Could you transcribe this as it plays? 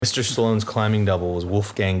Mr. Stallone's climbing double was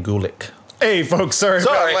Wolfgang Gulick. Hey, folks, sorry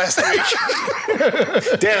about last week.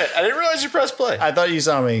 Damn it, I didn't realize you pressed play. I thought you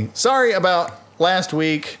saw me. Sorry about last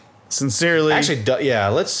week. Sincerely. Actually,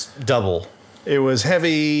 let's double. It was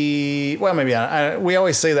heavy. Well, maybe we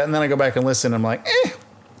always say that, and then I go back and listen, and I'm like,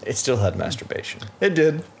 It still had masturbation. It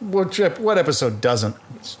did. What episode doesn't?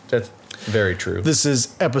 That's very true. This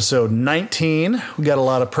is episode 19. We got a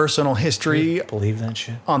lot of personal history. Believe that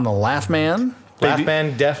shit? On the Laugh Man. Laugh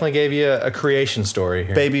Man definitely gave you a creation story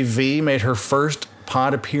here. Baby V made her first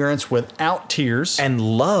pod appearance without tears. And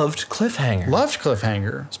loved Cliffhanger. Loved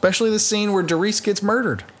Cliffhanger. Especially the scene where Doris gets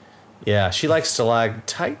murdered. Yeah, she likes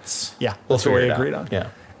stalactites. Yeah, that's what we agreed on. Yeah.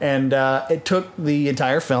 And it took the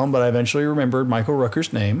entire film, but I eventually remembered Michael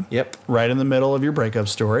Rooker's name. Yep. Right in the middle of your breakup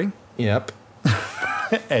story. Yep.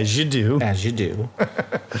 As you do. As you do. But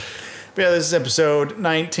yeah, this is episode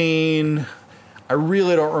 19. I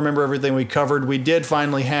really don't remember everything we covered. We did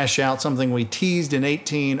finally hash out something we teased in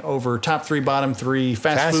 18 over top 3, bottom 3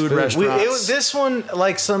 fast food restaurants. This one,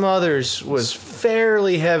 like some others, was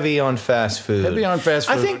fairly heavy on fast food. Heavy on fast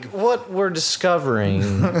food. I think what we're discovering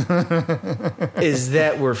is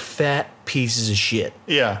that we're fat pieces of shit.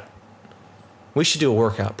 Yeah. We should do a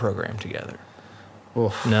workout program together.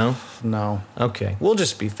 Oof. No? No. Okay. We'll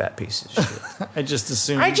just be fat pieces of shit. I just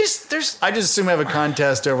assume we have a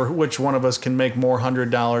contest over which one of us can make more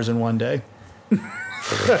 $100 in one day.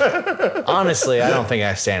 Honestly, I don't think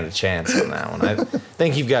I stand a chance on that one. I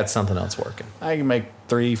think you've got something else working. I can make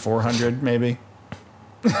 300-400 maybe.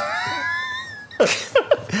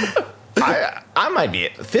 I might be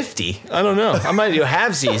at 50. I don't know. I might do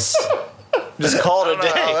halvesies. Just call it a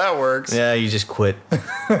day. How that works. Yeah, you just quit.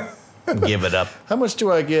 Give it up. How much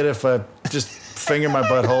do I get if I just finger my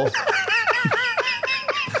butthole?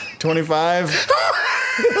 25?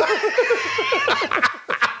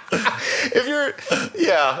 If you're,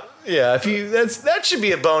 if you, that should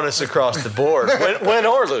be a bonus across the board, win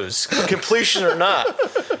or lose, completion or not.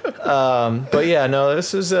 But yeah, no,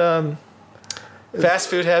 this is fast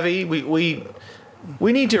food heavy. We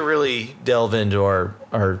need to really delve into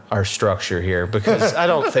our structure here, because I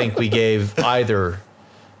don't think we gave either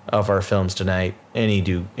of our films tonight any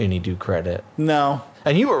due credit. No.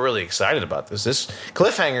 And you were really excited about this. This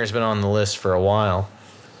Cliffhanger's been on the list for a while.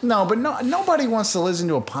 No, but nobody wants to listen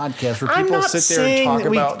to a podcast where people sit there and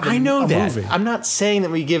talk about I know that. movie. I'm not saying that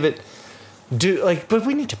we give it but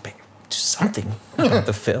we need to do something about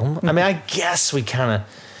the film. I mean, I guess we kind of,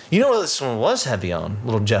 this one was heavy on,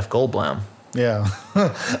 little Jeff Goldblum. Yeah.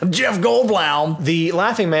 Jeff Goldblum. The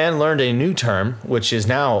Laughing Man learned a new term, which is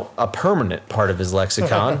now a permanent part of his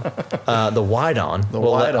lexicon, the wide-on.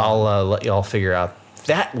 I'll let y'all figure out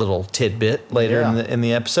that little tidbit later in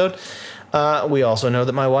the episode. We also know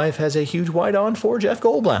that my wife has a huge wide-on for Jeff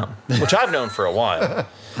Goldblum, which I've known for a while.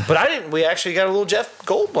 But I didn't. We actually got a little Jeff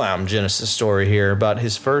Goldblum Genesis story here about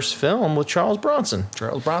his first film with Charles Bronson.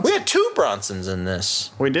 We had 2 Bronsons in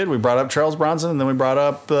this. We did. We brought up Charles Bronson, and then we brought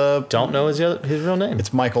up don't know his real name.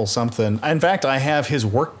 It's Michael something. In fact, I have his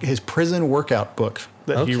prison workout book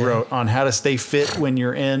that he wrote on how to stay fit when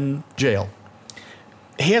you're in jail.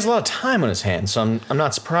 He has a lot of time on his hands, so I'm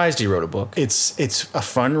not surprised he wrote a book. It's a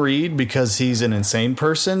fun read because he's an insane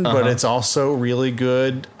person, but it's also really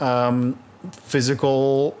good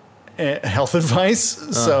physical health advice.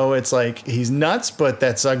 So it's like he's nuts, but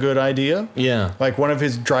that's a good idea. Yeah. Like one of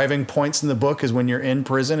his driving points in the book is when you're in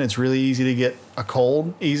prison, it's really easy to get a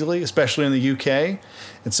cold easily, especially in the UK.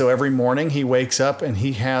 And so every morning he wakes up and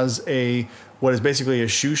he has what is basically a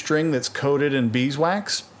shoestring that's coated in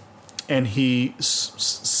beeswax. And he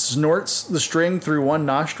snorts the string through one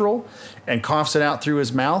nostril and coughs it out through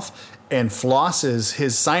his mouth and flosses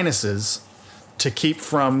his sinuses to keep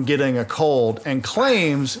from getting a cold, and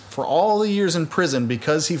claims for all the years in prison,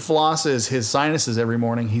 because he flosses his sinuses every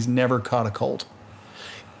morning, he's never caught a cold.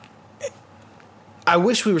 I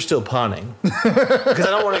wish we were still punning, because I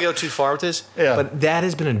don't want to go too far with this, but that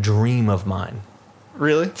has been a dream of mine.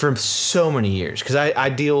 Really? For so many years, because I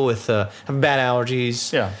deal with have bad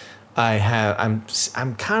allergies. Yeah.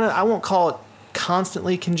 I'm kind of, I won't call it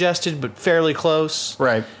constantly congested, but fairly close.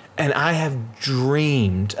 Right. And I have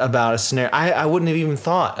dreamed about a scenario. I wouldn't have even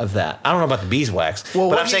thought of that. I don't know about the beeswax,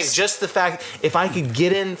 but I'm saying just the fact, if I could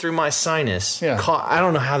get in through my sinus, I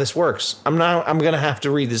don't know how this works. I'm going to have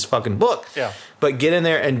to read this fucking book. Yeah. But get in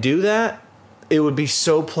there and do that, it would be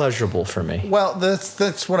so pleasurable for me. Well,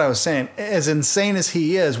 that's what I was saying. As insane as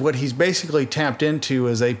he is, what he's basically tapped into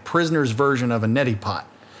is a prisoner's version of a neti pot.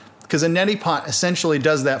 Because a neti pot essentially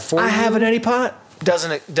does that for you. I have a neti pot.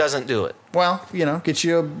 Doesn't do it. Well, get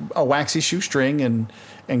you a waxy shoestring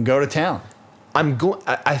and go to town.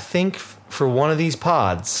 I think for one of these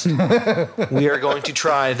pods, we are going to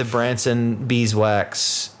try the Branson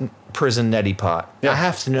beeswax prison neti pot. Yeah. I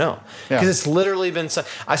have to know because it's literally been.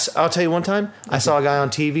 I'll tell you one time I saw a guy on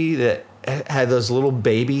TV that had those little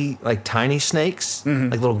baby like tiny snakes,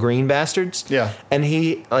 like little green bastards. Yeah, and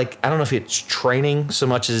he like I don't know if it's training so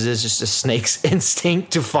much as it is just a snake's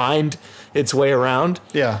instinct to find its way around.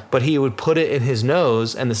 Yeah, but he would put it in his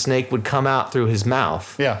nose, and the snake would come out through his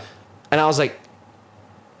mouth. Yeah, and I was like,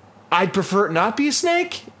 I'd prefer it not be a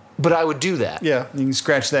snake. But I would do that. Yeah, you can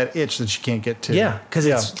scratch that itch that you can't get to. Yeah, because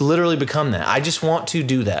it's literally become that. I just want to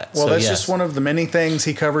do that. Well, that's just one of the many things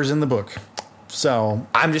he covers in the book. So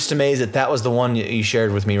I'm just amazed that was the one you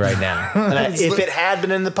shared with me right now. And if it had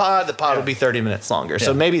been in the pod would be 30 minutes longer.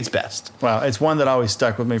 So maybe it's best. Well, it's one that always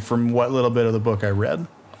stuck with me from what little bit of the book I read.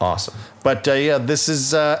 Awesome. But this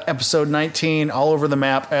is episode 19, all over the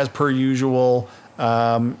map as per usual.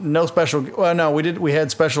 No special. Well, no, we had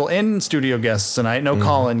special in-studio guests tonight. No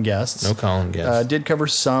call-in guests. No call-in guests. Did cover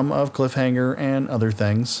some of Cliffhanger and other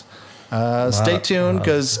things. Stay tuned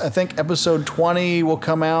because I think episode 20 will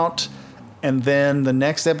come out, and then the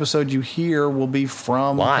next episode you hear will be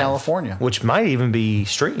from California, which might even be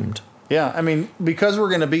streamed. Yeah, I mean, because we're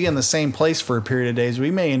going to be in the same place for a period of days,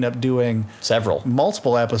 we may end up doing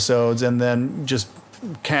multiple episodes, and then just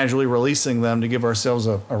casually releasing them to give ourselves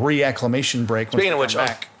a reacclimation break. Speaking of which,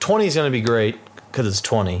 20 is going to be great because it's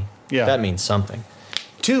 20. Yeah. That means something.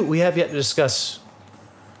 2, we have yet to discuss.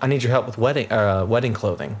 I need your help with wedding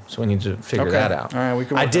clothing, so we need to figure that out. All right, we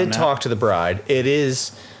can. I did talk to the bride. It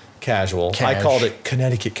is casual. I called it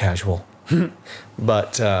Connecticut casual.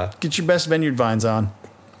 But get your best Vineyard Vines on.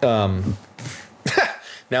 Now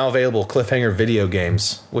available Cliffhanger video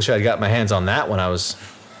games. Wish I'd got my hands on that when I was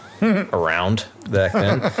around back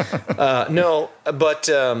then. No, but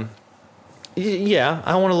yeah,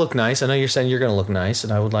 I want to look nice. I know you're saying you're going to look nice,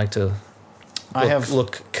 and I would like to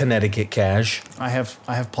look Connecticut cash. I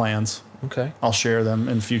have plans. Okay. I'll share them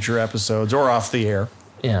in future episodes or off the air.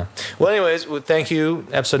 Yeah. Well, anyways, thank you.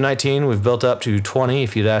 Episode 19, we've built up to 20.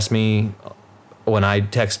 If you'd asked me when I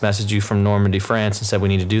text messaged you from Normandy, France, and said we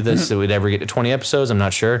need to do this, that we'd ever get to 20 episodes, I'm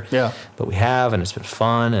not sure. Yeah. But we have, and it's been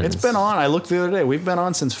fun. And it's been on. I looked the other day. We've been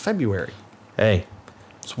on since February. Hey.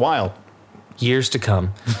 It's wild. Years to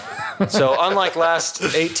come. So unlike last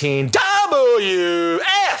 18, WFUCK!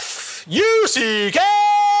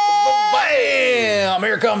 Bam!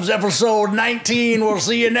 Here comes episode 19. We'll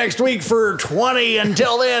see you next week for 20.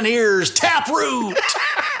 Until then, here's Taproot.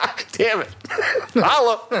 Damn it.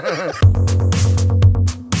 Holla.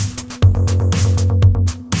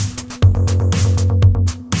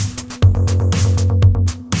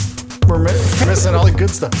 We're missing all the good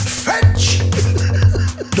stuff. Fetch!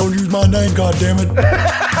 Don't use my name, goddammit.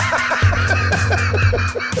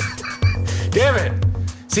 Damn it.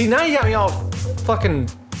 See, now you got me all fucking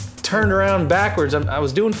turned around backwards. I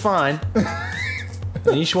was doing fine.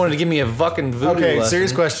 And you just wanted to give me a fucking voodoo lesson.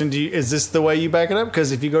 Serious question. Is this the way you back it up?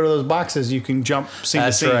 Because if you go to those boxes, you can jump scene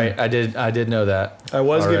to scene. That's right. I did know that. I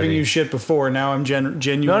was giving you shit before. Now I'm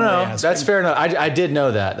genuinely asking. That's fair enough. I did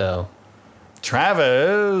know that, though.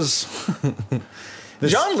 Travis.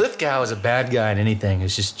 John Lithgow is a bad guy in anything.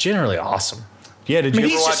 It's just generally awesome. Yeah, did you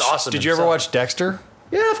ever watch himself. Dexter?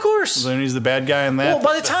 Yeah, of course. Then he's the bad guy in that. Well,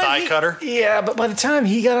 by the time thigh cutter. Yeah, but by the time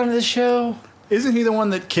he got onto the show, isn't he the one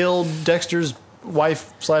that killed Dexter's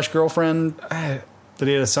wife/girlfriend that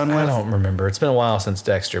he had a son with? I don't remember. It's been a while since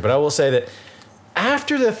Dexter, but I will say that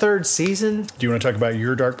after the 3rd season. Do you want to talk about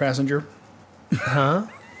your Dark Passenger? Huh?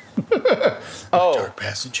 Dark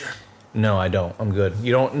Passenger. No, I don't. I'm good.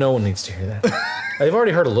 No one needs to hear that. They've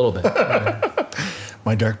already heard a little bit.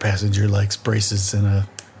 My Dark Passenger likes braces and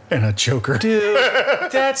a choker. Dude,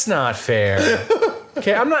 that's not fair.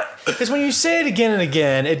 Okay, I'm not, because when you say it again and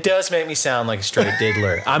again, it does make me sound like a straight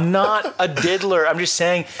diddler. I'm not a diddler. I'm just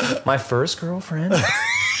saying my first girlfriend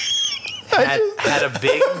had a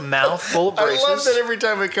big mouth full of braces. I love that every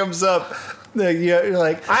time it comes up. You're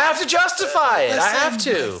like, I have to justify it. I have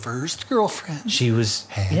to. My first girlfriend. She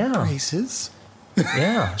had braces.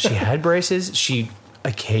 Yeah, she had braces. She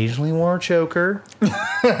occasionally wore a choker.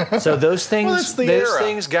 So those things,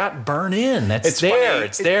 things got burned in. It's there. Funny.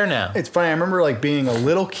 It's there now. It's funny. I remember like being a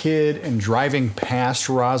little kid and driving past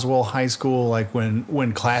Roswell High School, like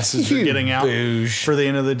when classes were getting out for the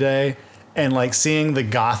end of the day, and like seeing the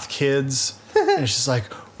goth kids. And it's just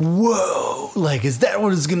like, whoa, like, is that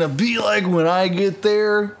what it's going to be like when I get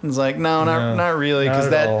there? It's like, no, not really. Because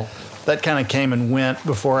that kind of came and went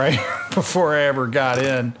before I ever got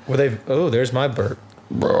in. There's my burp.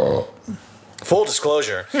 Full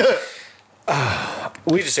disclosure.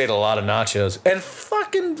 We just ate a lot of nachos. And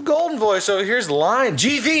fucking Golden Voice over here's lying.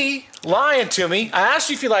 GV lying to me. I asked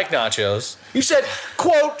you if you like nachos. You said,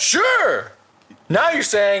 quote, sure. Now you're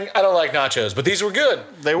saying I don't like nachos, but these were good.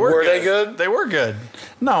 They were good. They good? They were good.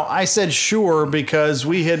 No, I said sure because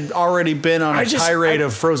we had already been on a tirade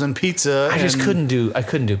of frozen pizza. I couldn't do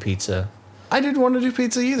pizza. I didn't want to do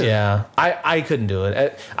pizza either. Yeah, I couldn't do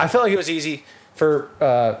it. I felt like it was easy.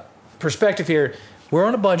 For perspective here, we're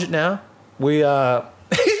on a budget now. We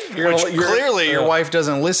clearly your wife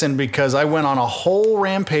doesn't listen because I went on a whole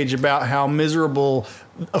rampage about how miserable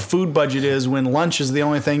a food budget is when lunch is the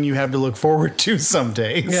only thing you have to look forward to some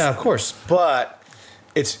days. Yeah, of course. But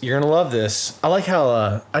you're gonna love this. I like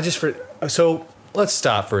how so let's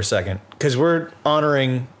stop for a second because we're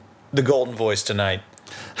honoring the Golden Voice tonight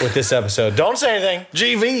with this episode. Don't say anything.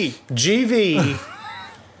 GV.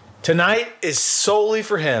 Tonight is solely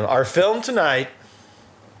for him. Our film tonight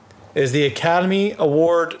is the Academy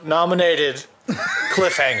Award nominated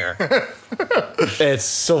Cliffhanger. It's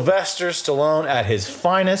Sylvester Stallone at his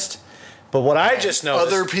finest. But what I just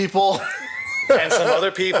noticed... Other people. And some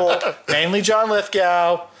other people, mainly John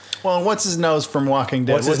Lithgow. Well, and what's his nose from Walking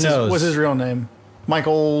Dead? What's his nose? What's his real name?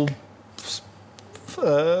 Michael...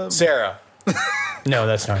 Sarah. No,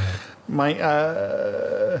 that's not him.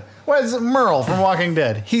 What is it? Merle from Walking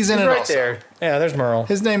Dead. He's in it right also. there. Yeah, there's Merle.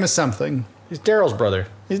 His name is something. He's Daryl's brother.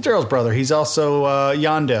 He's also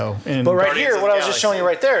Yondo. But right here, what I was just showing you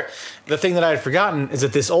right there, the thing that I had forgotten is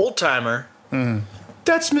that this old timer,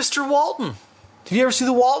 that's Mr. Walton. Did you ever see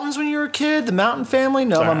the Waltons when you were a kid? The Mountain Family?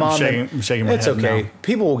 No, Sorry, my mom. I'm shaking my it's head. okay. No.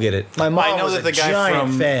 People will get it. My mom was a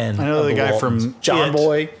giant fan. I know the guy from John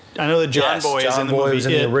Boy. I know that John Boy is in the movie. Was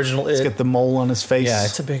in the original It. He's got the mole on his face. Yeah,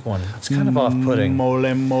 it's a big one. It's kind of off-putting. Mole.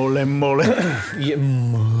 Yeah, mole.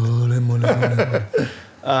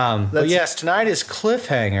 But yes, tonight is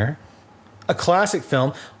Cliffhanger, a classic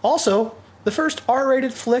film. Also, the first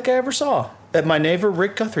R-rated flick I ever saw at my neighbor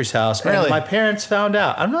Rick Guthrie's house. Really? And my parents found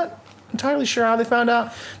out. I'm not entirely sure how they found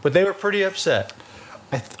out, but they were pretty upset.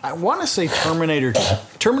 I want to say Terminator.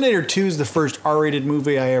 Terminator 2 is the first R-rated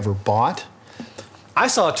movie I ever bought. I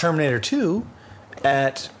saw Terminator 2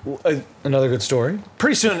 at another good story.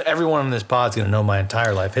 Pretty soon, everyone on this pod is going to know my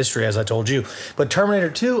entire life history, as I told you. But Terminator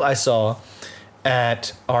 2 I saw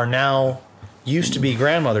at our now used-to-be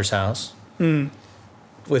grandmother's house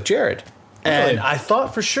with Jared. And I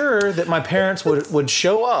thought for sure that my parents would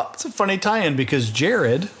show up. It's a funny tie-in because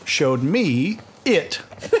Jared showed me it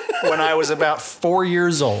when I was about 4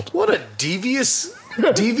 years old. What a devious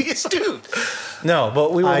dude. No,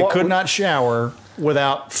 but I could not shower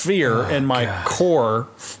without fear in my core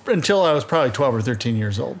until I was probably 12 or 13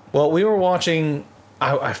 years old. Well, we were watching...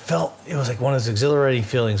 I felt it was like one of those exhilarating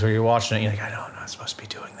feelings where you're watching it and you're like, I know I'm not supposed to be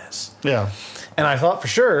doing this. Yeah. And I thought for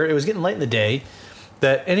sure, it was getting late in the day,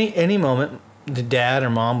 that any moment the dad or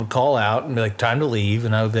mom would call out and be like, time to leave.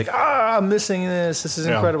 And I would be like, I'm missing this. This is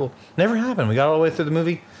incredible. Never happened. We got all the way through the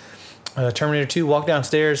movie. Terminator 2, walked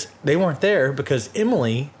downstairs. They weren't there because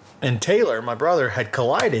Emily and Taylor, my brother, had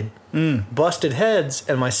collided, busted heads,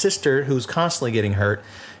 and my sister, who was constantly getting hurt,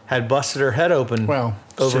 had busted her head open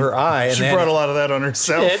over her eye. And she brought a lot of that on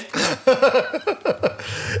herself.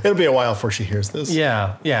 It'll be a while before she hears this.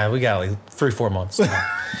 Yeah, we got like 3-4 months.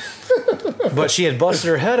 But she had busted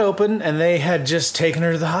her head open, and they had just taken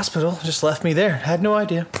her to the hospital, just left me there. Had no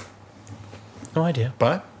idea.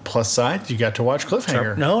 But plus side, you got to watch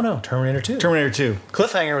Cliffhanger. No, Terminator 2. Terminator 2.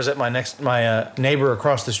 Cliffhanger was at my neighbor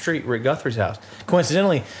across the street, Rick Guthrie's house.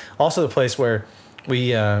 Coincidentally, also the place where we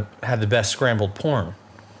had the best scrambled porn.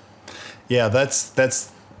 Yeah,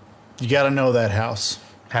 that's you got to know that house.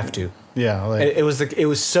 Have to. Yeah, it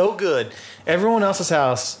was so good. Everyone else's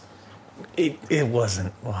house, it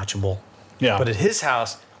wasn't watchable. Yeah, but at his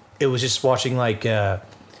house, it was just watching like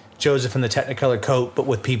Joseph in the Technicolor coat, but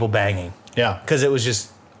with people banging. Yeah, because it was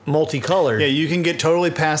just multicolored. Yeah, you can get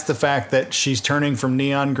totally past the fact that she's turning from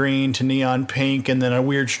neon green to neon pink, and then a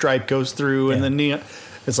weird stripe goes through, and then neon.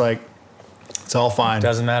 It's like it's all fine.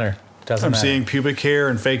 Doesn't matter. I'm seeing pubic hair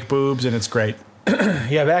and fake boobs, and it's great.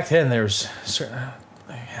 Yeah, back then there was a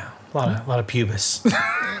lot of pubis.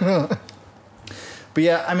 But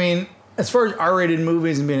yeah, I mean, as far as R-rated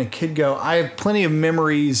movies and being a kid go, I have plenty of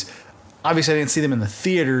memories. Obviously, I didn't see them in the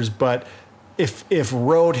theaters, but if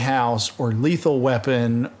Roadhouse or Lethal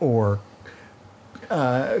Weapon or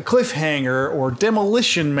Cliffhanger or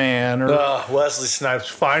Demolition Man or Wesley Snipes'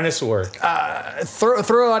 finest work.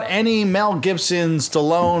 Throw out any Mel Gibson,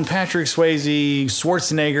 Stallone, Patrick Swayze,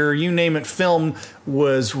 Schwarzenegger, you name it, film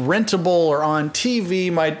was rentable or on TV.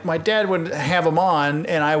 My dad would have them on,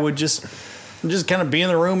 and I would just just kind of be in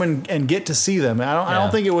the room and get to see them. I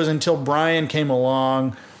don't think it was until Brian came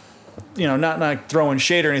along, not throwing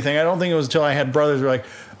shade or anything. I don't think it was until I had brothers who were like,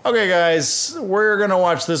 okay, guys, we're going to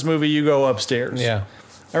watch this movie. You go upstairs. Yeah.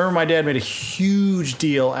 I remember my dad made a huge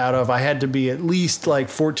deal out of I had to be at least like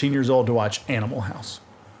 14 years old to watch Animal House.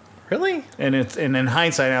 Really? And in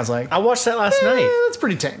hindsight, I was like, I watched that last night. That's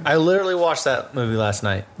pretty tame. I literally watched that movie last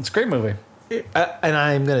night. It's a great movie. And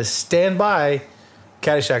I'm going to stand by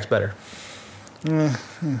Caddyshack's better. I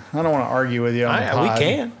don't want to argue with you on the pod. We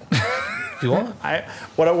can. If you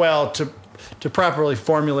want. To properly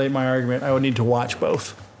formulate my argument, I would need to watch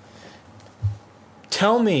both.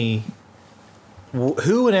 Tell me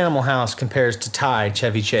who in Animal House compares to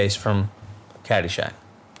Chevy Chase from Caddyshack?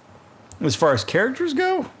 As far as characters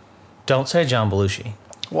go? Don't say John Belushi.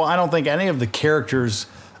 Well, I don't think any of the characters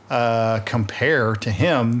compare to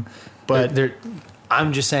him, but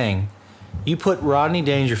I'm just saying, you put Rodney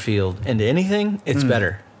Dangerfield into anything, it's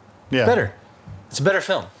better. Yeah. Better. It's a better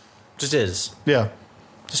film. Just is. Yeah.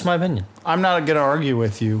 Just my opinion. I'm not going to argue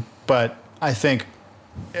with you, but I think...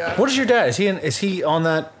 What is your dad? Is he on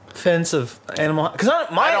that fence of Animal House?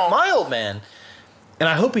 Because my old man, and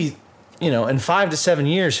I hope he, in 5 to 7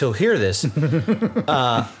 years he'll hear this.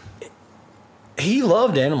 He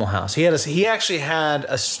loved Animal House. He actually had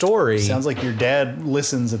a story. Sounds like your dad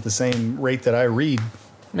listens at the same rate that I read.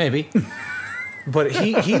 Maybe. But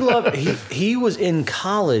he was in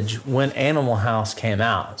college when Animal House came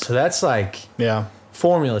out. So that's like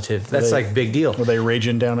formulative. That's like big deal. Were they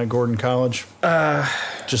raging down at Gordon College?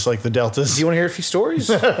 Just like the Deltas? Do you want to hear a few stories?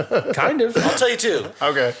 Kind of. I'll tell you two.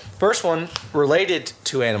 Okay. First one related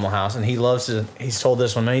to Animal House, and he's told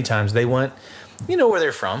this one many times. They went, where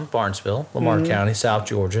they're from, Barnesville, Lamar County, South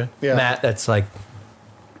Georgia. Yeah. Matt, that's like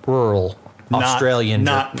rural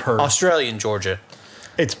Australian Georgia.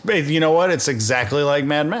 You know what? It's exactly like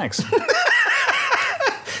Mad Max.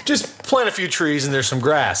 Just plant a few trees and there's some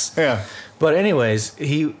grass. Yeah. But anyways,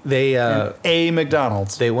 a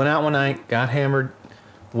McDonald's. They went out one night, got hammered,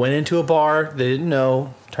 went into a bar they didn't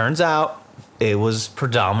know. Turns out it was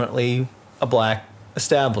predominantly a black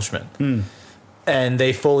establishment. And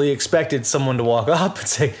they fully expected someone to walk up and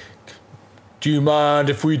say, "Do you mind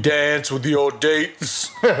if we dance with your dates?"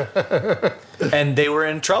 And they were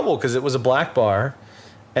in trouble because it was a black bar.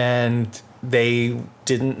 And they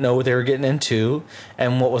didn't know what they were getting into.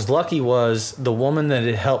 And what was lucky was the woman that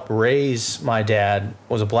had helped raise my dad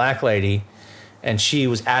was a black lady. And she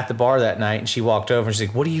was at the bar that night. And she walked over and she's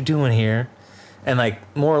like, "What are you doing here?" And like,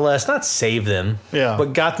 more or less, not save them,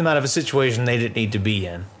 but got them out of a situation they didn't need to be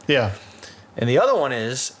in. Yeah. And the other one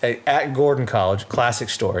is, at Gordon College, classic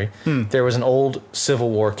story, there was an old Civil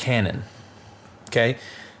War cannon. Okay?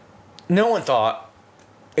 No one thought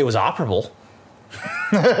it was operable.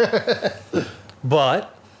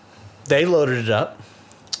 But they loaded it up,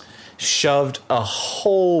 shoved a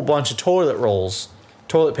whole bunch of toilet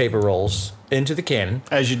paper rolls into the cannon.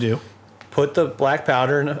 As you do. Put the black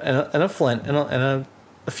powder and a flint and a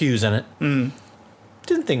fuse in it.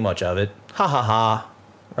 Didn't think much of it. Ha ha ha.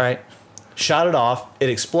 Right? Shot it off. It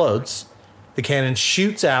explodes. The cannon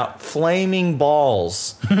shoots out flaming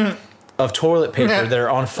balls of toilet paper that are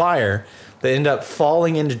on fire that end up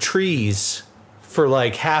falling into trees for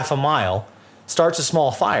like half a mile. Starts a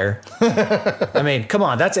small fire. I mean, come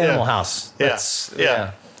on, that's Animal House.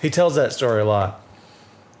 Yeah. He tells that story a lot.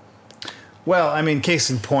 Well, I mean, case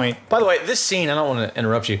in point. By the way, this scene, I don't want to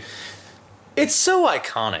interrupt you. It's so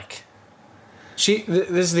iconic. This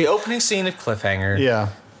is the opening scene of Cliffhanger. Yeah.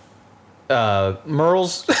 Merle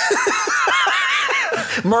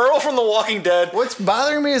from The Walking Dead. What's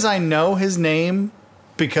bothering me is I know his name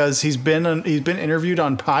because he's been interviewed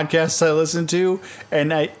on podcasts I listen to,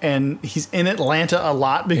 and he's in Atlanta a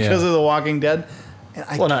lot because of The Walking Dead.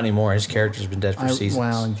 And not anymore. His character's been dead for seasons.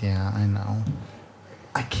 Well, yeah, I know.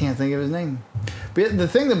 I can't think of his name. But the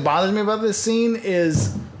thing that bothers me about this scene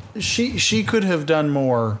is she could have done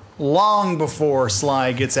more long before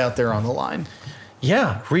Sly gets out there on the line.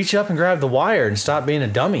 Yeah, reach up and grab the wire and stop being a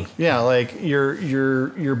dummy. Yeah, like your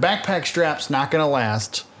backpack strap's not going to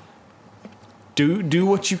last. Do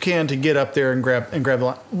what you can to get up there and grab the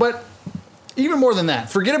line. But even more than that,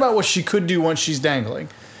 forget about what she could do once she's dangling.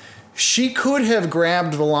 She could have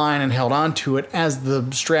grabbed the line and held on to it as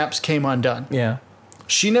the straps came undone. Yeah.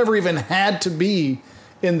 She never even had to be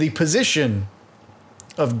in the position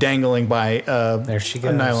of dangling by there she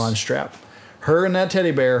goes. A nylon strap. Her and that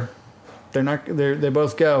teddy bear, they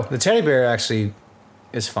both go. The teddy bear actually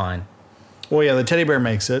is fine. Well, yeah, the teddy bear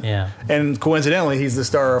makes it. Yeah. And coincidentally, he's the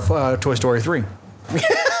star of Toy Story 3.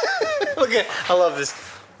 Look I love this.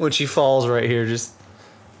 When she falls right here, just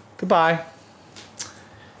goodbye.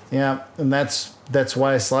 Yeah, and that's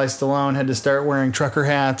why Sly Stallone had to start wearing trucker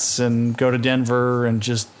hats and go to Denver and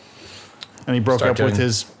he broke up with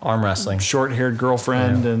his arm wrestling short-haired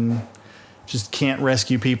girlfriend and just can't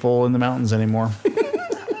rescue people in the mountains anymore.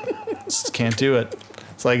 Just can't do it.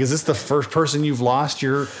 It's like, is this the first person you've lost?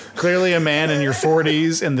 You're clearly a man in your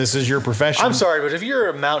 40s, and this is your profession. I'm sorry, but if you're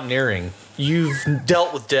a mountaineering, you've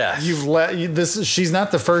dealt with death. She's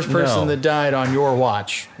not the first person that died on your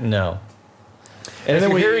watch. No. And if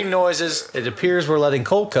you're hearing noises, it appears we're letting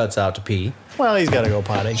Cold Cuts out to pee. Well, he's got to go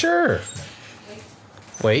potty. Sure.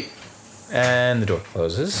 Wait. And the door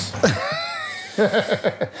closes.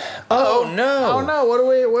 Oh no! Oh no!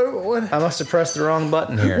 What? I must have pressed the wrong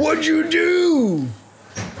button here. What'd you do?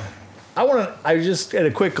 I just at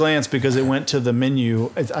a quick glance because it went to the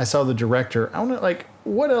menu. I saw the director. I want to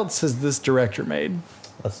what else has this director made?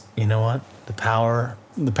 You know what? The power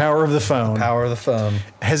of the phone. Power of the phone.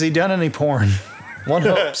 Has he done any porn? One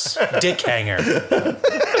hopes. Dick Hanger.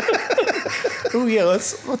 Ooh yeah,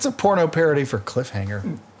 what's a porno parody for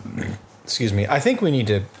Cliffhanger? Excuse me. I think we need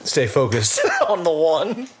to stay focused on the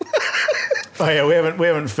one. Oh yeah, we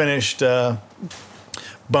haven't finished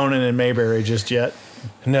Bonin and Mayberry just yet.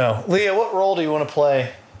 No, Leah, what role do you want to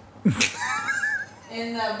play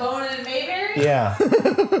in the Bonin and Mayberry? Yeah.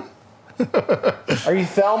 Are you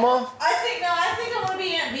Thelma? I think I want to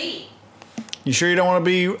be Aunt B. You sure you don't want to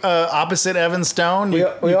be opposite Evan Stone? We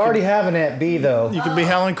already have an Aunt B though. You could be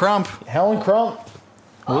Helen Crump. Helen Crump.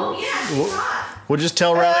 Oh yeah, she's hot. We'll just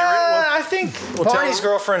tell Riley Reid. I think Barney's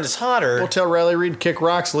girlfriend is hotter. We'll tell Riley Reid kick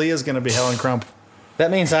rocks. Leah's going to be Helen Crump.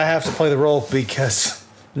 That means I have to play the role because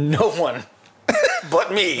no one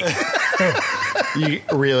but me.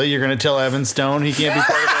 You're going to tell Evan Stone he can't be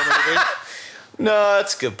part of our movie? No,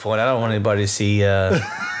 that's a good point. I don't want anybody to see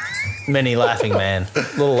Mini Laughing Man.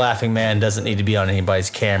 Little Laughing Man doesn't need to be on anybody's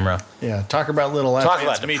camera. Yeah, talk about Little Laughing Man.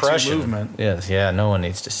 Talk about depression. Movement. Yes, yeah, no one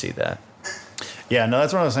needs to see that. Yeah, no,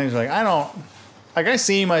 that's one of those things I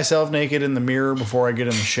see myself naked in the mirror before I get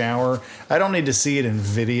in the shower. I don't need to see it in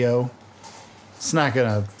video. It's not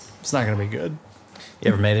gonna be good.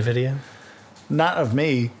 You ever made a video? Not of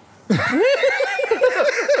me.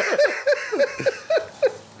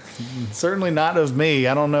 Certainly not of me.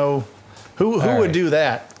 I don't know who would do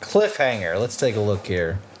that. Cliffhanger. Let's take a look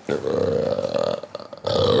here.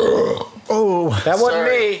 Oh, that wasn't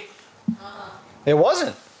me. It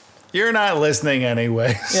wasn't. You're not listening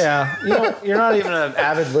anyways. Yeah. You're not even an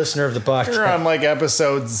avid listener of the podcast. You're on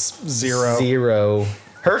episodes 0.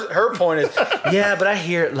 Her point is, yeah, but I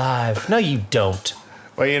hear it live. No, you don't.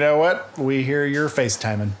 Well, you know what? We hear your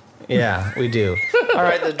FaceTiming. Yeah, we do. All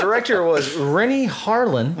right, the director was Rennie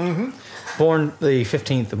Harlin, born the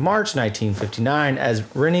 15th of March, 1959, as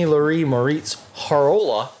Rennie Laurie Moritz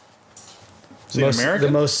Harola. Is he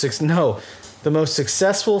American? The most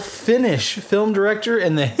successful Finnish film director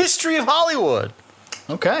in the history of Hollywood.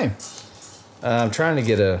 Okay. I'm trying to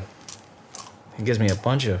get it gives me a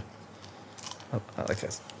bunch of,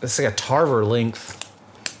 it's like a Tarver length.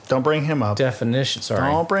 Don't bring him up. Definition,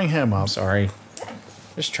 sorry. Don't bring him up. Sorry.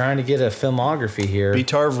 Just trying to get a filmography here.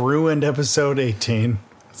 B-Tarv ruined episode 18.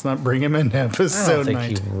 Let's not bring him into episode 19. I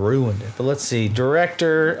don't think he ruined it. But let's see.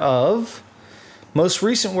 Director of... Most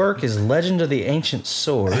recent work is Legend of the Ancient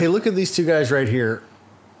Sword. Hey, look at these two guys right here.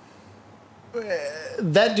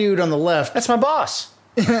 That dude on the left. That's my boss.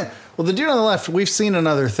 Well, the dude on the left, we've seen in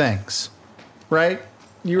other things. Right?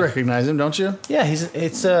 You recognize him, don't you? Yeah,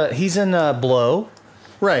 he's in Blow.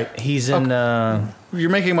 Right. He's in... You're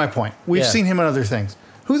making my point. We've seen him in other things.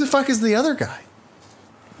 Who the fuck is the other guy?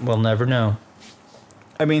 We'll never know.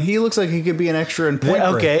 I mean, he looks like he could be an extra in Point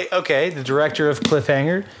Break. Okay. The director of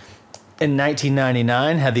Cliffhanger in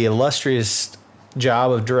 1999 had the illustrious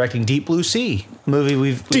job of directing Deep Blue Sea, a movie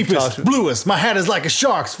we've Deepest, talked bluest, my hat is like a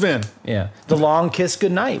shark's fin. Yeah. The Long Kiss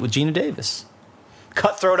Goodnight with Gina Davis.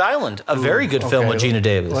 Cutthroat Island, a very good film with Gina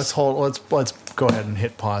Davis. Let's go ahead and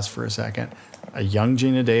hit pause for a second. A young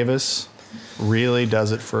Gina Davis really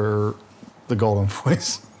does it for the Golden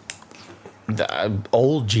Voice. The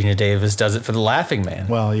old Gina Davis does it for the Laughing Man.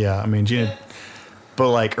 Well, yeah, I mean but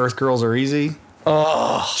like Earth Girls Are Easy.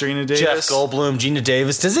 Oh, Gina Davis, Jeff Goldblum, Gina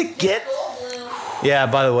Davis. Does it get? Yeah.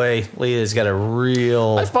 By the way, Leah's got a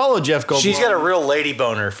real. I follow Jeff Goldblum. She's got a real lady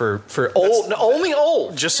boner for old, only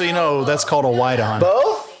old. Just so you know, that's called a wide on.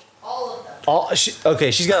 Both. All of them.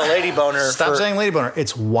 She's got a lady boner. Stop saying lady boner.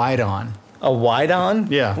 It's wide on. A wide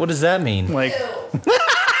on? Yeah. What does that mean? Like.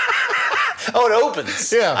 Oh, it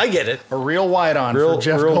opens. Yeah, I get it. A real wide on for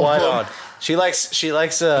Jeff Goldblum. Real wide on. She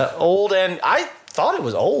likes old, and I thought it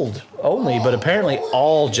was old only, but apparently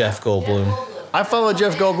all Jeff Goldblum. I follow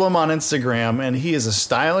Jeff Goldblum on Instagram, and he is a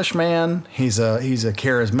stylish man. He's a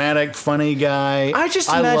charismatic, funny guy. I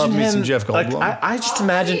love me him, some Jeff Goldblum.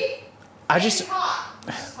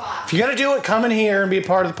 If you're gonna do it, come in here and be a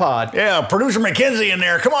part of the pod. Yeah, producer Mackenzie in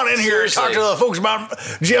there. Come on in here and talk to the folks about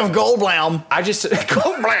Jeff Goldblum. I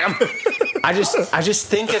just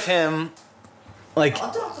think of him like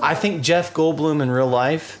I think Jeff Goldblum in real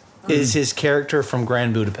life is his character from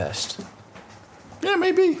Grand Budapest. Yeah,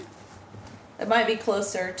 maybe. It might be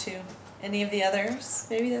closer to any of the others.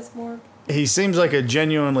 Maybe that's more. He seems like a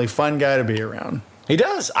genuinely fun guy to be around. He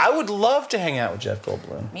does. I would love to hang out with Jeff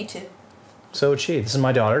Goldblum. Me too. So would she. This is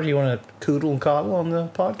my daughter. Do you want to coodle and coddle on the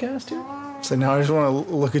podcast here? So now I just want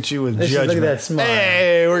to look at you with judgment. Look at that smile.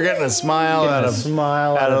 Hey, we're getting a smile out of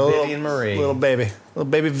Vivian Marie. Little baby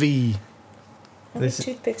V. How many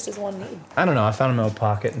toothpicks does one need? I don't know. I found them in my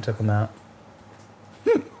pocket and took them out.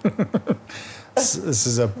 This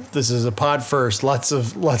is a pod first. Lots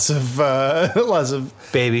of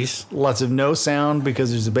babies. Lots of no sound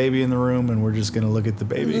because there's a baby in the room, and we're just gonna look at the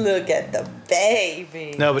baby. Look at the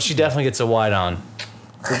baby. No, but she definitely gets a wide on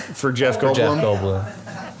for Jeff Goldblum.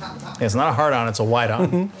 Yeah, it's not a hard on; it's a wide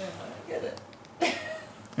on. Get it.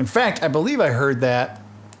 In fact, I believe I heard that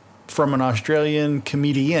from an Australian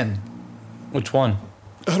comedian. Which one?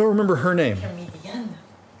 I don't remember her name. Comedian.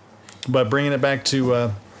 But bringing it back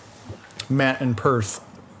to Matt in Perth,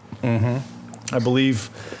 I believe.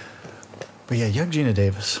 But yeah, young Gina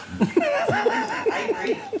Davis. I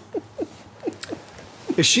agree.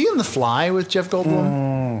 Is she in The Fly with Jeff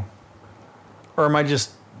Goldblum? Or am I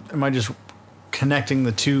just connecting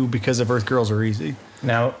the two because of Earth Girls Are Easy?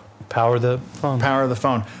 Now, power the phone. Power of the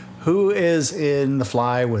phone. Who is in The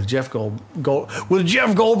Fly with Jeff Goldblum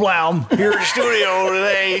here in the studio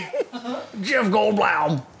today? Jeff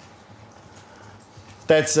Goldblum.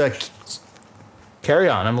 That's carry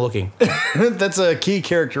on. I'm looking. That's a key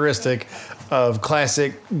characteristic of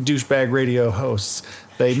classic douchebag radio hosts.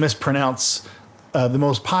 They mispronounce the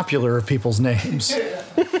most popular of people's names.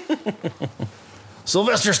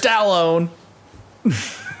 Sylvester Stallone.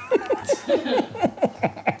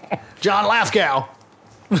 John Lithgow.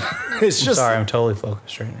 It's just. Sorry, I'm totally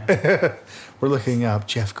focused right now. We're looking up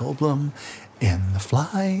Jeff Goldblum in The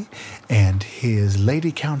Fly, and his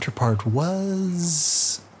lady counterpart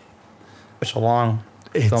was. It's a long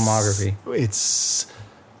filmography.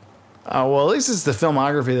 Well, at least it's the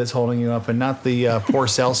filmography that's holding you up, and not the poor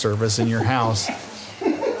cell service in your house.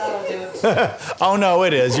 That'll do it. Oh no,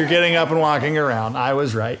 it is. You're getting up and walking around. I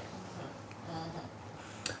was right.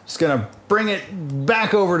 Just gonna bring it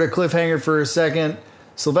back over to Cliffhanger for a second.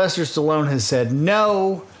 Sylvester Stallone has said,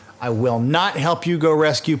 no, I will not help you go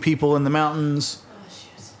rescue people in the mountains.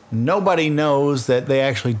 Nobody knows that they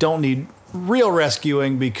actually don't need real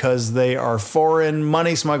rescuing because they are foreign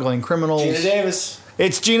money smuggling criminals. Gina Davis.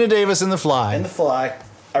 It's Gina Davis in The Fly. In The Fly.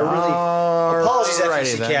 I really... apologies,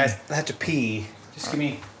 FCK. I have to pee. Just give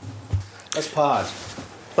me... Let's pause.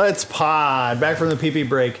 Let's pod. Back from the pee-pee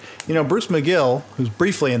break. You know, Bruce McGill, who's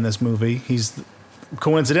briefly in this movie, he's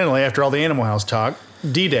coincidentally, after all the Animal House talk,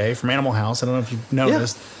 D-Day from Animal House, I don't know if you've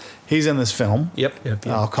noticed, he's in this film. Yep.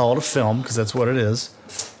 I'll call it a film because that's what it is.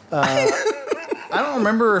 I don't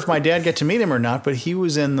remember if my dad got to meet him or not, but he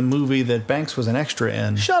was in the movie that Banks was an extra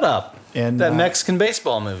in. Shut up. And that Mexican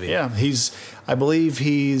baseball movie. Yeah, I believe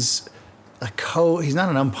he's he's not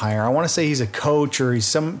an umpire. I want to say he's a coach or he's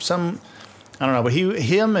some I don't know, but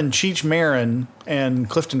him and Cheech Marin and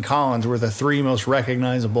Clifton Collins were the three most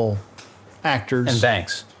recognizable actors. And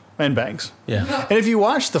Banks. Yeah. And if you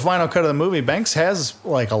watch the final cut of the movie, Banks has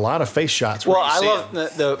like a lot of face shots. Well, I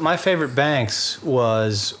love my favorite Banks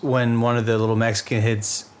was when one of the little Mexican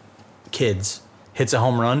kids hits a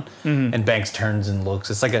home run and Banks turns and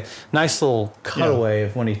looks. It's like a nice little cutaway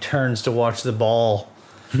of when he turns to watch the ball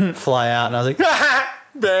fly out, and I was like,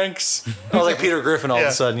 Banks. I was like Peter Griffin all of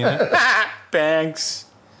a sudden, you know. Banks.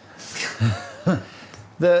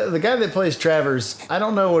 The guy that plays Travers, I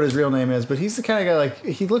don't know what his real name is, but he's the kind of guy, like,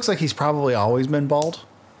 he looks like he's probably always been bald.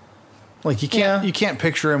 Like, you can't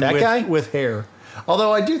picture him with hair.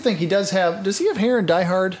 Although I do think he does he have hair in Die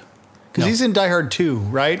Hard? Because he's in Die Hard 2,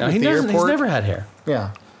 right? No, he's never had hair.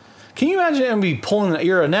 Yeah. Can you imagine him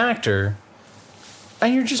you're an actor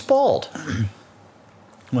and you're just bald?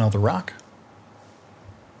 Well, The Rock.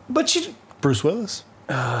 But Bruce Willis.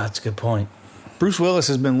 That's a good point. Bruce Willis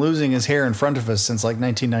has been losing his hair in front of us since like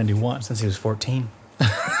 1991. Since he was 14.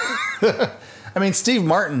 I mean, Steve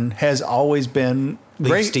Martin has always been...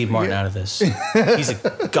 Leave Steve Martin out of this. He's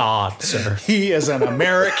a god, sir. He is an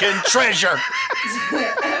American treasure.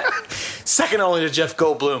 Second only to Jeff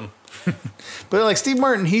Goldblum. But like Steve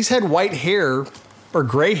Martin, he's had white hair or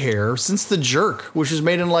gray hair since The Jerk, which was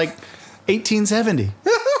made in like 1870.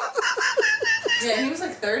 Yeah, he was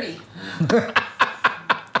like 30.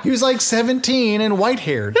 He was like 17 and white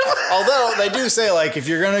haired. Although they do say, like, if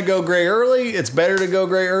you're gonna go gray early, it's better to go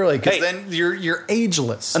gray early because then you're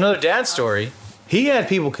ageless. Another dad story. He had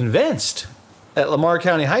people convinced at Lamar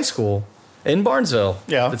County High School in Barnesville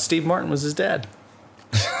that Steve Martin was his dad.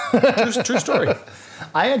 True story.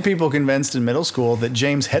 I had people convinced in middle school that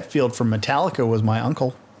James Hetfield from Metallica was my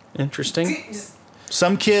uncle. Interesting.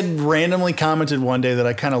 Some kid randomly commented one day that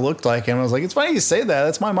I kind of looked like him. I was like, it's funny you say that.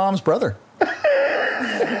 That's my mom's brother.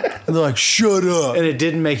 And they're like, shut up. And it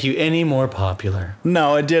didn't make you any more popular.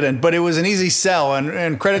 No, it didn't. But it was an easy sell.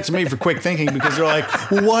 And credit to me for quick thinking because they're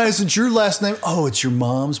like, well, why isn't your last name? Oh, it's your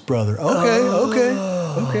mom's brother. Okay.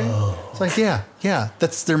 It's like, yeah.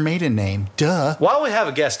 That's their maiden name. Duh. While we have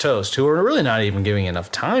a guest host who we're really not even giving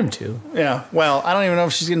enough time to. Yeah. Well, I don't even know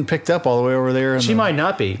if she's getting picked up all the way over there. She might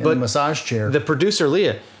not be. But the massage chair. The producer,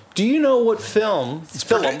 Leah. Do you know what film?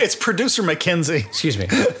 It's producer Mackenzie. Excuse me.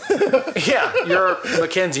 Yeah, you're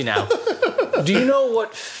Mackenzie now. Do you know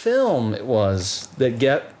what film it was that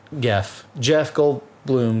Jeff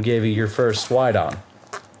Goldblum gave you your first wide on?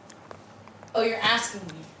 Oh, you're asking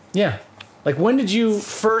me. Yeah. Like, when did you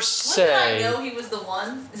first say... When did I know he was the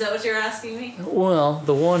one? Is that what you're asking me? Well,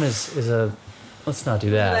 the one is a... Let's not do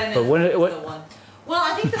that. But when... The one. Well,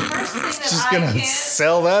 I think the first thing that She's going to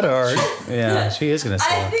sell that hard. Yeah, she is going to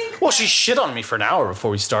sell it. Well, she shit on me for an hour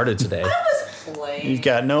before we started today. I was playing. You've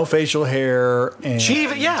got no facial hair. And she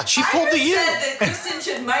pulled the U. I said that Kristen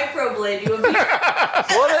should microblade you.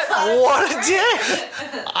 What a dick.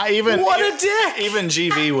 What a dick. Even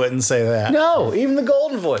GV wouldn't say that. No, even the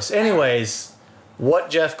golden voice. Anyways,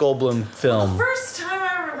 what Jeff Goldblum film? The first time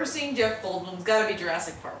I remember seeing Jeff Goldblum's got to be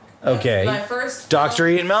Jurassic Park. Okay. My first Dr.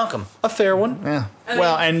 Ian Malcolm, a fair one. Yeah. I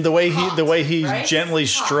well, mean, and the way he right? gently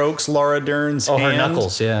strokes Laura Dern's her hand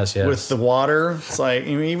knuckles, yes. with the water. It's like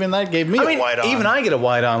even that gave me a wide on. Even I get a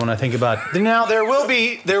wide on when I think about it. Now there will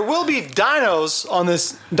be dinos on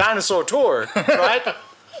this dinosaur tour, right?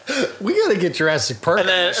 We got to get Jurassic Park. And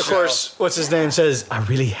then of course, what's his name says, I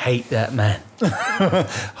really hate that man.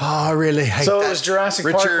 I really hate that. So it was Jurassic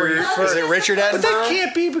Park. Is it Richard Attenborough? But that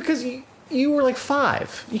can't be because you were like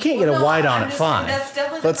 5. You can't get a wide on at 5. That's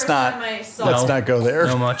definitely the first time I saw Let's not go there.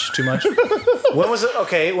 No, too much. When was it?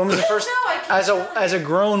 Okay, when was the first? As a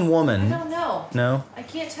grown woman. I don't know. No. I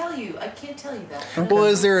can't tell you that. Okay. Well,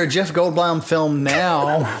 is there a Jeff Goldblum film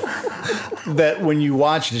now that when you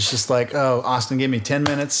watch it, it's just like, oh, Austin, give me 10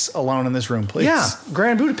 minutes alone in this room, please? Yeah,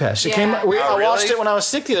 Grand Budapest. It came. I watched it when I was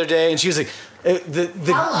sick the other day, and she was like, the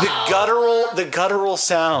guttural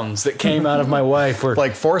sounds that came out of my wife were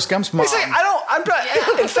like Forrest Gump's mom. He's like, I'm not.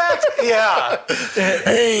 Yeah. In fact, yeah.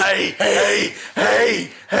 Hey.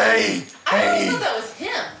 I always thought that was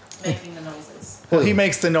him making the noises. Well, he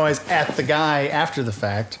makes the noise at the guy after the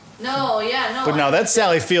fact. No. But no, that's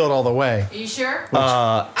Sally Field all the way. Are you sure?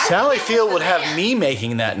 Sally Field would have me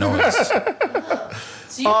making that noise.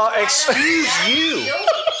 Excuse you.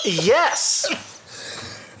 Yes.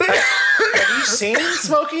 Have you seen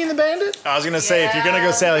Smokey and the Bandit? I was going to say, if you're going to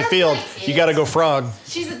go Sally Field, you got to go Frog.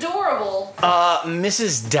 She's adorable.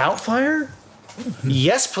 Mrs. Doubtfire?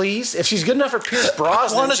 Yes, please. If she's good enough for Pierce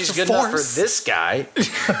Brosnan, she's good enough for this guy.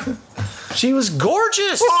 She was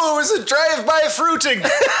gorgeous. Oh, it was a drive-by fruiting.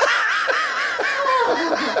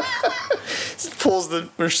 Pulls the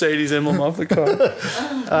Mercedes emblem off the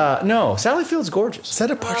car. No, Sally Field's gorgeous. Is that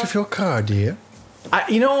a part of your car, dear?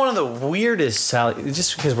 One of the weirdest Sally,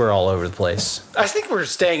 just because we're all over the place. I think we're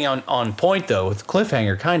staying on point though with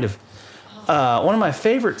cliffhanger, kind of. One of my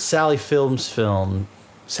favorite Sally Fields films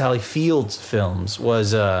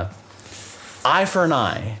was Eye for an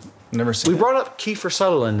Eye. Never seen. We brought up Kiefer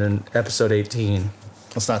Sutherland in episode 18.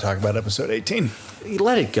 Let's not talk about episode 18.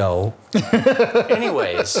 Let it go.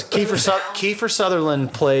 Anyways, Kiefer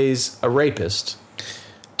Sutherland plays a rapist.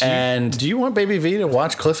 Do you want Baby V to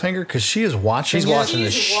watch Cliffhanger? Because she is watching. She's watching the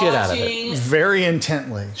shit out of it very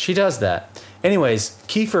intently. She does that. Anyways,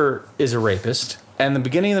 Kiefer is a rapist. And the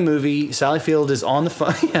beginning of the movie, Sally Field is on the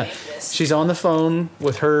phone. Yeah, she's on the phone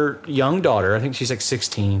with her young daughter. I think she's like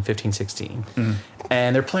 15, 16. Mm-hmm.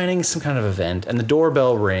 And they're planning some kind of event. And the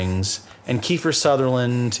doorbell rings. And Kiefer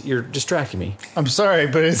Sutherland, you're distracting me. I'm sorry,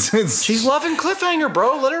 but it's she's loving Cliffhanger,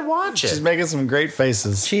 bro. Let her watch it. She's making some great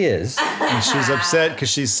faces. She is. And she's upset because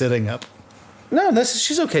she's sitting up. No,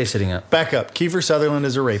 she's okay sitting up. Back up. Kiefer Sutherland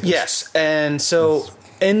is a rapist. Yes. And so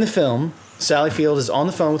in the film, Sally Field is on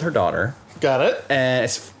the phone with her daughter. Got it. And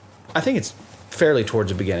I think it's fairly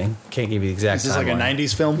towards the beginning. Can't give you the exact timeline. Is this like a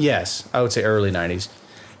 90s film? Yes. I would say early 90s.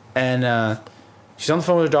 And She's on the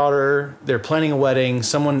phone with her daughter. They're planning a wedding.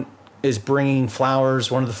 Someone is bringing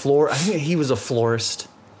flowers. One of the I think he was a florist.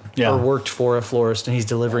 Yeah. Or worked for a florist, and he's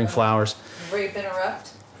delivering flowers. Rape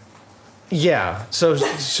interrupt. Yeah.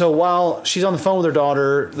 So while she's on the phone with her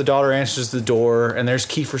daughter, the daughter answers the door, and there's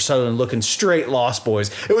Kiefer Sutherland looking straight Lost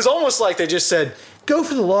Boys. It was almost like they just said, go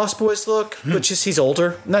for the Lost Boys look, but just he's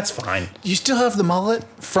older, and that's fine. You still have the mullet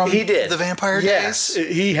from He did. the vampire yes.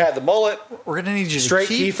 days? He had the mullet. We're going to need you Straight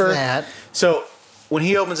to keep Kiefer. that. So when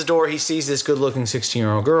he opens the door, he sees this good-looking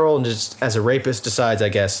 16-year-old girl, and just as a rapist decides, I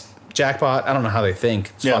guess, jackpot. I don't know how they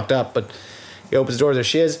think. It's fucked up, but he opens the door. There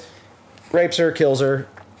she is. Rapes her, kills her.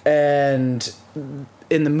 And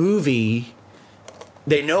in the movie,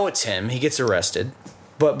 they know it's him. He gets arrested.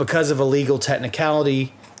 But because of a legal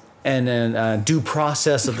technicality and a due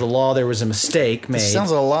process of the law, there was a mistake made. This sounds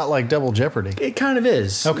a lot like Double Jeopardy. It kind of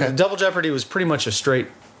is. Okay. Double Jeopardy was pretty much a straight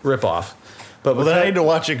ripoff. But Well, then I need to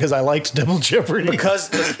watch it because I liked Double Jeopardy. because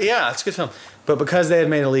yeah, it's a good film. But because they had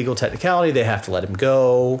made a legal technicality, they have to let him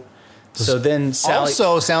go. So then Sally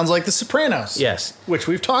also sounds like The Sopranos. yes, Which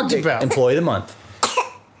we've talked about. employee of the month.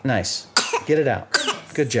 Nice, get it out.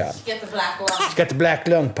 Good job. Get the black lung. Got the black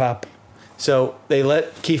lung pop. So they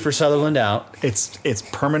let Kiefer Sutherland out. It's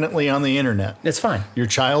permanently on the internet. It's fine. Your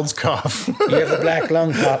child's cough. You have the black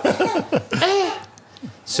lung pop.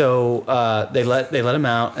 So they let him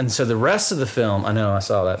out, and so the rest of the film. I know I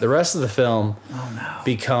saw that. The rest of the film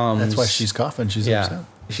becomes. That's why she's coughing. She's upset.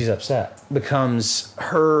 She's upset. Becomes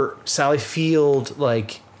her Sally Field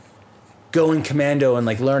like going commando and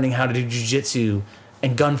like learning how to do jujitsu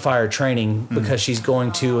and gunfire training because she's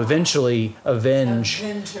going to eventually avenge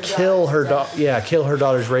kill her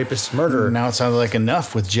daughter's rapist and murderer. Now it sounds like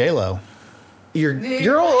enough with J-Lo.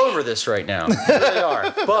 You're all over this right now. You really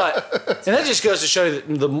are. But and that just goes to show you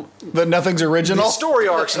that But nothing's the original. story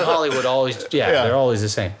arcs in Hollywood always they're always the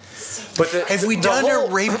same. But Have we done a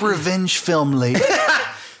rape revenge film lately?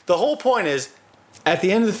 The whole point is, at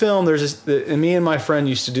the end of the film, there's this. And me and my friend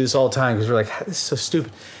used to do this all the time because we're like, this is so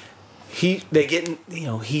stupid. He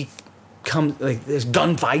comes like there's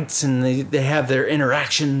gunfights and they have their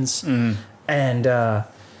interactions and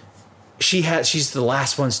she's the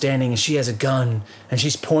last one standing and she has a gun and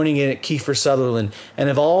she's pointing it at Kiefer Sutherland, and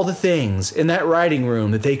of all the things in that writing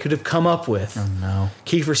room that they could have come up with,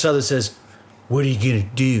 Kiefer Sutherland says, "What are you gonna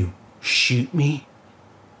do? Shoot me?"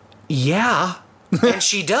 Yeah. And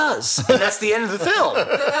she does. And that's the end of the film.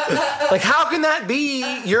 Like, how can that be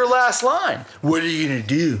your last line? What are you going to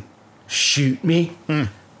do? Shoot me?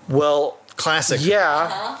 Well, Classic.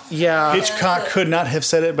 yeah. Yeah. Hitchcock could not have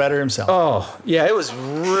said it better himself. Oh, yeah, it was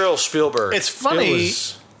real Spielberg. It's funny.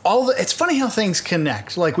 It's funny how things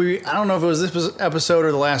connect. Like I don't know if it was this episode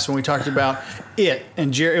or the last one we talked about it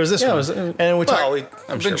and Jerry. It was this one. And we talked.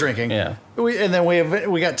 I've been drinking. Yeah. And then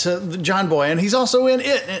we got to John Boy, and he's also in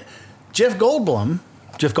it. Jeff Goldblum.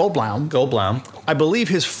 I believe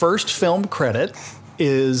his first film credit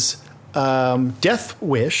is Death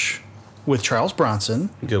Wish with Charles Bronson.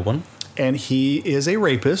 Good one. And he is a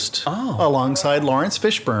rapist alongside Lawrence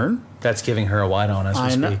Fishburne. That's giving her a wide on as we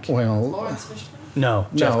speak. Well, Lawrence Fishburne? No,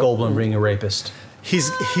 Jeff Goldblum being a rapist. he's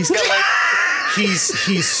got like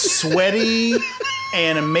he's sweaty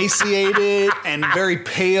and emaciated and very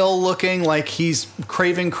pale looking, like he's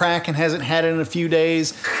craving crack and hasn't had it in a few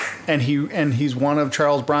days. And he's one of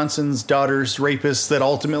Charles Bronson's daughter's rapists that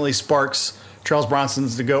ultimately sparks Charles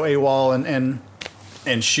Bronson's to go AWOL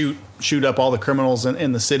and shoot up all the criminals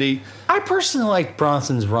in the city. I personally like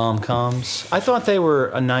Bronson's rom-coms. I thought they were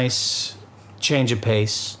a nice change of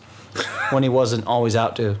pace when he wasn't always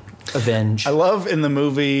out to avenge. I love in the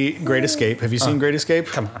movie Great Escape. Have you seen Great Escape?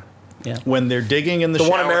 Come on. Yeah. When they're digging in the The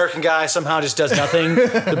shower. one American guy somehow just does nothing.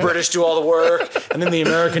 The British do all the work, and then the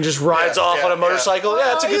American just rides off on a motorcycle.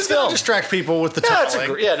 Yeah, it's a good He's gonna film. distract people with the Yeah,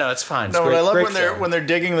 tunneling. it's fine. It's No, great, but I love great when film. they're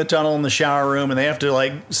digging the tunnel in the shower room and they have to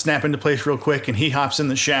like snap into place real quick, and he hops in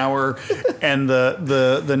the shower, and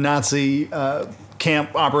the Nazi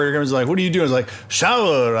camp operator comes like, "What are you doing?" He's like,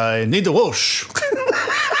 "Shower. I need the wash."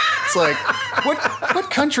 It's like, what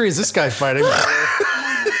country is this guy fighting for?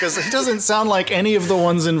 Because he doesn't sound like any of the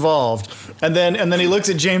ones involved. And then he looks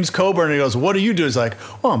at James Coburn and he goes, "What are you doing?" He's like,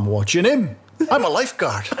 "Oh, I'm watching him. I'm a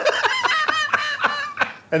lifeguard."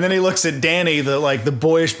 And then he looks at Danny, the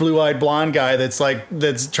boyish blue-eyed blonde guy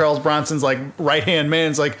that's Charles Bronson's like right-hand man.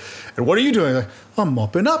 It's like, "And what are you doing?" He's like, "I'm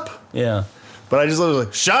mopping up." Yeah. But I just love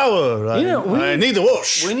like, "Shower. I need the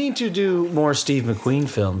wash." We need to do more Steve McQueen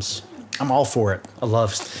films. I'm all for it. I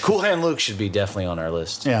love Cool Hand Luke should be definitely on our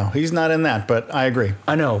list. Yeah, he's not in that, but I agree.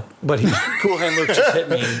 I know, but Cool Hand Luke just hit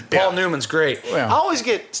me. Paul Newman's great. Yeah. I always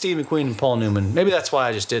get Steve McQueen and Paul Newman. Maybe that's why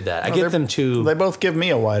I just did that. I get them too. They both give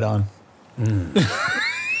me a white on.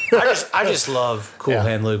 I just love Cool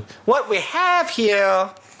Hand Luke. What we have here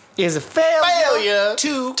is a failure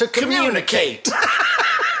to communicate.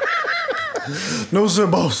 No sir,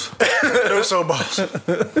 boss. No sir, boss.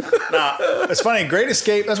 Nah, it's funny. Great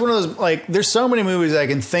Escape. That's one of those, like, there's so many movies I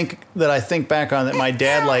think back on that my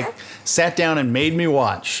dad, like, sat down and made me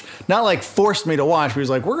watch. Not like forced me to watch, but he was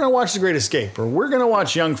like, we're going to watch The Great Escape, or we're going to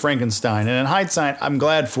watch Young Frankenstein. And in hindsight, I'm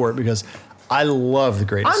glad for it because I love The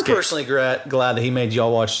Great Escape. I'm personally glad that he made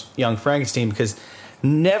y'all watch Young Frankenstein, because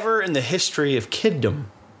never in the history of kiddom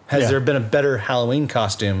has there been a better Halloween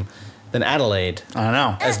costume than Adelaide. I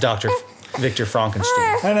know. As Dr. Victor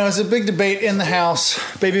Frankenstein. I know, it's a big debate in the house.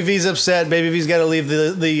 Baby V's upset. Baby V's got to leave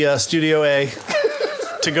the Studio A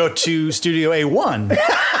to go to Studio A1.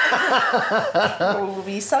 We'll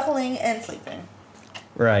be suckling and sleeping.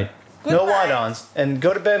 Right. Goodbye. No white-ons. And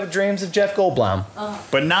go to bed with dreams of Jeff Goldblum.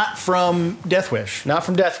 But not from Death Wish. Not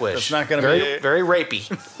from Death Wish. That's not going to be... Very rapey.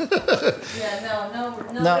 Yeah,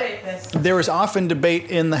 no Now, rapist. there was often debate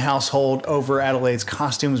in the household over Adelaide's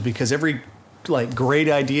costumes because every great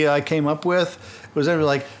idea I came up with was ever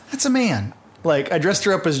like, that's a man. Like, I dressed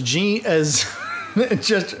her up as Gene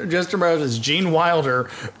Wilder,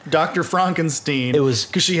 Dr. Frankenstein. It was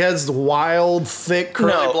because she has the wild, thick,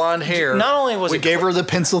 curly blonde hair. Not only was we gave her the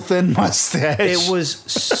pencil thin mustache. it was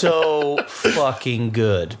so fucking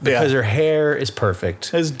good because her hair is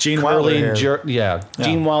perfect. It's Gene Wilder hair.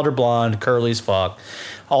 Gene Wilder blonde, curly as fuck.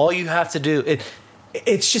 All you have to do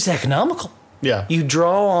it's just economical. Yeah. You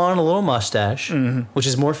draw on a little mustache, which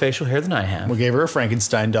is more facial hair than I have. We gave her a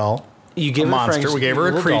Frankenstein doll. You give a her monster. We gave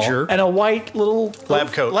her a creature and a white little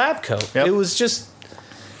lab coat. Yep. It was just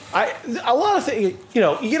a lot of things. You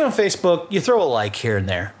get on Facebook, you throw a like here and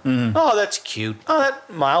there. Oh, that's cute. Oh, that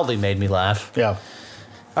mildly made me laugh. Yeah.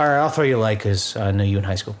 All right, I'll throw you a like because I knew you in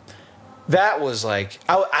high school. That was like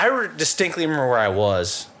I distinctly remember where I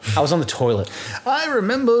was. I was on the toilet. I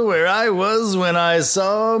remember where I was when I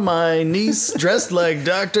saw my niece dressed like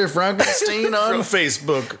Dr. Frankenstein on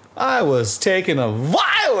Facebook. I was taking a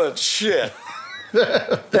violent shit.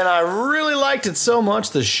 And I really liked it so much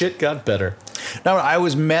the shit got better. Now, I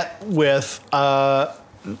was met with, I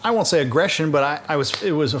won't say aggression, but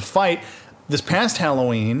it was a fight. This past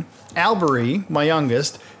Halloween, Albury, my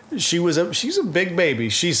youngest, she's a big baby.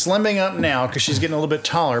 She's slimming up now because she's getting a little bit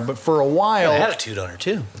taller. But for a while, got attitude on her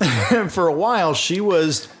too. For a while, she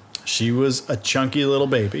was a chunky little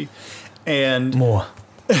baby, and more.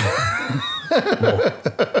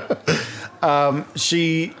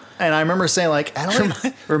 She and I remember saying like,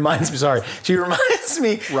 Adelaide she reminds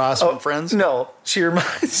me Ross from Friends. No, she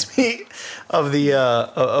reminds me of the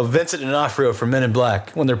of Vincent D'Onofrio from Men in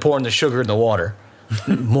Black when they're pouring the sugar in the water.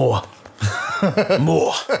 More.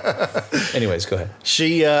 More. Anyways, go ahead.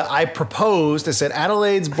 I proposed. I said,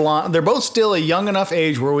 Adelaide's blonde. They're both still a young enough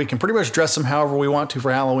age where we can pretty much dress them however we want to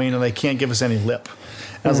for Halloween, and they can't give us any lip.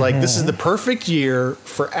 And I was like, this is the perfect year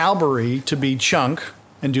for Albury to be Chunk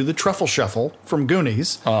and do the truffle shuffle from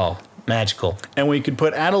Goonies. Oh, magical. And we could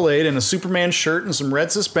put Adelaide in a Superman shirt and some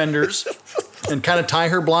red suspenders and kind of tie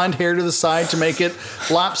her blonde hair to the side to make it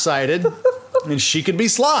lopsided, and she could be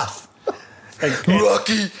Sloth.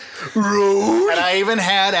 Rocky Road. And I even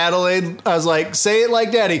had Adelaide, I was like, say it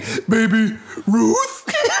like Daddy, Baby Ruth.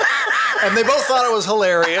 And they both thought it was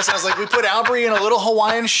hilarious. I was like, we put Albury in a little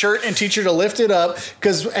Hawaiian shirt and teach her to lift it up.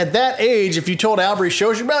 Because at that age, if you told Albury,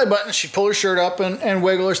 show us your belly button, she'd pull her shirt up and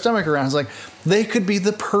wiggle her stomach around. I was like, they could be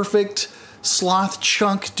the perfect Sloth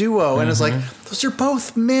Chunk duo. And it's like, those are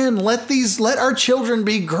both men. Let our children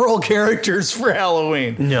be girl characters for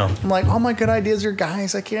Halloween. No. I'm like, all my good ideas are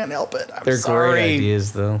guys. I can't help it. They're sorry. great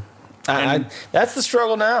ideas, though. That's the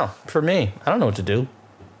struggle now for me. I don't know what to do.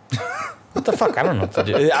 What the fuck? I don't know what to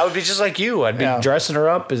do. I would be just like you. I'd be dressing her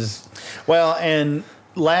up as... Well, and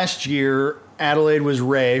last year, Adelaide was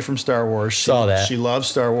Rey from Star Wars. Saw that. She loves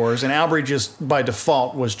Star Wars. And Albury just, by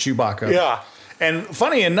default, was Chewbacca. Yeah. And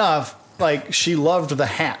funny enough, like, she loved the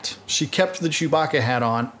hat. She kept the Chewbacca hat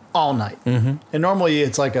on all night. Mm-hmm. And normally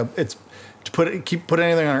it's like it's to put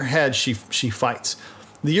anything on her head, she fights.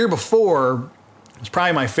 The year before... It's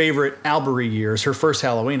probably my favorite Albury year. It's her first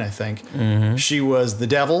Halloween, I think. Mm-hmm. She was the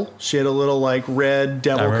devil. She had a little like red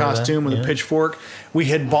devil costume with a pitchfork. We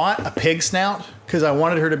had bought a pig snout because I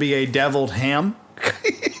wanted her to be a deviled ham.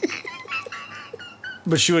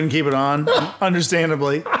 But she wouldn't keep it on,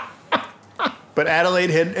 understandably. But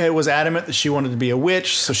Adelaide was adamant that she wanted to be a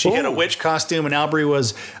witch, so she had a witch costume, and Albury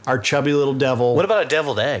was our chubby little devil. What about a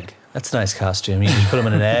deviled egg? That's a nice costume. You just put them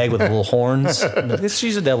in an egg with little horns.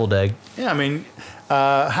 She's a deviled egg. Yeah, I mean,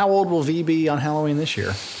 how old will V be on Halloween this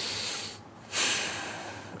year?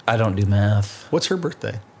 I don't do math. What's her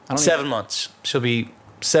birthday? 7 months. She'll be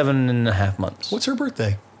 7.5 months. What's her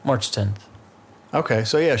birthday? March 10th. Okay,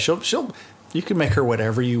 so yeah, she'll. You can make her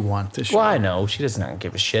whatever you want this year. Well, I know. She does not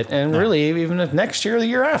give a shit. And really, even if next year or the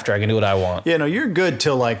year after, I can do what I want. Yeah, no, you're good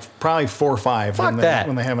till like probably 4 or 5. Fuck that.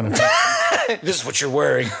 When they have an event. This is what you're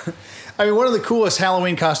wearing. I mean, one of the coolest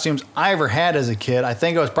Halloween costumes I ever had as a kid, I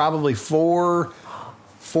think I was probably 4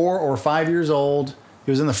 or 5 years old.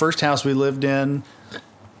 It was in the first house we lived in.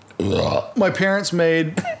 My parents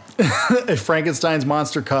made a Frankenstein's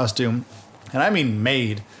monster costume. And I mean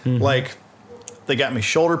made. Mm-hmm. Like, they got me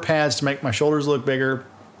shoulder pads to make my shoulders look bigger.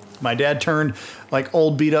 My dad turned like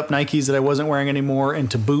old beat up Nikes that I wasn't wearing anymore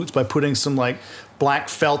into boots by putting some like black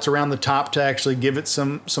felt around the top to actually give it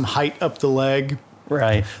some height up the leg.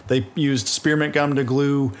 Right. They used spearmint gum to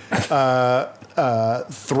glue thread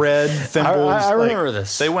thimbles. I remember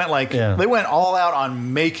this. They went they went all out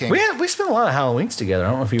on making. We spent a lot of Halloweens together. I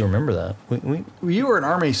don't know if you remember that. You were an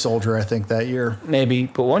army soldier, I think, that year. Maybe,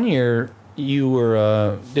 but one year you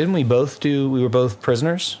were. Didn't we both do? We were both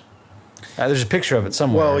prisoners. There's a picture of it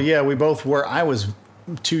somewhere. Well, yeah, we both were. I was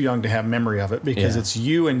too young to have memory of it because it's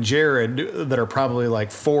you and Jared that are probably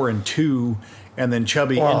like 4 and 2. And then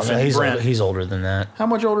chubby infant Brent. He's older than that. How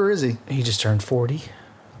much older is he? He just turned 40.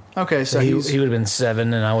 Okay, so he would have been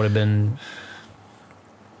 7, and I would have been.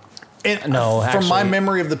 From my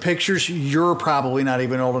memory of the pictures, you're probably not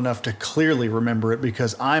even old enough to clearly remember it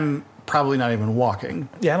because I'm probably not even walking.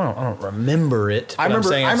 Yeah, I don't remember it. I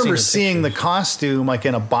remember seeing the costume like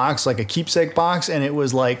in a box, like a keepsake box, and it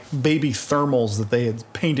was like baby thermals that they had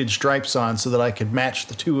painted stripes on so that I could match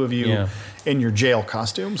the two of you in your jail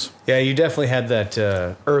costumes. Yeah, you definitely had that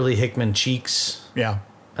early Hickman cheeks. Yeah.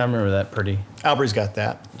 I remember that pretty. Aubrey's got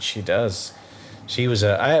that. She does. She was we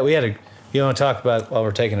had a, you want to talk about while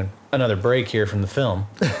we're taking another break here from the film.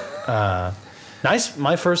 Nice,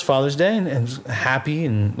 my first Father's Day, and happy,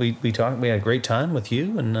 and we talked. We had a great time with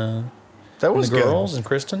you and that was the girls and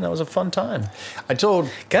Kristen. That was a fun time.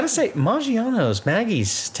 Gotta say, Maggiano's,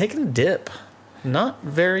 Maggie's taking a dip. Not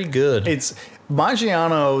very good. It's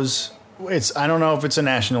Maggiano's. I don't know if it's a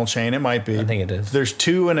national chain. It might be. I think it is. There's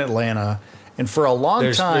 2 in Atlanta, and for a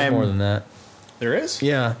long time, there's more than that. There is?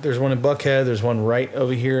 Yeah, there's one in Buckhead. There's one right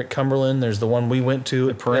over here at Cumberland. There's the one we went to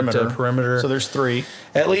at Perimeter. So there's 3.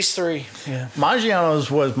 At least 3, yeah. Maggiano's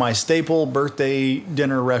was my staple birthday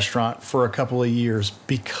dinner restaurant for a couple of years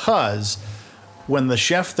because when the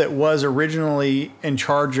chef that was originally in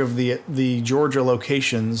charge of the Georgia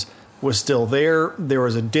locations was still there, there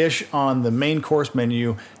was a dish on the main course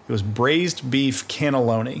menu. It was braised beef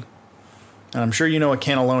cannelloni. And I'm sure you know what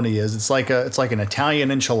cannelloni is. It's like an Italian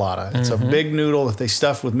enchilada. It's a big noodle that they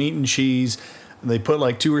stuff with meat and cheese. And they put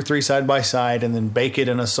like 2 or 3 side by side and then bake it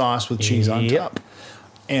in a sauce with cheese on top.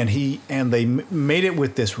 And they made it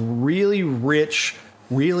with this really rich,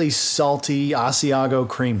 really salty Asiago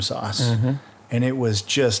cream sauce. Mm-hmm. And it was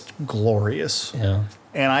just glorious. Yeah.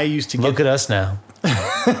 And I used to look at us now.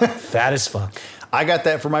 Fat as fuck. I got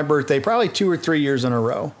that for my birthday probably 2 or 3 years in a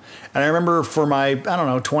row. And I remember for my,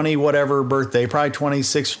 20 whatever birthday, probably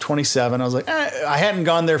 26 or 27, I was like, I hadn't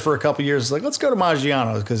gone there for a couple years. Like, let's go to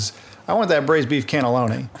Maggiano's because I want that braised beef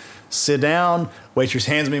cannelloni. Sit down, waitress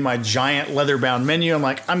hands me my giant leather-bound menu. I'm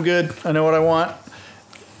like, I'm good. I know what I want.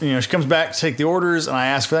 She comes back to take the orders, and I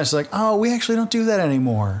ask for that. She's like, oh, we actually don't do that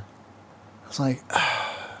anymore. I was like,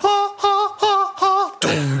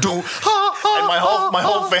 and my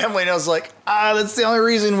whole family knows, like, that's the only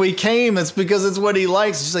reason we came. It's because it's what he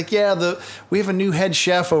likes. She's like, yeah, we have a new head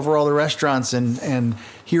chef over all the restaurants, and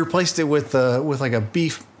he replaced it with like a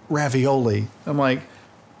beef ravioli. I'm like,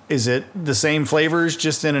 is it the same flavors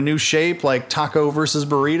just in a new shape, like taco versus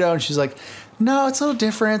burrito? And she's like, no, it's a little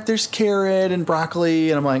different. There's carrot and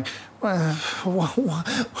broccoli, and I'm like, what?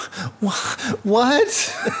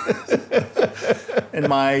 And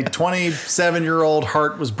my 27-year-old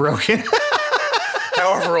heart was broken.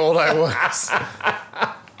 However old I was.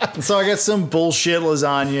 And so I got some bullshit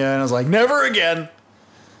lasagna, and I was like, never again.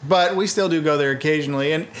 But we still do go there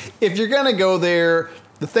occasionally. And if you're going to go there,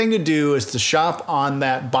 the thing to do is to shop on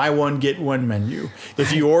that buy one, get one menu.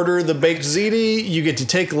 If you order the baked ziti, you get to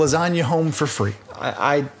take lasagna home for free.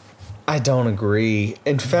 I don't agree.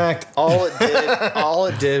 In fact, all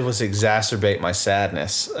it did was exacerbate my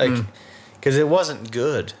sadness. Because it wasn't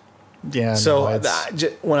good. Yeah. So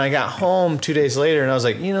when I got home 2 days later, and I was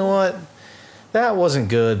like, you know what? That wasn't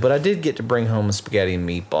good, but I did get to bring home a spaghetti and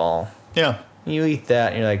meatball. Yeah. You eat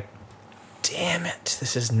that, and you're like, damn it,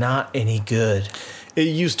 this is not any good. It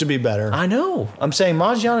used to be better. I know. I'm saying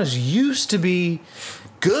Maggiano's used to be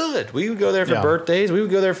good. We would go there for birthdays. We would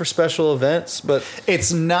go there for special events, but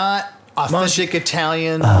it's not authentic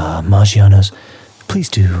Italian. Maggiano's. please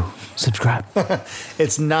do subscribe.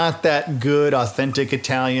 It's not that good, authentic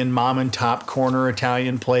Italian, mom and top corner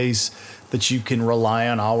Italian place that you can rely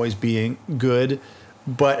on always being good.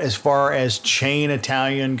 But as far as chain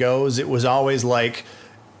Italian goes, it was always like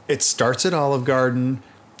it starts at Olive Garden,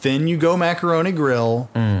 then you go Macaroni Grill,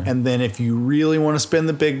 and then if you really want to spend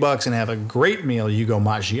the big bucks and have a great meal, you go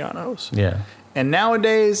Maggiano's. Yeah. And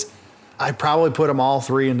nowadays, I probably put them all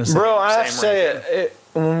three in the same. Bro, I have to same say ranking. it.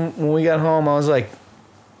 When we got home, I was like,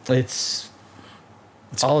 it's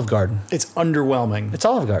Olive Garden. It's underwhelming It's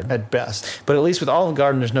Olive Garden. at best. But at least with Olive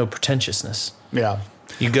Garden, there's no pretentiousness. Yeah.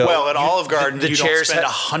 You go. Well, at Olive Garden, the you don't chairs spend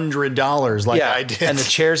 $100 like I did. and the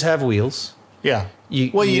chairs have wheels. yeah. You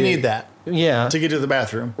need that Yeah. to get to the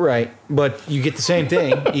bathroom. Right. But you get the same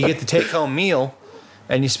thing. You get the take-home meal,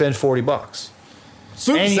 and you spend $40.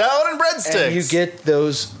 Soup, And you- salad, and breadsticks. And you get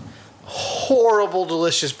those horrible,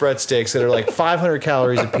 delicious breadsticks that are like 500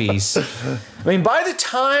 calories a piece. I mean, by the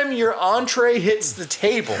time your entree hits the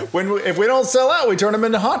table. If we don't sell out, we turn them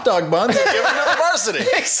into hot dog buns and give them to the varsity.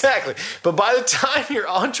 Exactly. But by the time your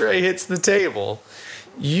entree hits the table,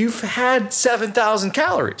 you've had 7,000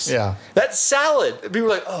 calories. Yeah. That's salad. People are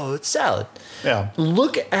like, oh, it's salad. Yeah.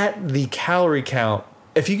 Look at the calorie count.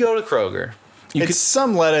 If you go to Kroger, It's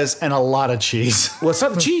some lettuce and a lot of cheese. well, it's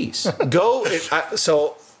not the cheese.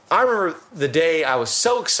 So I remember the day I was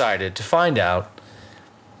so excited to find out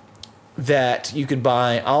that you could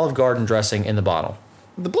buy Olive Garden dressing in the bottle.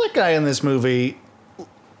 The black guy in this movie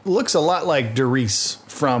looks a lot like Derice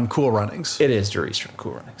from Cool Runnings. It is Derice from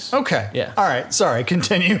Cool Runnings. Okay. Yeah. All right. Sorry.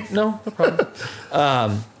 Continue. No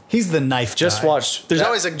problem. He's the knife Just guy. watched. There's that-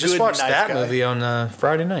 always a good just watched knife that guy. movie on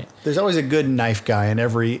Friday night. There's always a good knife guy in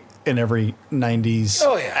every 90s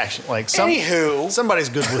Oh, yeah. action. Like Anywho. somebody's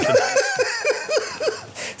good with the knife.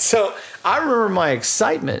 So I remember my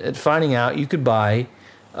excitement at finding out you could buy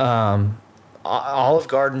Olive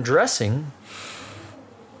Garden dressing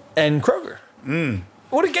and Kroger.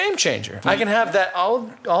 What a game changer! I can have that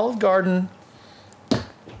Olive Garden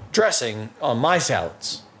dressing on my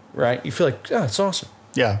salads. Right? You feel like, oh, it's awesome.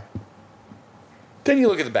 Yeah. Then you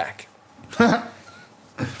look at the back.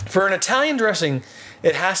 For an Italian dressing,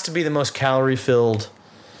 it has to be the most calorie filled.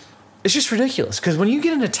 It's just ridiculous because when you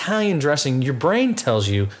get an Italian dressing, your brain tells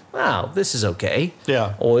you, wow, this is okay.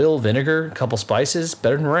 Yeah. Oil, vinegar, a couple spices,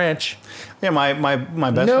 better than ranch. Yeah, my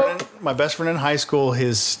best Nope. friend, my best friend in high school,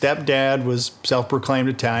 his stepdad was self-proclaimed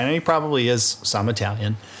Italian, and he probably is some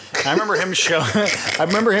Italian. I remember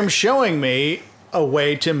him showing me a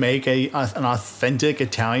way to make an authentic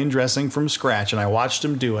Italian dressing from scratch, and I watched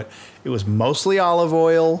him do it. It was mostly olive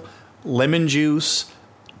oil, lemon juice,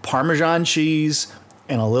 Parmesan cheese,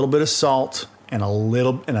 and a little bit of salt, and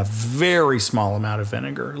a very small amount of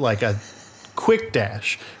vinegar, like a quick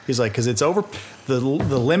dash. He's like, because it's over. The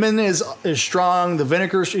lemon is strong. The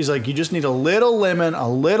vinegar, he's like, you just need a little lemon, a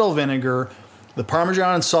little vinegar. The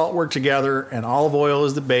Parmesan and salt work together, and olive oil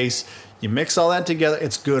is the base. You mix all that together,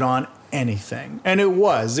 it's good on anything. And it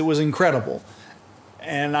was incredible.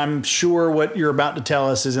 And I'm sure what you're about to tell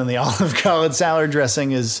us is in the Olive Garden salad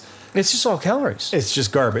dressing is, It's just all calories. it's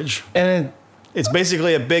just garbage. And It's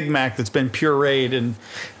basically a Big Mac that's been pureed and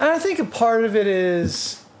I think a part of it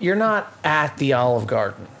is you're not at the Olive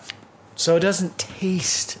Garden. So it doesn't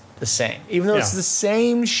taste the same. Even though it's Yeah. the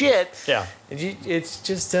same shit, yeah. it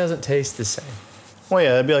just doesn't taste the same. Well,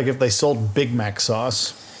 yeah, it'd be like if they sold Big Mac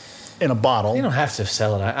sauce in a bottle. You don't have to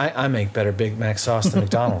sell it. I make better Big Mac sauce than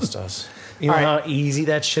McDonald's does. You know All right. how easy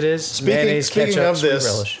that shit is? Mayonnaise, ketchup, sweet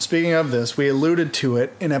relish. Speaking of this, we alluded to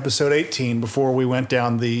it in episode 18 before we went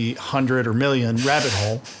down the 100 or million rabbit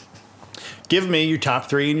hole. Give me your top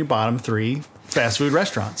 3 and your bottom 3 fast food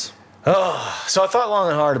restaurants. So I thought long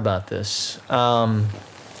and hard about this. Hold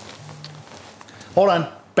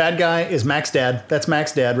on. Bad guy is Mac's dad. That's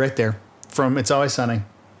Mac's dad right there from It's Always Sunny.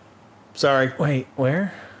 Sorry. Wait,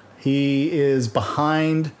 where? He is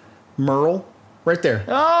behind Merle right there.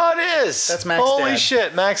 Oh, it is. That's Mac's Holy dad.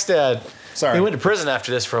 shit, Mac's dad. Sorry. He went to prison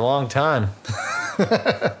after this for a long time.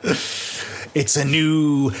 It's a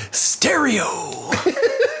new stereo.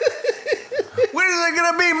 When is it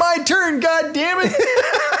going to be my turn, God damn it?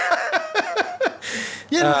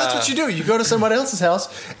 Yeah, no, that's what you do. You go to somebody else's house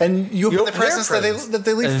and you open the open their presents presents. that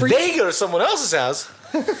they leave And for you. they go to someone else's house.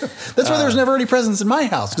 That's why there was never any presents in my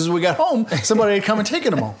house, because when we got home, somebody had come and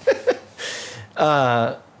taken them all.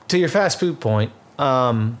 To your fast food point,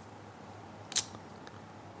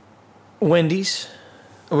 Wendy's.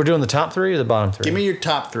 We're doing the top 3 or the bottom 3? Give me your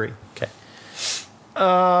top 3. Okay.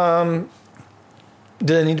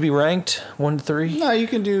 Do they need to be ranked 1 to 3? No, you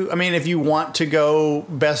can do. I mean, if you want to go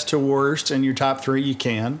best to worst in your top 3, you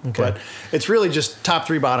can. Okay. But it's really just top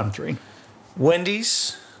 3, bottom 3.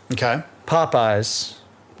 Wendy's, Okay. Popeyes,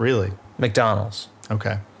 Really? McDonald's.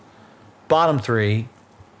 Okay. Bottom 3,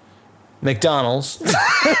 McDonald's.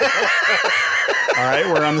 All right,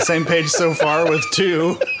 we're on the same page so far with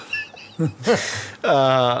 2.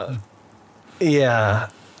 Yeah.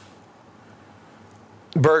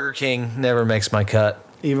 Burger King never makes my cut,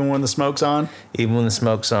 Even when the smoke's on? even when the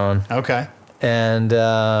smoke's on. Okay. And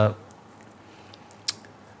there's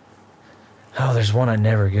one I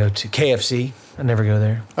never go to. KFC. I never go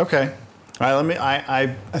there. Okay. All right,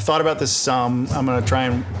 I thought about this some. I'm going to try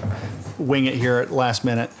and wing it here at the last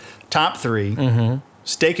minute. Top 3.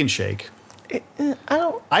 Steak and Shake.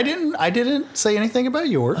 I didn't say anything about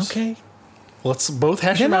yours. Okay. Let's both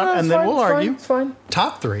hash them out and then we'll argue. It's fine.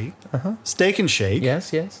 Top 3. Steak and Shake.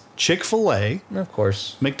 Yes. Chick-fil-A. Of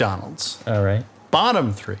course. McDonald's. All right.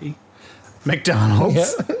 Bottom 3.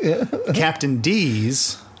 McDonald's. Captain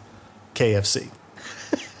D's. KFC.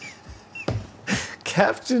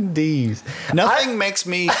 Captain D's. Nothing makes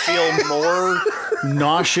me feel more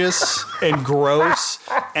nauseous and gross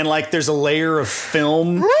and like there's a layer of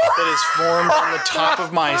film that is formed on the top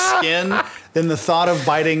of my skin than the thought of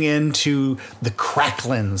biting into the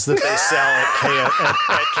cracklins that they sell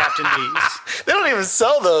at Captain D's. They don't even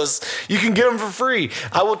sell those. You can get them for free.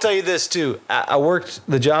 I will tell you this too.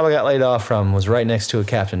 The job I got laid off from was right next to a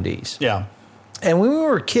Captain D's. Yeah. And when we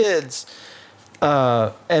were kids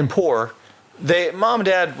and poor, mom and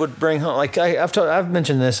dad would bring home, like I've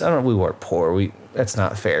mentioned this. I don't know. We weren't poor. That's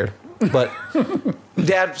not fair. But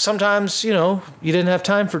dad, sometimes, you didn't have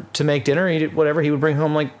time to make dinner, eat it, whatever. He would bring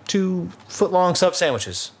home like 2-foot-long sub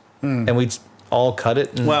sandwiches and we'd all cut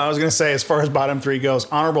it. And Well, I was going to say, as far as bottom 3 goes,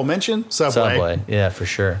 honorable mention, Subway. Yeah, for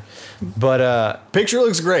sure. But Picture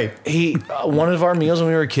looks great. one of our meals when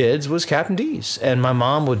we were kids was Captain D's, and my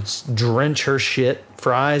mom would drench her shit,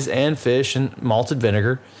 fries and fish, in malted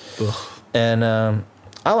vinegar. Ugh. And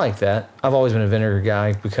I like that. I've always been a vinegar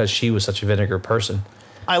guy because she was such a vinegar person.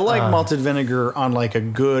 I like malted vinegar on like a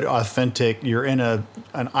good, authentic, you're in an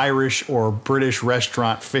Irish or British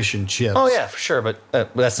restaurant fish and chips. Oh, yeah, for sure. But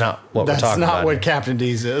that's not what we're talking about. That's not what here. Captain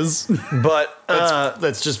D's is. But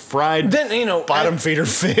That's just fried then, bottom feeder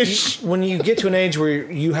fish. when you get to an age where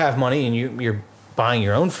you have money and you're buying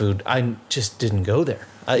your own food, I just didn't go there.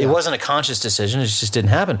 It wasn't a conscious decision. It just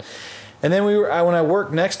didn't happen. And then when I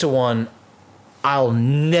worked next to one, I'll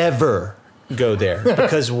never go there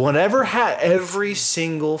because every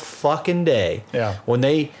single fucking day, when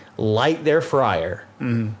they light their fryer,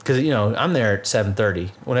 because I'm there at 7:30.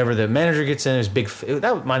 Whenever the manager gets in, there's big.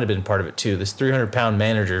 That might have been part of it too. This 300-pound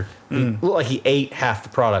manager looked like he ate half the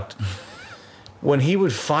product. When he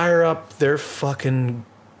would fire up their fucking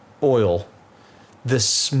oil, the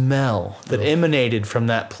smell that emanated from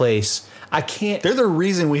that place, I can't. They're the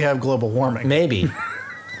reason we have global warming. Maybe.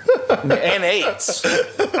 And AIDS.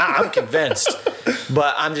 I'm convinced.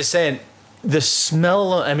 But I'm just saying, the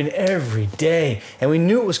smell, every day. And we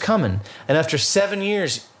knew it was coming. And after 7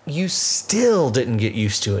 years, you still didn't get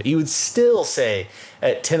used to it. You would still say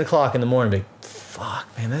at 10 o'clock in the morning, like, fuck,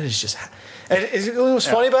 man, that is just... And what was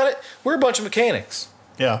funny about it? We're a bunch of mechanics.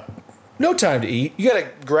 Yeah. No time to eat. You got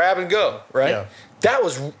to grab and go, right? Yeah. That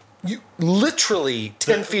was literally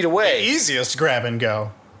 10 feet away. Easiest grab and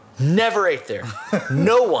go. Never ate there.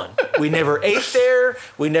 No one. We never ate there.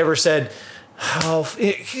 We never said, fuck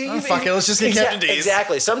it, let's just get Captain D's.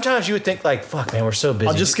 Exactly. Sometimes you would think like, fuck, man, we're so busy.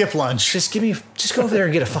 I'll just skip lunch. Just go over there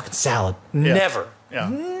and get a fucking salad. Yeah. Never. Yeah.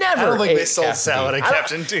 Never. I don't think they ate sold Captain salad D's. at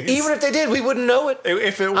Captain D's. Even if they did, we wouldn't know it.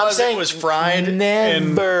 If it I'm was, saying it was fried never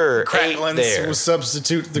and cracklins ate there. was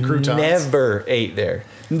substitute the croutons. Never ate there.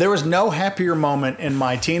 There was no happier moment in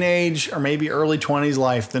my teenage or maybe early 20s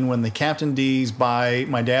life than when the Captain D's by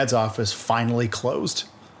my dad's office finally closed.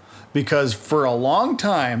 Because for a long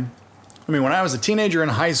time, when I was a teenager in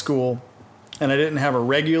high school and I didn't have a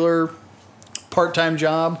regular part-time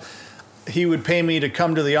job, he would pay me to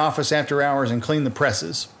come to the office after hours and clean the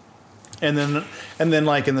presses. And then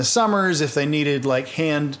like in the summers, if they needed like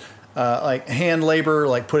hand labor,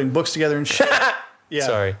 like putting books together and shit. Yeah.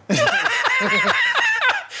 Sorry.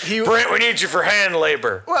 Brent, we need you for hand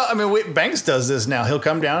labor. Well, Banks does this now. He'll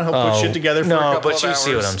come down, he'll put shit together for a couple of hours. No, but you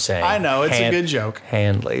see what I'm saying. I know, it's a good joke.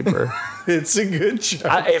 Hand labor. It's a good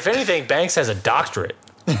joke. If anything, Banks has a doctorate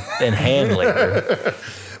in hand labor.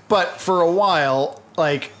 But for a while,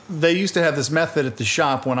 like, they used to have this method at the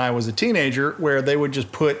shop when I was a teenager where they would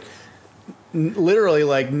just put literally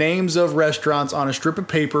like names of restaurants on a strip of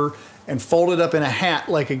paper and fold it up in a hat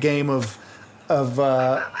like a game of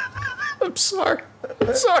I'm sorry.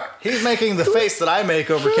 He's making the face that I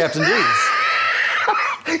make over Captain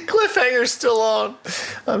D's. Cliffhanger's still on.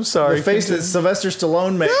 I'm sorry. The face that Sylvester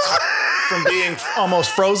Stallone makes from being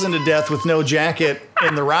almost frozen to death with no jacket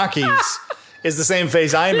in the Rockies is the same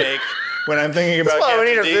face I make when I'm thinking about That's why we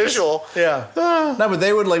need a Captain D's. visual. Yeah. No, but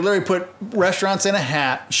they would like literally put restaurants in a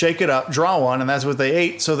hat, shake it up, draw one, and that's what they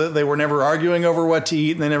ate so that they were never arguing over what to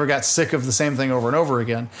eat and they never got sick of the same thing over and over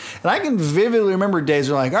again. And I can vividly remember days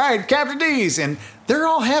where like, all right, Captain D's, and they're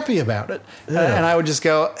all happy about it. Yeah. And I would just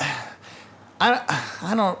go,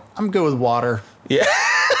 I'm good with water. Yeah.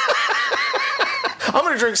 I'm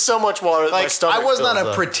going to drink so much water that my Like, stomach I was not fills a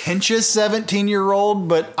up. pretentious 17-year-old,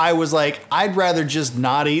 but I was like, I'd rather just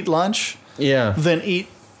not eat lunch Yeah. than eat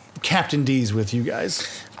Captain D's with you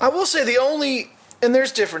guys. I will say the only, and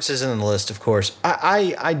there's differences in the list, of course.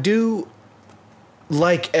 I do,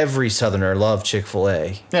 like every Southerner, love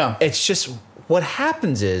Chick-fil-A. Yeah. It's just, what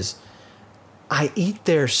happens is, I eat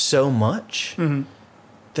there so much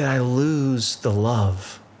that I lose the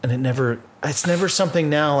love. And it's never something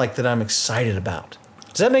now like that I'm excited about.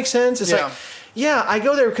 Does that make sense? It's Yeah. like, yeah, I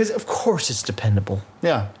go there because of course it's dependable.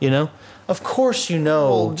 Yeah. You know? Of course you know.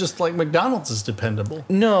 Well, just like McDonald's is dependable.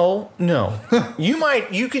 No.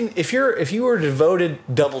 You can if you were a devoted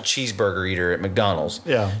double cheeseburger eater at McDonald's,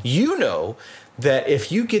 Yeah. you know that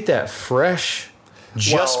if you get that fresh,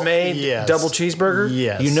 just Well, made yes. double cheeseburger,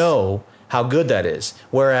 Yes. you know how good that is.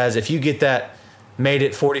 Whereas if you get that made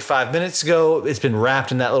it 45 minutes ago, it's been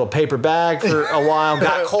wrapped in that little paper bag for a while,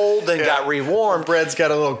 got cold, then got rewarmed. Bread's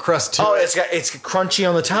got a little crust to Oh, it. it's crunchy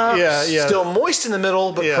on the top. Yeah, yeah. Still moist in the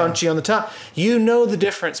middle, but Yeah. crunchy on the top. You know the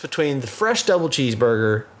difference between the fresh double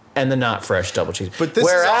cheeseburger and the not fresh double cheeseburger. But this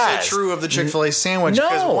is also true of the Chick-fil-A sandwich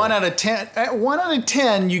because No. 1 out of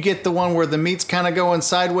 10, you get the one where the meat's kind of going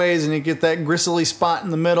sideways and you get that gristly spot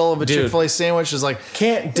in the middle of a Dude. Chick-fil-A sandwich. Is like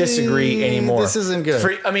Can't disagree anymore. This isn't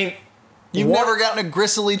good. I mean, You've what- never gotten a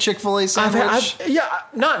gristly Chick-fil-A sandwich.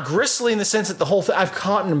 not gristly in the sense that the whole thing. I've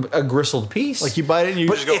caught a gristled piece. Like you bite it and you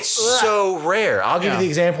but just go. it's "Ugh." so rare. I'll give Yeah. you the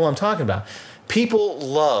example I'm talking about. People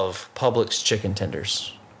love Publix chicken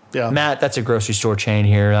tenders. Yeah. Matt, that's a grocery store chain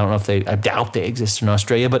here. I don't know if I doubt they exist in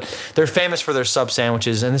Australia, but they're famous for their sub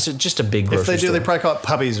sandwiches, and this is just a big grocery If they do, store. they probably call it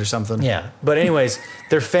puppies or something. Yeah, but anyways,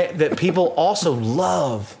 that people also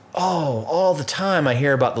love. Oh, all the time I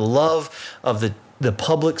hear about the love of the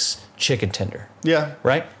Publix chicken tender. Yeah.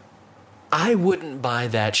 Right? I wouldn't buy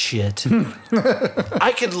that shit.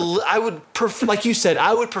 I would prefer, like you said,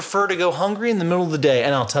 I would prefer to go hungry in the middle of the day,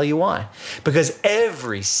 and I'll tell you why. Because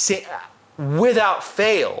without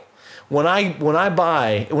fail, when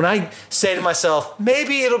I say to myself,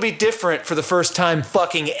 maybe it'll be different for the first time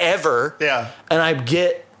fucking ever. Yeah. And I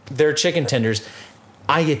get their chicken tenders,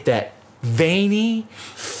 I get that veiny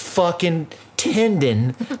fucking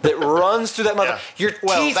tendon that runs through that mother. Your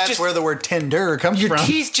teeth that's just where the word tender comes your from.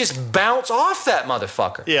 teeth just bounce off that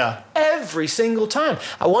motherfucker. Yeah. Every single time.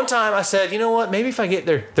 One time I said, you know what? Maybe if I get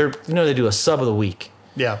their they do a sub of the week.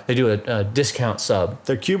 Yeah. They do a discount sub.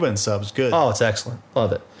 Their Cuban subs, good. Oh, it's excellent.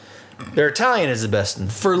 Love it. Their Italian is the best.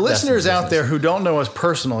 For listeners out there who don't know us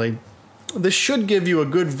personally, this should give you a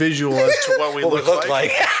good visual as to what we look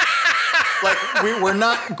like. Like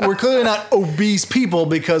we're clearly not obese people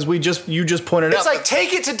because you just pointed out. It's like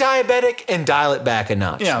take it to diabetic and dial it back a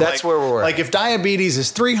notch. Yeah, That's like, where we're at. Like if diabetes is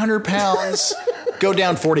 300 pounds, go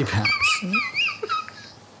down 40 pounds.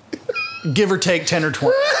 Give or take 10 or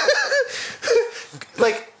 20.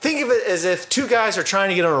 Like, think of it as if two guys are trying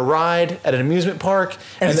to get on a ride at an amusement park,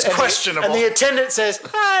 And it's questionable. And the attendant says,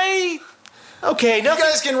 "Hi, okay, You nothing."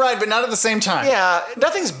 guys can ride, but not at the same time. Yeah,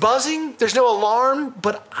 nothing's buzzing. There's no alarm,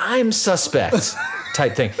 but I'm suspect.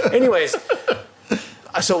 Type thing. Anyways,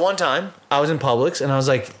 so one time I was in Publix and I was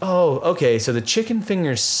like, "Oh, okay. So the chicken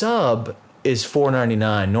finger sub is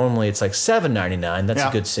 $4.99. Normally it's like $7.99. That's Yeah.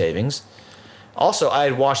 a good savings." Also, I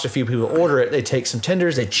had watched a few people order it. They take some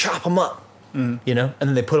tenders, they chop them up, and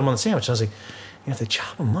then they put them on the sandwich. I was like, if they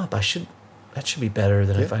chop them up, that should be better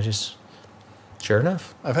than if I just. Sure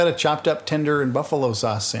enough, I've had a chopped up tender and buffalo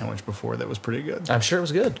sauce sandwich before that was pretty good. I'm sure it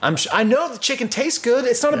was good. I know the chicken tastes good.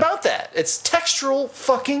 It's not about that. It's textural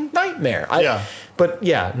fucking nightmare. But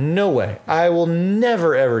yeah, no way. I will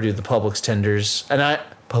never ever do the Publix tenders. And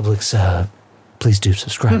Publix, please do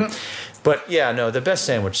subscribe. But yeah, no, the best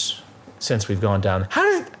sandwich since we've gone down. How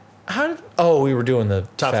did? Oh, we were doing the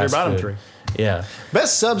Top fast three, bottom food. three. Yeah.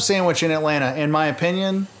 Best sub sandwich in Atlanta, in my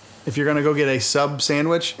opinion, if you're going to go get a sub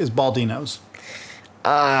sandwich, is Baldino's.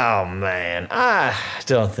 Oh man, I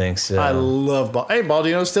don't think so. I love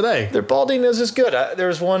Baldino's today. Their Baldino's is good. There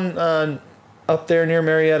was one up there near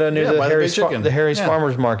Marietta, near Yeah, the by the Harry's, Big Chicken. the Harry's Yeah.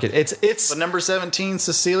 Farmers Market. It's The number 17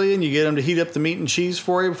 Sicilian, you get them to heat up the meat and cheese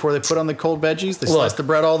for you before they put on the cold veggies. They Look, slice the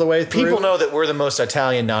bread all the way through. people know that we're the most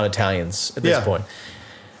Italian non-Italians at this Yeah. point.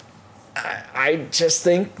 I just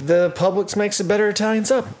think the Publix makes a better Italian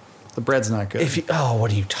sub. The bread's not good.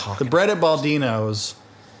 What are you talking The bread at Baldino's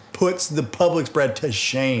puts the Publix bread to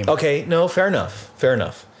shame. Okay, no, fair enough. Fair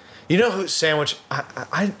enough. You know whose sandwich?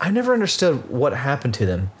 I never understood what happened to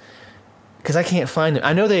them because I can't find them.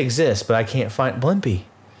 I know they exist, but I can't find Blimpie.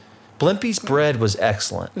 Blimpie's bread was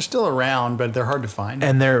excellent, They're still around, but they're hard to find.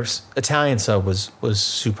 and their Italian sub was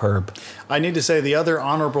superb. I need to say the other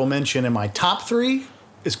honorable mention in my top 3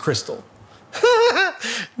 is Crystal,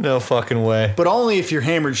 No fucking way. but only if you're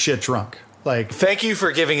hammered shit drunk. Like, Thank you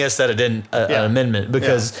for giving us that an amendment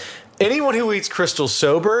because anyone who eats Crystal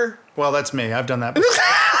sober, well, that's me. I've done that before.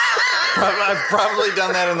 I've probably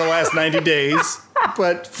done that in the last 90 days.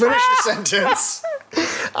 But finish your sentence.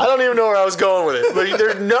 I don't even know where I was going with it. But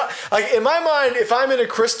there's no, like, in my mind, if I'm in a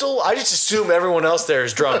Crystal, I just assume everyone else there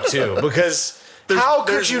is drunk too because how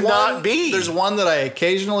could you not be? There's one that I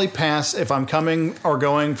occasionally pass if I'm coming or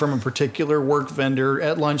going from a particular work vendor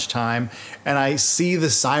at lunchtime and I see the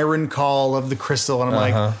siren call of the Crystal and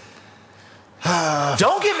I'm like,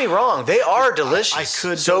 don't get me wrong, they are delicious. I could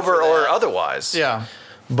go sober for or that. otherwise. yeah.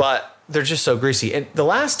 But they're just so greasy. And the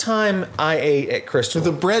last time I ate at Crystal,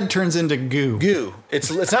 The bread turns into goo.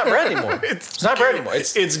 It's not bread anymore. it's not bread anymore.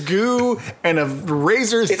 It's goo and a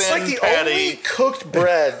razor thin It's like the patty. only cooked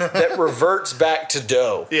bread that reverts back to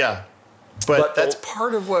dough. Yeah. But But that's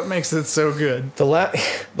part of what makes it so good. The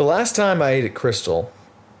last time I ate at Crystal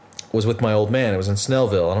was with my old man. It was in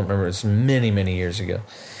Snellville. I don't remember. It was many, many years ago.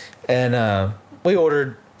 And we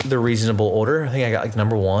ordered the reasonable order. I think I got like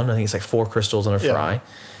number 1. I think it's like 4 Crystals and a Yeah. fry.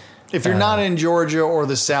 If you're not in Georgia or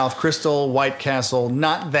the South, Crystal, White Castle,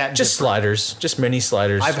 not that Just different. sliders. Just mini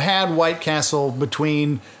sliders. I've had White Castle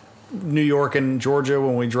between New York and Georgia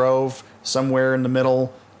when we drove somewhere in the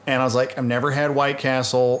middle. And I was like, I've never had White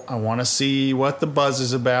Castle. I want to see what the buzz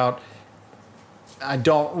is about. I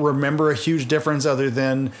don't remember a huge difference other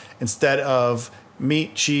than instead of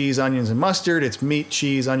meat, cheese, onions, and mustard, it's meat,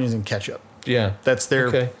 cheese, onions, and ketchup. yeah. That's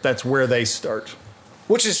Okay. that's where they start.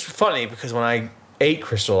 Which is funny because when I ate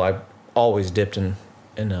Crystal, I always dipped in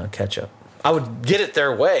ketchup. I would get it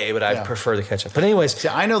their way, but I Yeah. prefer the ketchup. But anyways, See,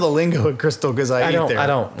 I know the lingo at Crystal because I eat there. I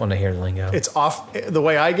don't want to hear the lingo. It's off. The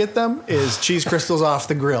way I get them is cheese crystals off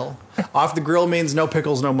the grill. Off the grill means no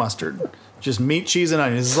pickles, no mustard. Just meat, cheese, and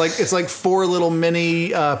onions. It's like 4 little mini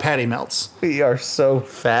patty melts. We are so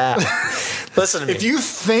fat. Listen to me. If you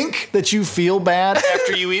think that you feel bad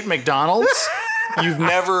after you eat McDonald's, you've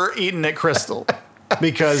never eaten at Crystal.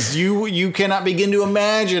 Because you cannot begin to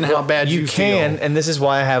imagine how bad you can, feel. and this is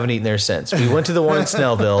why I haven't eaten there since. We went to the one in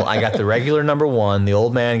Snellville. I got the regular number 1. The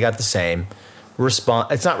old man got the same. It's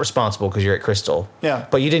not responsible because you're at Crystal. Yeah.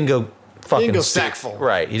 But you didn't go fucking sackful.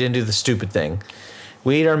 Right. You didn't do the stupid thing.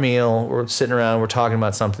 We eat our meal. We're sitting around. We're talking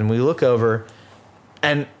about something. We look over,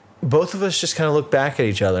 and both of us just kind of look back at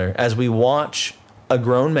each other as we watch a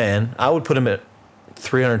grown man. I would put him at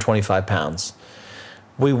 325 pounds.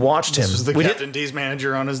 We watched him. This was the we Captain D's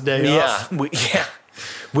manager on his day off.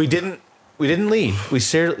 We didn't leave. We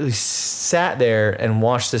sat there and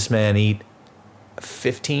watched this man eat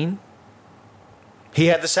 15. He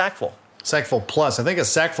had the sackful. Sackful plus. I think a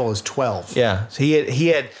sackful is 12. Yeah, so he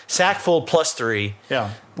had sackful plus 3.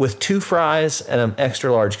 Yeah. With 2 fries and an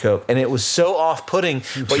extra large Coke, and it was so off-putting,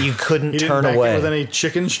 but you couldn't He didn't turn back away. it with any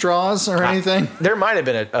chicken straws or anything. There might have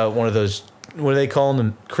been one of those. What do they call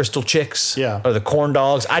them? Crystal chicks? Yeah. Or the corn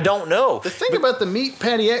dogs? I don't know. The thing about the meat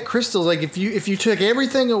patty at Crystal's, like if you took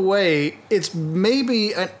everything away, it's maybe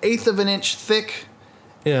 1/8 of an inch thick,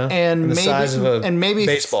 Yeah. and the maybe size of a maybe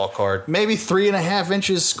baseball card. maybe 3.5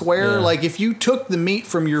 inches square. Yeah. Like if you took the meat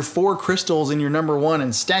from your 4 Crystals and your number 1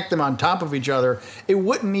 and stacked them on top of each other, it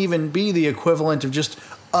wouldn't even be the equivalent of just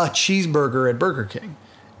a cheeseburger at Burger King.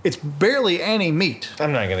 It's barely any meat.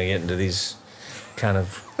 I'm not going to get into these kind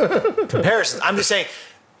of comparisons. I'm just saying,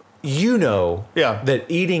 Yeah. that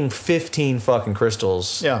eating 15 fucking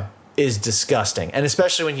Crystals Yeah. is disgusting. And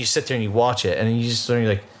especially when you sit there and you watch it and you're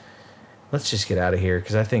like, let's just get out of here.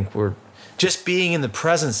 Because I think we're just being in the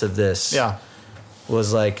presence of this Yeah.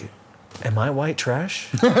 was like, am I white trash?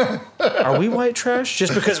 Are we white trash?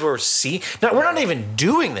 Just because we're not even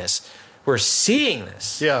doing this. We're seeing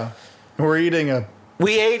this. Yeah. We're eating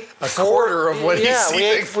We ate a quarter of what he's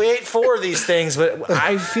eating. we ate 4 of these things, but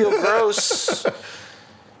I feel gross.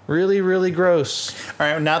 Really, really gross. All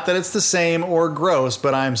right, not that it's the same or gross,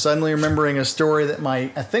 but I'm suddenly remembering a story that I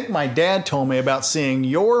think my dad told me about seeing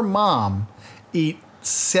your mom eat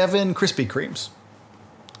 7 Krispy Kremes.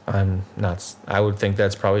 I'm not. I would think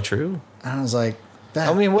that's probably true. And I was like,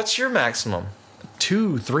 I mean, what's your maximum?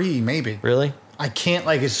 2, 3, maybe. Really? I can't,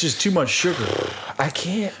 it's just too much sugar. I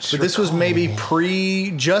can't. But this was maybe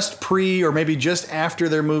or maybe just after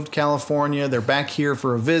they're moved to California. They're back here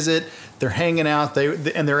for a visit. They're hanging out. They're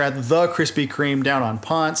at the Krispy Kreme down on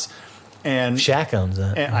Ponce. And Shaq owns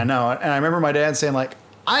that. And I know. And I remember my dad saying, like,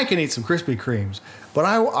 I can eat some Krispy Kremes. But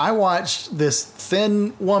I watched this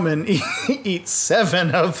thin woman eat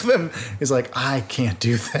 7 of them. He's like, I can't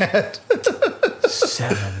do that.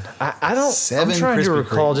 7. I don't. 7 I'm trying Krispy to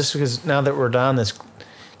recall, Kremes. just because now that we're down this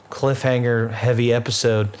cliffhanger heavy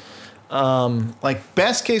episode. Like,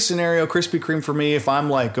 best case scenario, Krispy Kreme for me, if I'm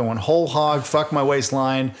like going whole hog, fuck my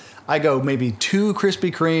waistline, I go maybe 2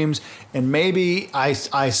 Krispy Kremes, and maybe I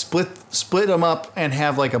split them up and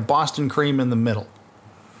have like a Boston cream in the middle.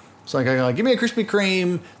 So like I go, like, give me a Krispy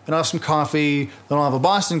Kreme, then I'll have some coffee, then I'll have a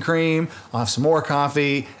Boston cream, I'll have some more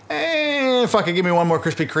coffee, and fucking give me one more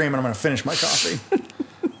Krispy Kreme and I'm going to finish my coffee.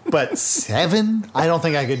 But 7? I don't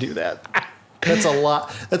think I could do that. That's a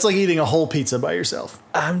lot. That's like eating a whole pizza by yourself.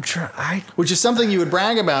 I'm trying. Which is something you would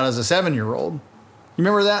brag about as a 7-year-old. You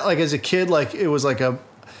remember that? Like as a kid, like it was like a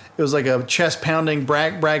chest pounding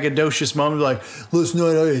braggadocious moment. Like, last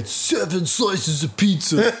night I ate 7 slices of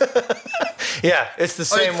pizza. Yeah, it's the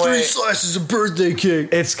I same ate way. 3 slices of birthday cake.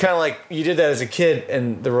 It's kind of like you did that as a kid,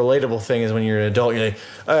 and the relatable thing is when you're an adult, you're like,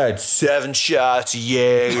 I had 7 shots of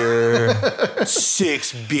Jaeger,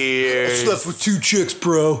 6 beers. Slept with 2 chicks,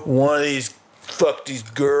 bro. One of these fuck these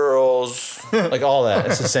girls, like all that.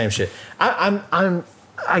 It's the same shit.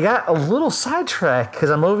 I got a little sidetracked because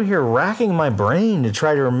I'm over here racking my brain to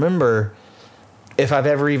try to remember if I've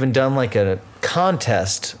ever even done like a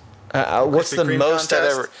contest. What's Krispy the Kreme most contest?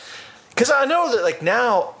 I've ever? Because I know that like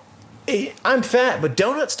now I'm fat, but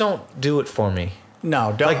donuts don't do it for me.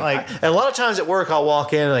 No, don't Like and a lot of times at work, I'll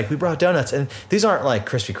walk in like we brought donuts, and these aren't like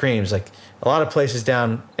Krispy Kremes. Like a lot of places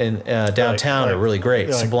down in downtown like- are really great.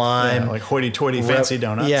 like- Sublime, yeah, like hoity-toity fancy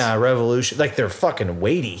donuts. Yeah, Revolution. Like they're fucking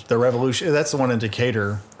weighty. The Revolution. That's the one in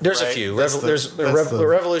Decatur. There's a right? few. That's The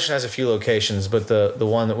Revolution has a few locations, but the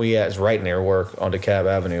one that we at is right near work on DeKalb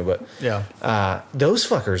Avenue. But Yeah. those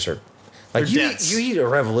fuckers are like They're dense. you eat a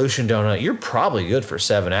Revolution donut, you're probably good for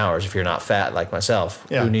 7 hours if you're not fat like myself,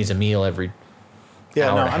 Yeah. who needs a meal every.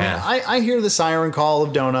 Yeah, hour no, and a I mean, half. I hear the siren call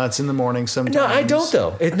of donuts in the morning sometimes. No, I don't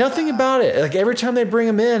though. Nothing about it. Like every time they bring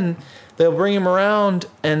them in, they'll bring them around,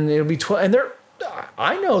 and it'll be 12. And they're,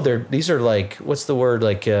 I know these are like what's the word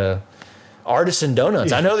like artisan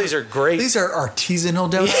donuts. I know these are great. These are artisanal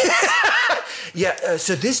donuts. Yeah.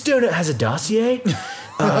 So this donut has a dossier.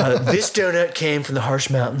 This donut came from the harsh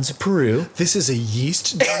mountains of Peru. This is a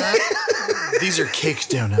yeast donut. These are cake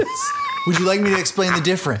donuts. Would you like me to explain the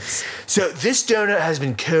difference? So this donut has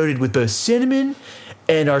been coated with both cinnamon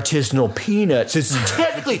and artisanal peanuts. It's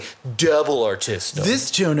technically double artisanal.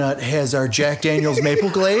 This donut has our Jack Daniel's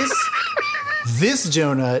maple glaze. This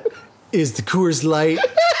donut is the Coors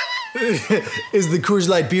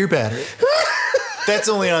Light beer batter. That's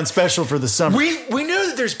only on special for the summer. We know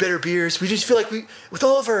that there's better beers. We just feel like with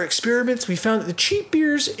all of our experiments, we found that the cheap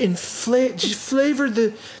beers just flavor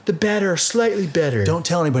the batter slightly better. Don't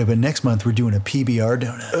tell anybody, but next month we're doing a PBR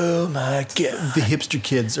donut. Oh my god! The hipster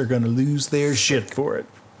kids are going to lose their shit for it.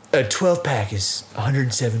 A 12 pack is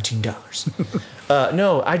 $117.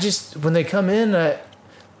 No, when they come in,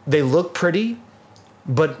 they look pretty,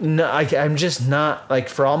 but no, I'm just not like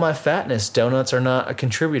for all my fatness. Donuts are not a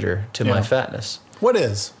contributor to my fatness. What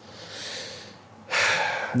is?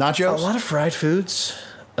 Nachos? A lot of fried foods.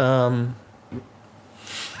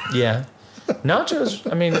 Yeah.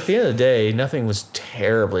 Nachos, I mean, at the end of the day, nothing was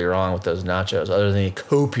terribly wrong with those nachos other than the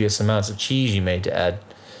copious amounts of cheese you made me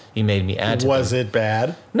add to Was them. it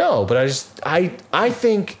bad? No, but I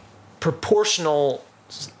think proportional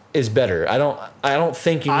is better. I don't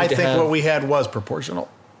think you need I to think have, what we had was proportional.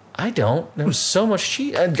 I don't. There was so much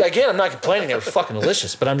cheese. Again, I'm not complaining. They were fucking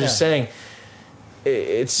delicious, but I'm just saying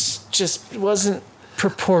it's just wasn't I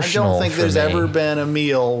proportional. don't think for there's me. ever been a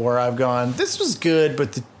meal where I've gone, this was good,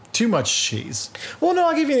 but too much cheese. Well, no,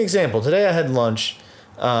 I'll give you an example. Today I had lunch.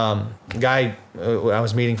 Guy I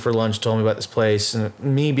was meeting for lunch told me about this place, and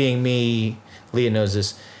me being me, Leah knows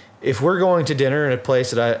this. If we're going to dinner at a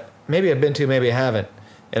place that maybe I've been to, maybe I haven't,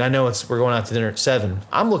 and I know we're going out to dinner at 7,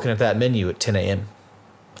 I'm looking at that menu at 10 a.m.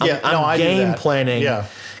 I'm do game that. planning. Yeah.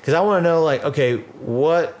 Because I want to know, like, okay,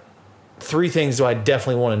 what 3 things do I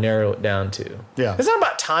definitely want to narrow it down to? Yeah. It's not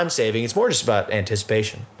about time saving. It's more just about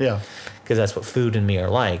anticipation. Yeah. Because that's what food and me are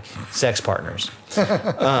like, sex partners.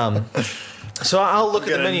 So I'll look at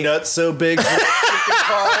the Got a menu. nut so big for chicken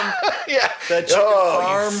parm. Yeah. That chicken You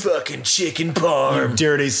parm. fucking chicken parm.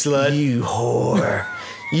 Dirty slut. You whore.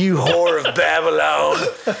 You whore of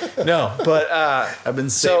Babylon. No, but I've been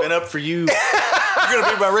saving up for you. You're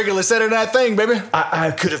gonna be my regular Saturday night thing, baby.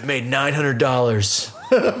 I could have made $900,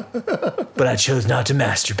 but I chose not to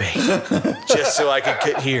masturbate just so I could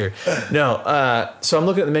get here. No, so I'm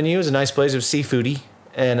looking at the menu. It's a nice place. It was seafoody,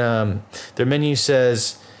 and their menu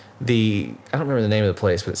says I don't remember the name of the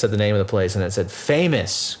place, but it said the name of the place, and it said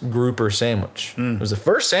famous grouper sandwich. It was the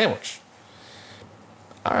first sandwich.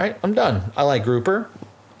 All right, I'm done. I like grouper.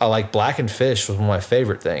 I like blackened fish was one of my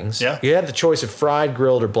favorite things. Yeah. You had the choice of fried,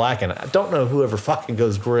 grilled, or blackened. I don't know whoever fucking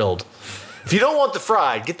goes grilled. If you don't want the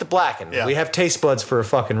fried, get the blackened. Yeah. We have taste buds for a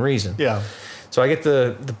fucking reason. Yeah. So I get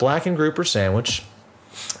the blackened grouper sandwich,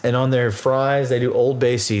 and on their fries, they do Old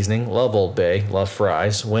Bay seasoning. Love Old Bay. Love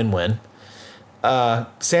fries. Win-win.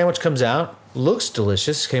 Sandwich comes out. Looks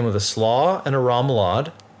delicious. Came with a slaw and a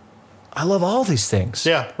remoulade. I love all these things.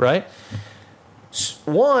 Yeah. Right?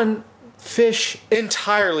 One, fish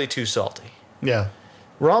entirely too salty. Yeah.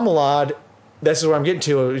 Remoulade, this is where I'm getting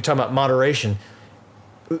to. We're talking about moderation.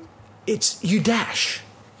 It's you dash.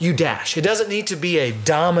 It doesn't need to be a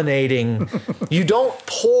dominating. You don't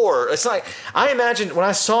pour. It's like I imagined when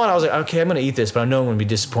I saw it, I was like, okay, I'm going to eat this, but I know I'm going to be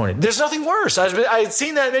disappointed. There's nothing worse. I had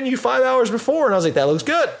seen that menu 5 hours before, and I was like, that looks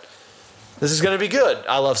good. This is going to be good.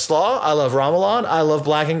 I love slaw. I love remoulade. I love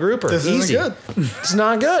blackened grouper. This isn't good. It's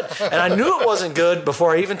not good. And I knew it wasn't good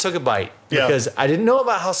before I even took a bite because I didn't know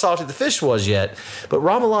about how salty the fish was yet. But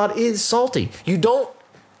remoulade is salty. You don't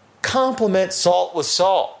complement salt with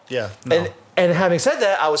salt. Yeah. No. And having said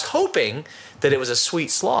that, I was hoping that it was a sweet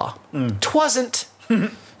slaw. Twasn't.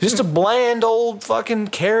 Just a bland old fucking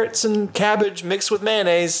carrots and cabbage mixed with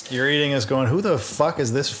mayonnaise. You're eating us going, who the fuck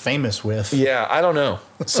is this famous with? Yeah, I don't know.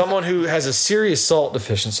 Someone who has a serious salt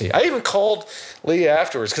deficiency. I even called Leah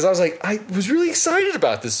afterwards because I was like, I was really excited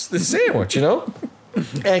about this sandwich, you know?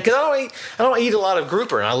 And because I don't eat a lot of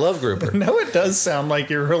grouper, and I love grouper. No, it does sound like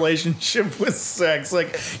your relationship with sex.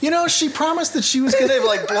 Like, she promised that she was going to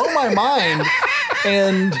like blow my mind,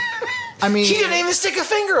 and I mean, she didn't even stick a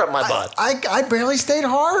finger up my butt. I barely stayed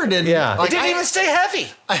hard, and it didn't even stay heavy.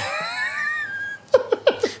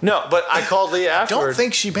 No, but I called Leah afterwards. Don't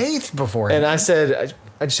think she bathed before. And I said,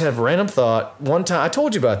 I just had a random thought. One time, I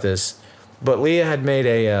told you about this. But Leah had made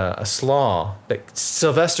a slaw that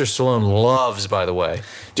Sylvester Stallone loves, by the way,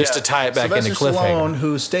 just to tie it back into Cliffhanger. Stallone,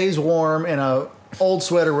 who stays warm in a old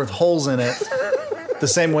sweater with holes in it, the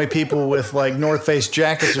same way people with like North Face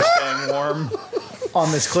jackets are staying warm on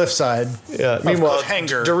this cliffside. Yeah. Meanwhile,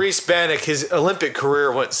 Darius Bannock, his Olympic career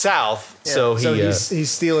went south, so he's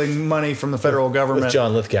stealing money from the federal government with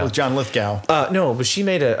John Lithgow. No, but she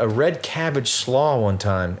made a red cabbage slaw one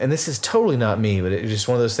time, and this is totally not me, but it's just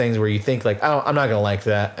one of those things where you think like, I'm not gonna like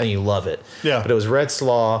that, and you love it. Yeah. But it was red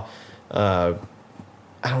slaw. I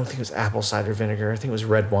don't think it was apple cider vinegar. I think it was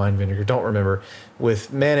red wine vinegar. Don't remember.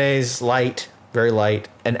 With mayonnaise, very light,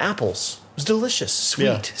 and apples. It was delicious,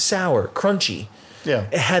 sweet, sour, crunchy. Yeah.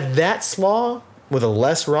 It had that slaw with a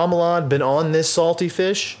less remoulade been on this salty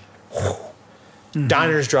fish.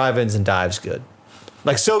 Diners, drive-ins, and dives good.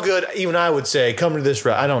 Like so good, even I would say, come to this.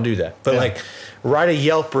 I don't do that. But write a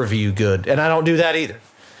Yelp review good. And I don't do that either.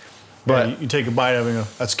 But you take a bite of it and go,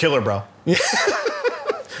 that's killer, bro. And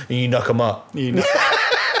you knuck them up.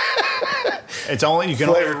 It's only you can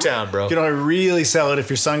Flavor Town, bro. You can only really sell it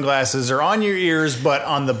if your sunglasses are on your ears but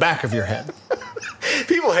on the back of your head.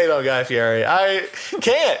 People hate on Guy Fieri. I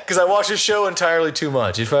can't because I watch his show entirely too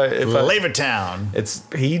much. Flavor Town.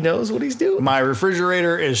 He knows what he's doing. My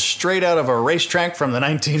refrigerator is straight out of a racetrack from the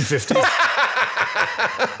 1950s.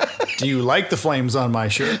 Do you like the flames on my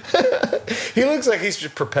shirt? He looks like he's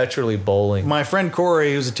just perpetually bowling. My friend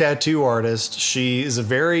Corey, who's a tattoo artist, she is a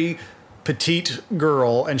very petite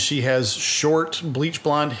girl, and she has short bleach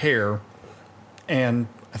blonde hair. And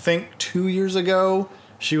I think 2 years ago,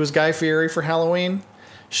 she was Guy Fieri for Halloween.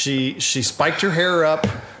 She spiked her hair up,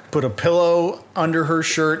 put a pillow under her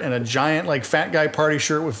shirt and a giant like fat guy party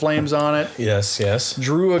shirt with flames on it. Yes.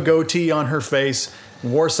 Drew a goatee on her face,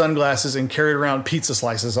 wore sunglasses, and carried around pizza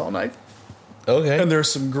slices all night. Okay. And there's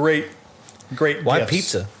some great Why gifts.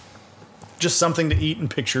 pizza? Just something to eat in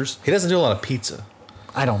pictures. He doesn't do a lot of pizza.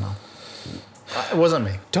 I don't know. It wasn't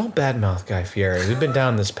me. Don't badmouth Guy Fieri. We've been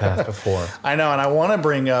down this path before. I know, and I want to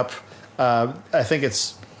bring up, I think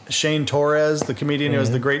it's Shane Torres, the comedian who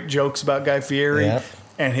has the great jokes about Guy Fieri. Yep.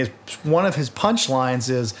 And one of his punchlines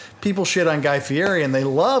is, people shit on Guy Fieri and they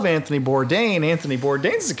love Anthony Bourdain. Anthony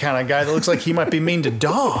Bourdain's the kind of guy that looks like he might be mean to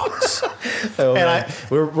dogs.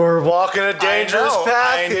 We're walking a dangerous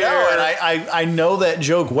path here. And I know that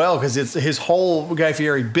joke well because his whole Guy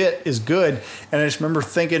Fieri bit is good. And I just remember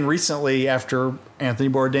thinking recently after Anthony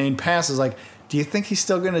Bourdain passes, like, do you think he's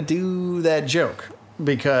still going to do that joke?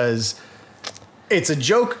 Because it's a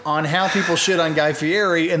joke on how people shit on Guy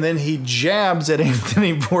Fieri, and then he jabs at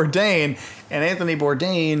Anthony Bourdain, and Anthony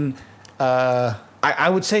Bourdain. I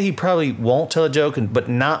would say he probably won't tell a joke, but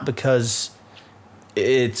not because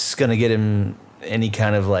it's going to get him any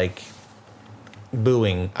kind of like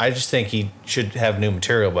booing. I just think he should have new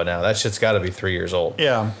material by now. That shit's got to be 3 years old.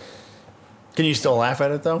 Yeah. Can you still laugh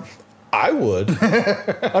at it though? I would.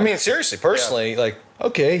 I mean, seriously, personally, like,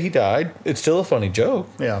 okay, he died. It's still a funny joke.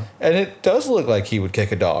 Yeah. And it does look like he would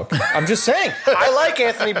kick a dog. I'm just saying. I like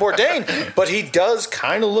Anthony Bourdain, but he does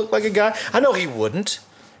kind of look like a guy. I know he wouldn't,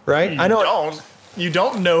 right? I know. You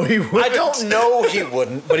don't know he would. I don't know he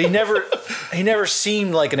wouldn't, but he never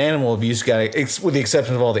seemed like an animal abuse guy, with the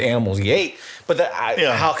exception of all the animals he ate. But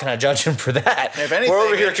how can I judge him for that? If anything, we're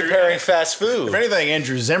over here comparing fast food. If anything,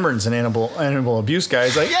 Andrew Zimmern's an animal abuse guy.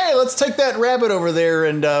 He's like, hey, let's take that rabbit over there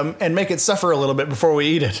and make it suffer a little bit before we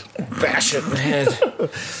eat it. Bash it, man.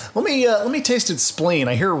 Let me taste its spleen.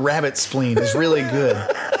 I hear rabbit spleen is really good.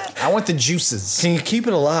 I want the juices. Can you keep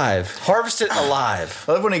it alive? Harvest it alive.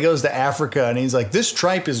 I love when he goes to Africa and he's like, this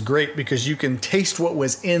tripe is great because you can taste what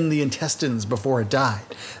was in the intestines before it died.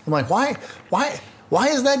 I'm like, why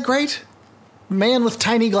is that great? Man with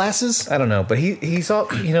tiny glasses? I don't know, but he's all,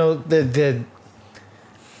 the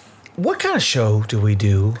what kind of show do we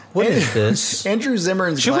do? What is this? Andrew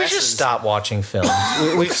Zimmern's Should glasses. we just stop watching films?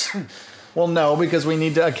 Well, no, because we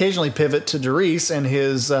need to occasionally pivot to Derice and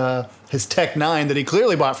his Tech 9 that he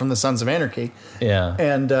clearly bought from the Sons of Anarchy. Yeah.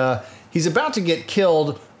 And he's about to get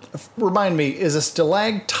killed. Remind me, is a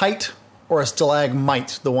stalactite or a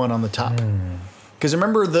stalagmite the one on the top? Because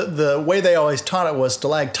remember, the way they always taught it was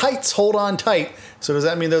stalactites hold on tight. So does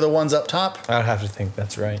that mean they're the ones up top? I'd have to think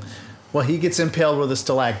that's right. Well, he gets impaled with a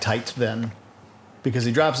stalactite then. Because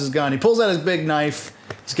he drops his gun. He pulls out his big knife.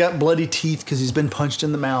 He's got bloody teeth because he's been punched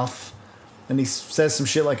in the mouth. And he says some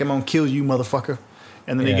shit like, I'm going to kill you, motherfucker.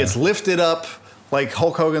 And then he gets lifted up like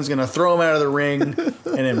Hulk Hogan's going to throw him out of the ring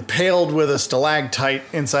and impaled with a stalactite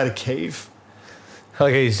inside a cave.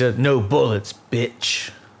 Like he said, no bullets,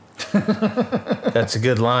 bitch. That's a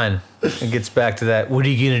good line. It gets back to that, what are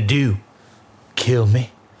you going to do? Kill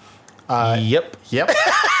me? Yep.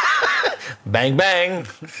 Bang, bang.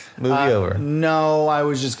 Movie over. No, I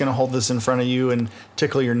was just going to hold this in front of you and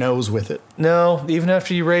tickle your nose with it. No, even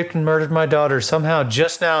after you raped and murdered my daughter, somehow,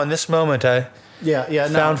 just now in this moment, I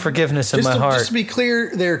found forgiveness in my heart. Just to be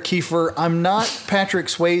clear there, Kiefer, I'm not Patrick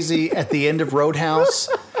Swayze at the end of Roadhouse.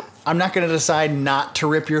 I'm not going to decide not to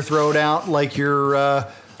rip your throat out like you're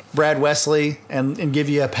Brad Wesley and give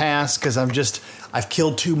you a pass because I've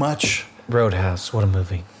killed too much. Roadhouse, what a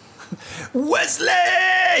movie.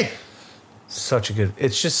 Wesley! Such a good...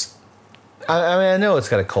 It's just... I mean, I know it's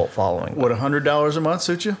got a cult following. Would $100 a month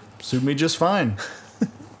suit you? Suit me just fine.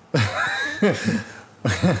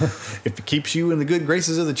 If it keeps you in the good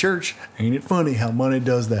graces of the church, ain't it funny how money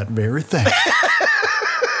does that very thing?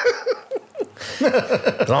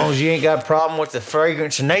 As long as you ain't got a problem with the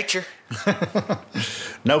fragrance of nature.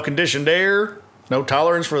 No conditioned air, no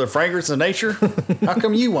tolerance for the fragrance of nature. How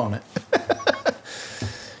come you want it?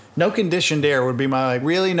 No conditioned air would be my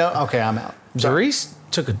really no. Okay, I'm out. Derice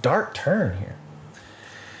took a dark turn here.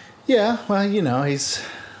 Yeah, well, he's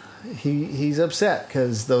upset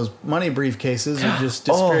because those money briefcases are just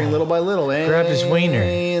disappearing little by little. Grabbed his wiener.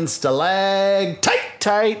 And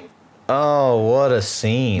stalactite. Oh, what a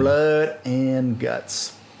scene. Blood and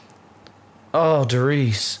guts. Oh,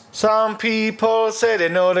 Derice. Some people say they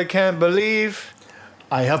know they can't believe.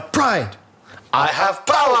 I have pride. I have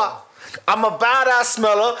power. I'm a badass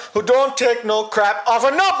smeller who don't take no crap off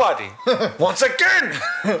of nobody. Once again.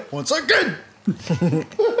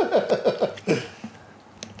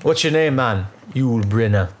 What's your name, man? Yul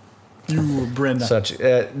Brynner. Such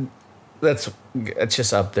it's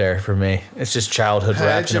just up there for me. It's just childhood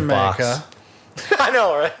wrapped in a box. I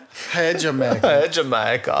know, right? Hey, Jamaica.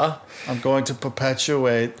 Jamaica. I'm going to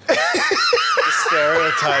perpetuate the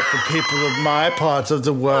stereotype for people of my part of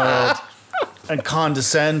the world and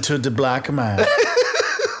condescend to the black man.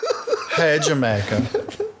 Hey, Jamaica.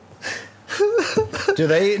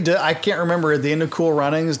 I can't remember at the end of Cool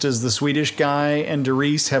Runnings, does the Swedish guy and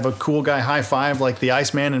Derice have a cool guy high five like the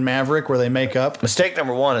Iceman and Maverick where they make up? Mistake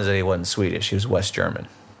number one is that he wasn't Swedish. He was West German.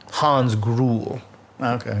 Hans Gruel.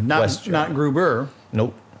 Okay. Not Gruber.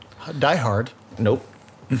 Nope. Die Hard. Nope.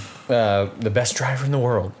 The best driver in the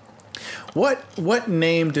world. What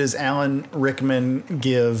name does Alan Rickman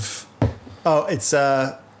give? Oh, it's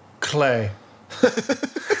Clay.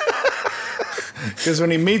 Because when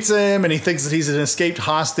he meets him and he thinks that he's an escaped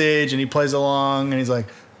hostage and he plays along and he's like,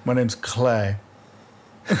 my name's Clay.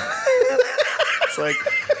 It's like,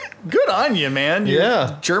 good on you, man. You're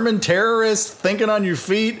Yeah. German terrorist thinking on your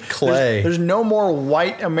feet. Clay. There's no more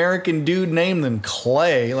white American dude name than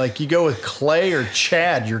Clay. Like, you go with Clay or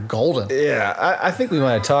Chad, you're golden. Yeah, I think we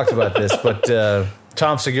might have talked about this, but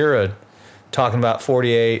Tom Segura talking about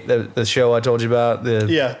 48, the show I told you about.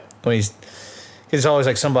 Yeah. When he's always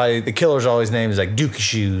like somebody, the killer's always named is like Dookie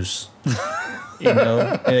Shoes. You know?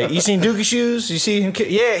 And you seen Dookie Shoes? You see him?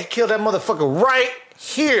 Yeah, he killed that motherfucker right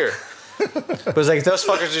here. But it's like, those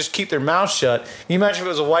fuckers just keep their mouth shut. Can you imagine if it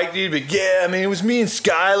was a white dude? But yeah, I mean, it was me and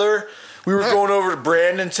Skyler. We were going over to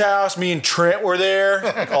Brandon's house. Me and Trent were there.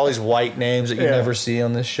 Like all these white names that you never see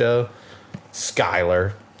on this show.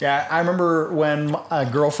 Skyler. Yeah, I remember when a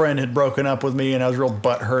girlfriend had broken up with me and I was real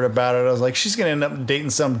butthurt about it. I was like, she's going to end up dating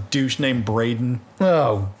some douche named Braden.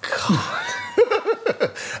 Oh, God.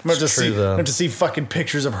 I'm going to have to see fucking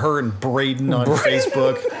pictures of her and Braden on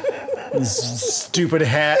Facebook. His stupid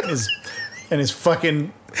hat and his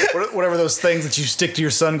fucking whatever those things that you stick to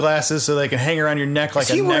your sunglasses so they can hang around your neck like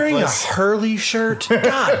a necklace. Is he wearing a Hurley shirt?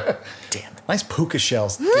 God damn it. Nice puka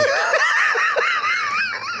shells.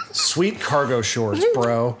 Sweet cargo shorts,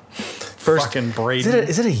 bro. Fucking Braden.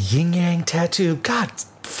 Is it a yin yang tattoo? God,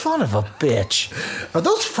 son of a bitch. Are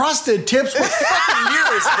those frosted tips? What fucking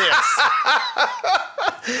year is this?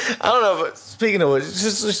 I don't know, but speaking of which,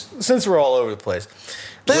 just since we're all over the place.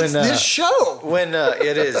 That's this show. When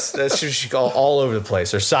it is. That's what you call all over the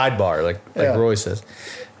place, or sidebar, like Roy says.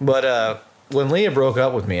 But when Leah broke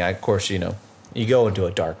up with me, of course, you go into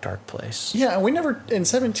a dark, dark place. Yeah, we never, in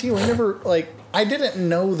 17, I didn't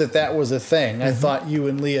know that was a thing. Mm-hmm. I thought you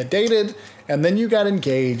and Leah dated, and then you got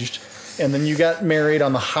engaged, and then you got married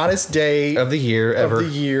on the hottest day of the year ever.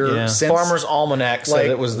 Yeah. Since, Farmer's Almanac said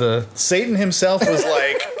it was the... Satan himself was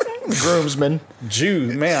like... groomsman.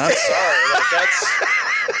 Jew, man, I'm sorry.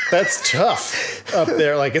 That's tough up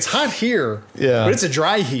there. Like, it's hot here, but it's a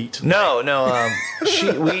dry heat. No.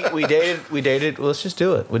 We dated. Well, let's just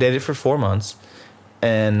do it. We dated for 4 months,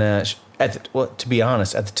 and to be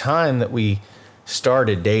honest, at the time that we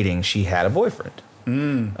started dating, she had a boyfriend.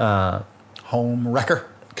 Home wrecker,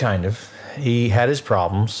 kind of. He had his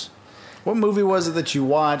problems. What movie was it that you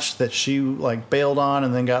watched that she bailed on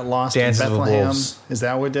and then got lost Dance in Bethlehem? Of the Wolves. Is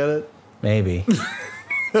that what did it? Maybe.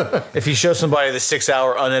 If you show somebody the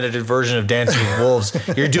 6-hour unedited version of Dancing with Wolves,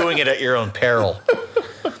 you're doing it at your own peril.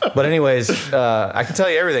 But anyways, I can tell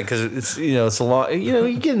you everything because it's a long.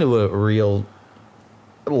 You get into a real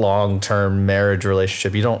long-term marriage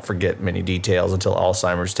relationship, you don't forget many details until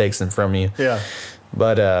Alzheimer's takes them from you. Yeah.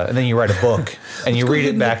 But and then you write a book and you read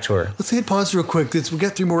it back to her. Let's hit pause real quick. We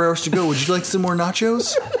got 3 more hours to go. Would you like some more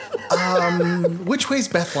nachos? Which way's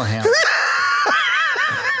Bethlehem?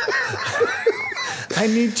 I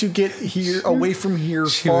need to get away from here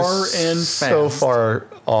far and fast. So far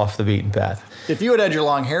off the beaten path. If you had your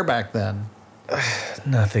long hair back then,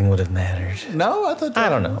 nothing would have mattered. No, I thought. I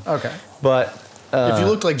don't know. Okay, but if you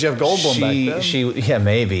looked like Jeff Goldblum back then,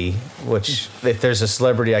 maybe. Which, if there's a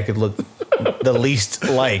celebrity I could look the least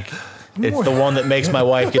like, it's the one that makes my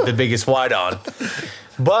wife get the biggest white on.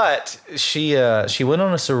 But she went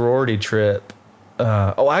on a sorority trip.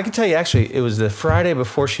 I can tell you, actually, it was the Friday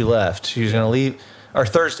before she left. She was going to leave, or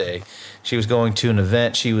Thursday. She was going to an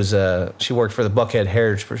event. She worked for the Buckhead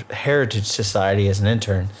Heritage Society as an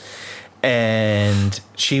intern, and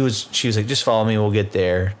she was like, "Just follow me, we'll get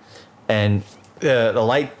there." And the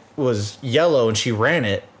light was yellow, and she ran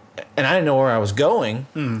it, and I didn't know where I was going,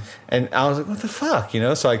 and I was like, "What the fuck?"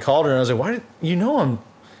 So I called her, and I was like, "Why did I'm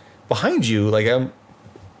behind you? Like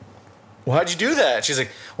why'd you do that?" She's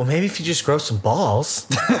like, "Well, maybe if you just grow some balls."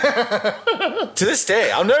 To this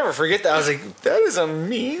day, I'll never forget that. I was like, that is a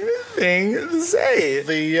mean thing to say.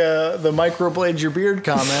 The microblade your beard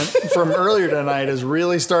comment from earlier tonight is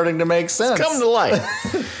really starting to make sense. It's come to light.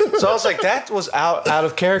 So I was like, that was out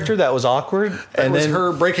of character. That was awkward. And then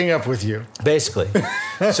her breaking up with you. Basically.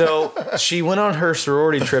 So she went on her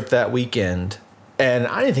sorority trip that weekend, and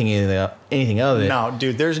I didn't think anything of it. No,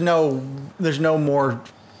 dude, there's no more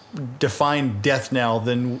defined death knell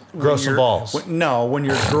than grow some balls. When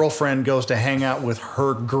your girlfriend goes to hang out with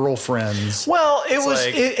her girlfriends. Well,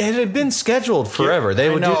 it had been scheduled forever. They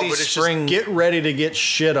would do these spring. Get ready to get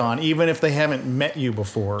shit on, even if they haven't met you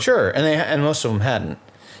before. Sure, and most of them hadn't.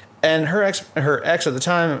 And her ex at the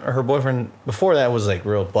time, her boyfriend before that was like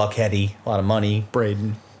real buckheady, a lot of money.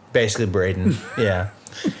 Basically Braden, yeah.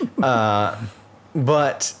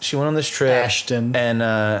 But she went on this trip, Ashton,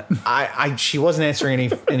 and she wasn't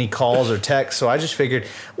answering any calls or texts, so I just figured,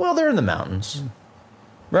 well, they're in the mountains,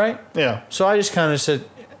 right? Yeah. So I just kind of said,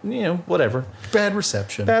 whatever. Bad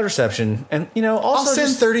reception, and also I'll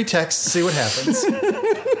send 30 texts to see what happens.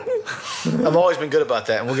 I've always been good about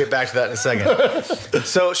that, and we'll get back to that in a second.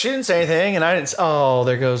 So she didn't say anything, and I didn't. Oh,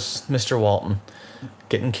 there goes Mr. Walton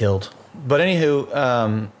getting killed. But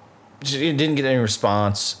anywho, she didn't get any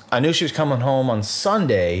response. I knew she was coming home on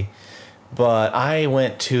Sunday, but I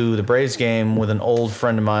went to the Braves game with an old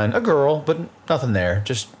friend of mine, a girl, but nothing there.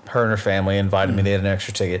 Just her and her family invited me. They had an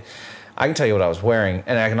extra ticket. I can tell you what I was wearing,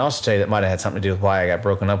 and I can also tell you that might have had something to do with why I got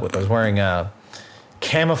broken up with. I was wearing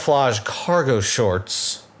camouflage cargo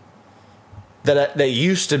shorts that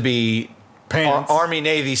used to be Army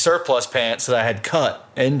Navy surplus pants that I had cut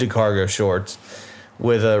into cargo shorts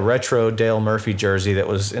with a retro Dale Murphy jersey that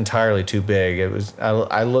was entirely too big. It was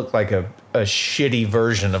I looked like a shitty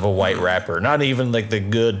version of a white rapper, not even like the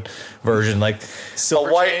good version, like silver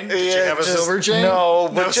a white chain? Did you have a silver chain? No,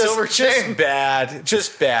 but No silver chain?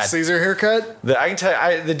 just bad. Caesar haircut? I can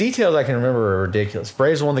tell you, the details I can remember are ridiculous.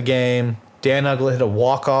 Braves won the game. Dan Uggla hit a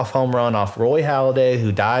walk-off home run off Roy Halladay,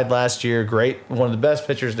 who died last year. Great, one of the best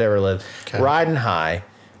pitchers to ever live. Okay. Riding high,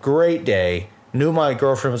 great day. Knew my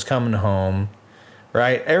girlfriend was coming home.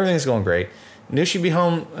 Right, everything's going great. Knew she'd be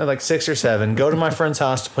home at like 6 or 7. Go to my friend's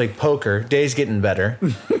house to play poker. Day's getting better.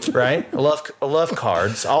 Right, I love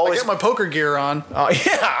cards. Always I got my poker gear on. Oh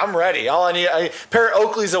yeah, I'm ready. All I need, a pair of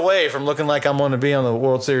Oakleys away from looking like I'm going to be on the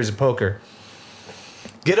World Series of Poker.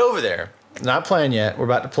 Get over there. Not playing yet. We're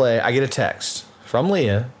about to play. I get a text from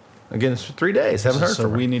Leah. Again, it's for 3 days. Haven't heard from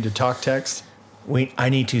her. So we need to talk text? I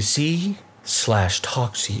need to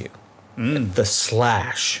see/talk to you. The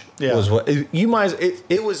slash was what you might.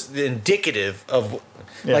 It was the indicative of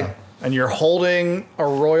like, and you're holding a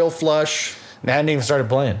royal flush. I hadn't even started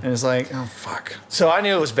playing, and it's like, oh fuck. So I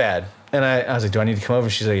knew it was bad, and I was like, do I need to come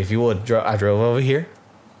over? She's like, if you would. I drove over here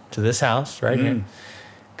to this house right here,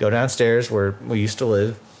 go downstairs where we used to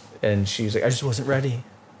live, and she's like, I just wasn't ready,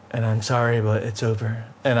 and I'm sorry, but it's over.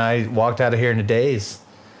 And I walked out of here in a daze,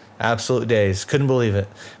 absolute daze. Couldn't believe it,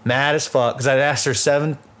 mad as fuck, because I'd asked her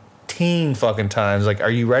 17 fucking times, like, are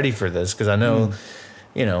you ready for this? Because I know,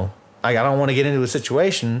 you know, I don't want to get into a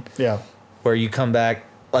situation where you come back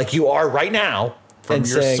like you are right now from and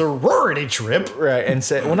your sorority trip, right? And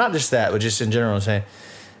say, well, not just that, but just in general, saying,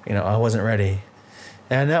 you know, I wasn't ready,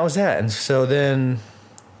 and that was that. And so then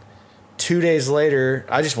 2 days later,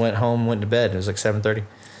 I just went home, went to bed. It was like 7:30.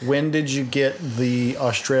 When did you get the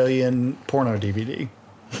Australian porno DVD?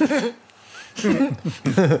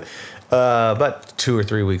 About 2 or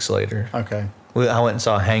 3 weeks later. Okay. I went and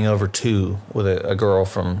saw Hangover 2 with a girl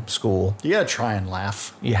from school. You gotta try and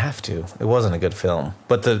laugh. You have to. It wasn't a good film,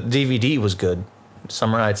 but the DVD was good.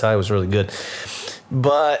 Summer Nights High was really good.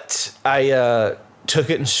 But I took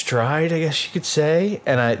it in stride, I guess you could say.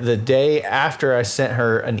 And the day after I sent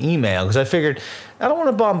her an email, because I figured I don't want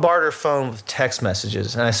to bombard her phone with text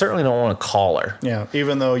messages, and I certainly don't want to call her. Yeah,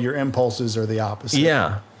 even though your impulses are the opposite.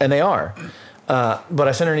 Yeah, and they are. But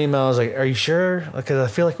I sent her an email. I was like, are you sure? Because I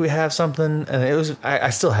feel like we have something. And it was, I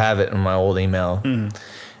still have it in my old email.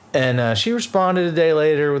 And she responded a day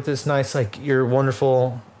later with this nice, like, you're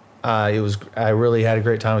wonderful. I really had a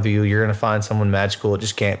great time with you. You're going to find someone magical. It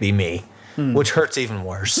just can't be me, which hurts even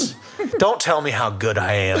worse. Don't tell me how good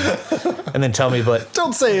I am. And then tell me, but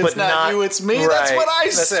don't say it's not you, it's me. Right, that's what I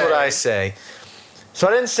say. That's what I say. So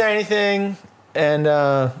I didn't say anything.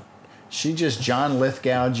 And she just John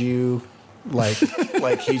Lithgowed you. Like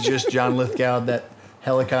he just John Lithgow, that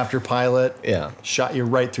helicopter pilot. Yeah, shot you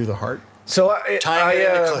right through the heart. So tying it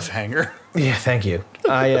in a cliffhanger. Yeah, thank you.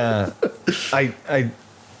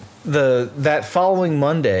 That following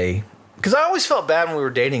Monday, because I always felt bad when we were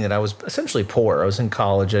dating that I was essentially poor. I was in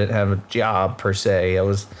college. I didn't have a job per se.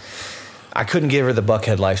 I couldn't give her the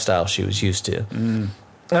Buckhead lifestyle she was used to, and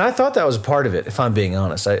I thought that was a part of it. If I'm being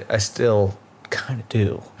honest, I still kind of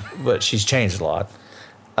do, but she's changed a lot.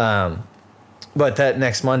 But that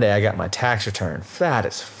next Monday, I got my tax return. Fat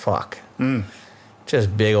as fuck.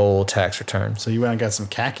 Just big old tax return. So you went and got some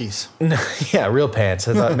khakis. Yeah, real pants.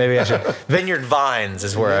 I thought maybe I should. Vineyard Vines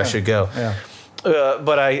is where I should go. Yeah.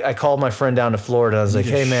 But I called my friend down to Florida. I was like,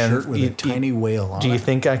 hey, man. Shirt with a tiny whale on do you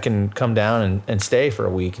think I can come down and stay for a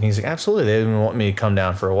week? And he's like, absolutely. They didn't want me to come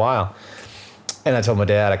down for a while. And I told my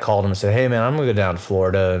dad, I called him and said, hey, man, I'm going to go down to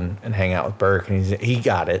Florida and hang out with Burke. And he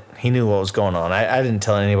got it. He knew what was going on. I didn't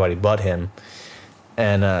tell anybody but him.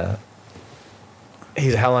 And he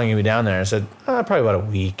said, how long are you going to be down there? I said, probably about a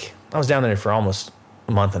week. I was down there for almost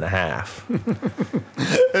a month and a half.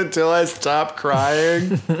 Until I stopped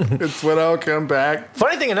crying. It's when I'll come back.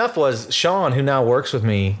 Funny thing enough was Sean, who now works with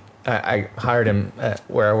me, I hired him at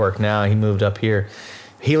where I work now. He moved up here.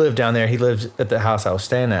 He lived down there. He lived at the house I was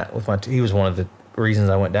staying at. He was one of the reasons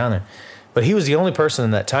I went down there. But he was the only person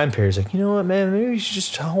in that time period. He's like, you know what, man, maybe you should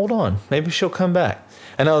just hold on. Maybe she'll come back.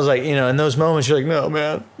 And I was like, you know, in those moments, you're like, no,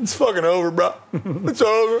 man, it's fucking over, bro. It's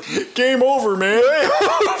over. Game over, man. Game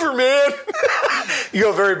over, man. You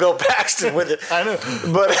go very Bill Paxton with it. I know.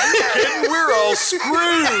 But We're all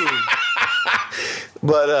screwed.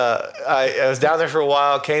 But I was down there for a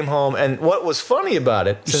while, came home, and what was funny about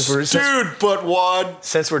it, since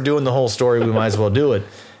we're doing the whole story, we might as well do it.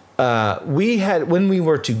 We had, when we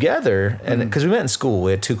were together, and because we met in school,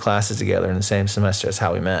 we had 2 classes together in the same semester. That's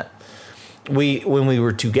how we met. When we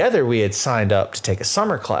were together, we had signed up to take a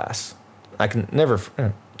summer class. I can never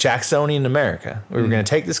Jacksonian America. We were going to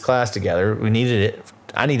take this class together. We needed it.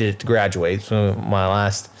 I needed it to graduate. So I think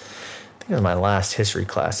it was my last history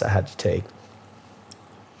class I had to take.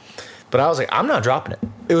 But I was like, I'm not dropping it.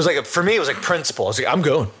 It was like, for me, it was like principle. I was like, I'm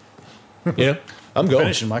going. You know, I'm going.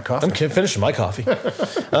 Finishing my coffee. I'm finishing my coffee.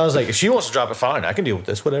 I was like, if she wants to drop it, fine. I can deal with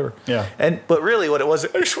this, whatever. Yeah. But really what it was,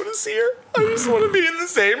 I just want to see her. I just want to be in the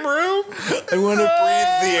same room. I want to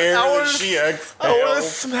breathe the air that she exhales. I want to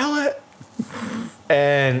smell it.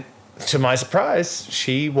 And to my surprise,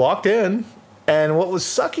 she walked in. And what was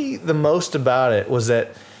sucky the most about it was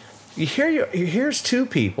that here's 2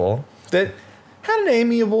 people that had an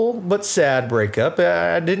amiable but sad breakup.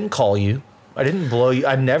 I didn't call you. I didn't blow you.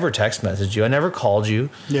 I never text messaged you. I never called you.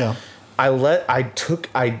 Yeah. I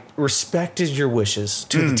respected your wishes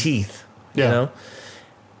to the teeth. Yeah. You know?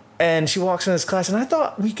 And she walks in this class, and I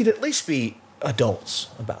thought we could at least be adults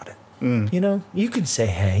about it. You know? You can say,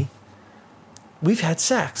 hey, we've had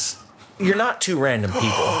sex. You're not 2 random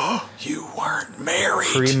people. You weren't married.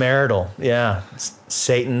 Premarital. Yeah.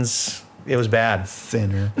 Satan's. It was bad.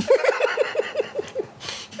 Sinner.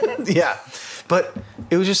 Yeah. But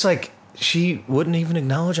it was just like, she wouldn't even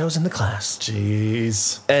acknowledge I was in the class.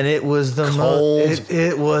 Jeez. And it was the cold.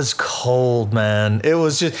 It was cold, man. It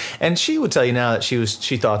was just, and she would tell you now that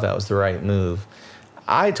she thought that was the right move.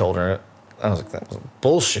 I told her, I was like, that was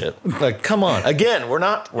bullshit. Like, come on. Again, we're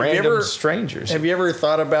not random strangers. Have you ever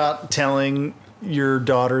thought about telling your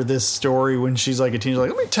daughter this story when she's like a teenager?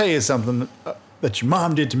 Like, let me tell you something that your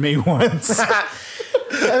mom did to me once.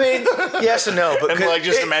 I mean, yes and no, but and like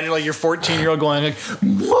just imagine like your 14-year-old going like,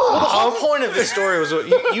 Mom! Well, the whole point of this story was what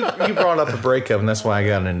you brought up a breakup, and that's why I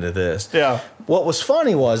got into this. Yeah. What was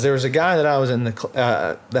funny was there was a guy that I was in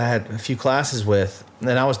that I had a few classes with,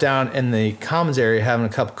 and I was down in the commons area having a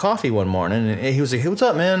cup of coffee one morning, and he was like, "Hey, what's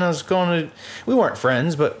up, man?" I was going to. We weren't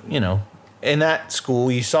friends, but you know, in that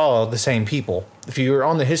school you saw the same people. If you were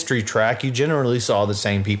on the history track, you generally saw the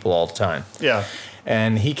same people all the time. Yeah.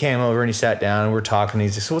 And he came over and he sat down and we're talking.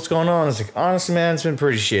 He's like, "So what's going on?" I was like, "Honestly, man, it's been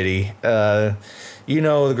pretty shitty. You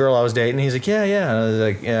know the girl I was dating?" He's like, yeah. And I was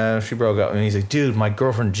like, "Yeah, she broke up." And he's like, "Dude, my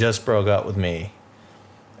girlfriend just broke up with me.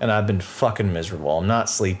 And I've been fucking miserable. I'm not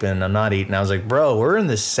sleeping. I'm not eating." I was like, "Bro, we're in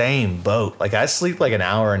the same boat. Like, I sleep like an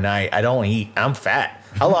hour a night. I don't eat. I'm fat.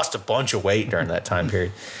 I lost a bunch of weight during that time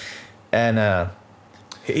period." And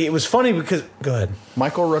it was funny because... Go ahead.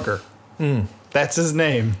 Michael Rooker. That's his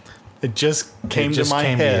name. It just came to my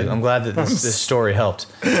head. I'm glad that this story helped.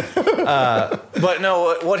 But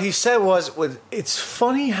no, what he said was, it's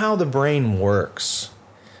funny how the brain works.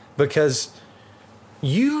 Because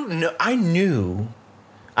I knew...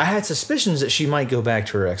 I had suspicions that she might go back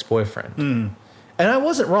to her ex-boyfriend. And I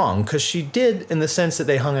wasn't wrong, because she did in the sense that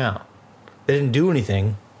they hung out. They didn't do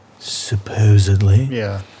anything, supposedly.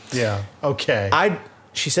 Yeah. Okay.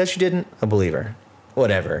 She said she didn't. I believe her.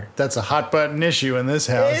 Whatever. That's a hot button issue in this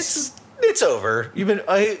house. It's over. We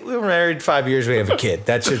were married 5 years. We have a kid.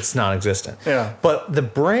 That shit's non-existent. Yeah. But the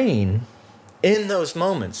brain in those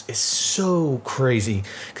moments is so crazy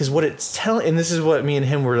because what it's telling, and this is what me and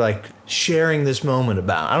him were like sharing this moment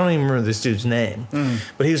about. I don't even remember this dude's name,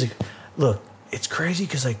 but he was like, "Look, it's crazy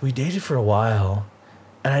because like we dated for a while,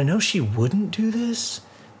 and I know she wouldn't do this,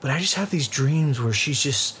 but I just have these dreams where she's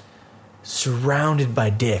just surrounded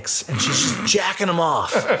by dicks and she's just jacking them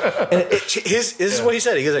off." And this is what he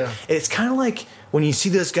said. He goes, like, "It's kind of like when you see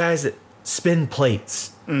those guys that spin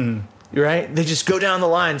plates, right? They just go down the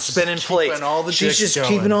line spinning plates. She's just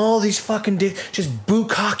keeping all these fucking dicks, just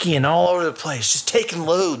bukkake all over the place, just taking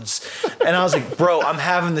loads." And I was like, "Bro, I'm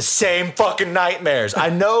having the same fucking nightmares.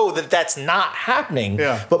 I know that that's not happening,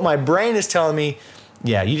 but my brain is telling me,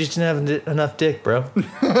 yeah, you just didn't have enough dick, bro."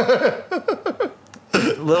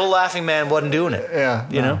 Little laughing man wasn't doing it. Yeah.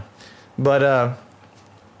 You know? But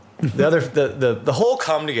the whole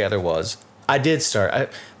come together was I did start.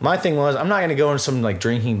 My thing was I'm not going to go into some like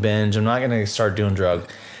drinking binge. I'm not going to start doing drugs.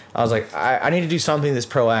 I was like, I need to do something that's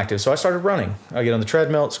proactive. So I started running. I'd get on the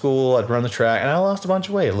treadmill at school. I'd run the track. And I lost a bunch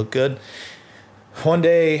of weight. It looked good. One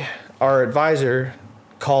day, our advisor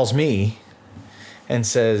calls me and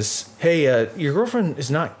says, "Hey, your girlfriend is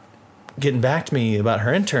not getting back to me about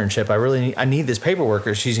her internship. I need this paperwork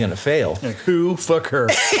or she's going to fail." Like, who? Fuck her.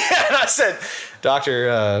 And I said,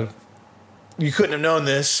 "Doctor, you couldn't have known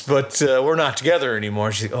this, but we're not together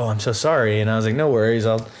anymore." She's like, "Oh, I'm so sorry." And I was like, "No worries.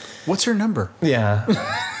 What's her number? Yeah,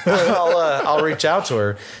 I'll reach out to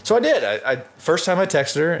her." So I did. I first time I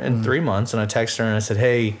texted her in 3 months, and I texted her and I said,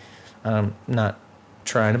 "Hey, I'm not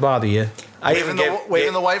trying to bother you." I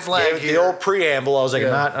Waving the white flag gave here. the old preamble. I was like,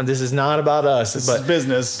 "This is not about us. This is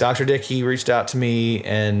business." Dr. Dickey reached out to me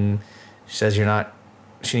and she says,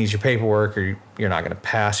 she needs your paperwork or you're not going to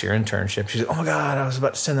pass your internship. She's like, "Oh my God, I was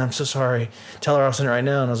about to send that. I'm so sorry. Tell her I'll send it right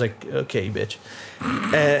now." And I was like, "Okay, bitch."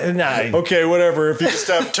 And okay, whatever. If you can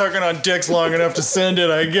stop tugging on dicks long enough to send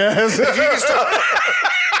it, I guess. If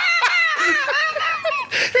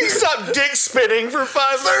you stop dick spinning for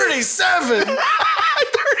 37.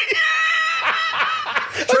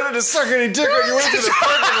 Trying to suck any dick on your way to the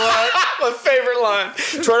parking lot. My favorite line.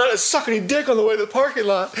 Try not to suck any dick on the way to the parking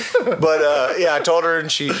lot. But I told her,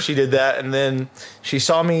 and she did that, and then she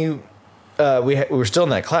saw me. We were still in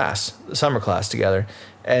that class, the summer class together,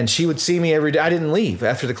 and she would see me every day. I didn't leave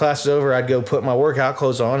after the class was over. I'd go put my workout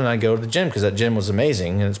clothes on, and I'd go to the gym because that gym was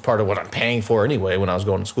amazing, and it's part of what I'm paying for anyway when I was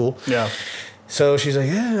going to school. Yeah. So she's like,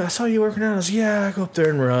 "Yeah, I saw you working out." I was like, "Yeah, I go up there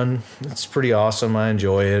and run. It's pretty awesome. I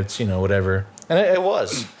enjoy it. It's, whatever." And it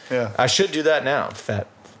was. Yeah. I should do that now, fat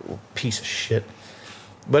piece of shit.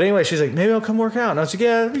 But anyway, she's like, "Maybe I'll come work out." And I was like,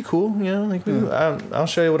 "Yeah, that'd be cool. I'll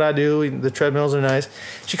show you what I do. The treadmills are nice."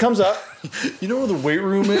 She comes up. You know where the weight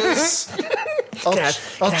room is? I'll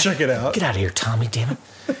check it out. Get out of here, Tommy, damn it.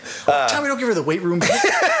 Tommy, don't give her the weight room.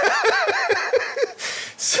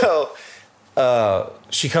 So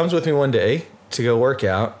she comes with me one day to go work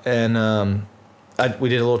out, and we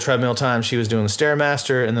did a little treadmill time. She was doing the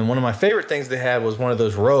Stairmaster, and then one of my favorite things they had was one of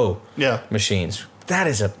those row machines. That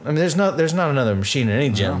is there's not another machine in any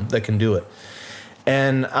gym that can do it.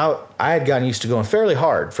 And I had gotten used to going fairly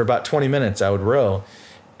hard. For about 20 minutes, I would row.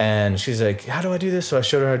 And she's like, "How do I do this?" So I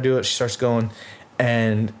showed her how to do it. She starts going,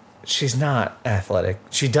 and she's not athletic.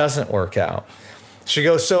 She doesn't work out. She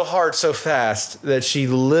goes so hard, so fast that she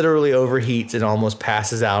literally overheats and almost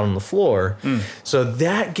passes out on the floor. So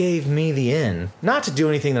that gave me the in, not to do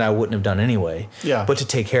anything that I wouldn't have done anyway, but to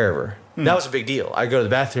take care of her. That was a big deal. I go to the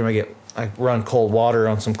bathroom, I run cold water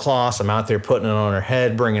on some cloths. I'm out there putting it on her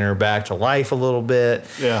head, bringing her back to life a little bit.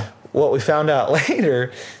 Yeah. What we found out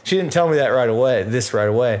later, she didn't tell me that right away.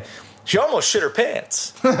 She almost shit her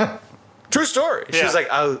pants. True story. She was like,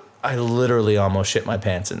 I literally almost shit my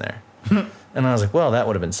pants in there. And I was like, well, that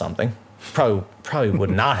would have been something. Probably would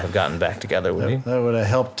not have gotten back together with me. That would have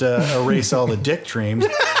helped erase all the dick dreams.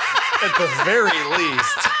 At the very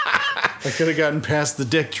least. I could have gotten past the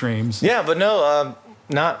dick dreams. Yeah, but no,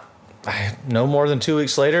 no more than 2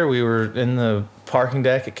 weeks later, we were in the parking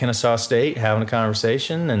deck at Kennesaw State having a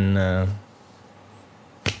conversation, and there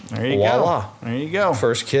you voila. go. There you go.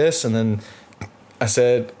 First kiss, and then I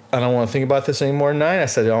said, "I don't want to think about this anymore tonight." I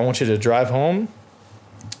said, "I want you to drive home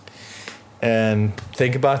and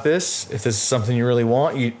think about this. If this is something you really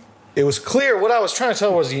want, it was clear. What I was trying to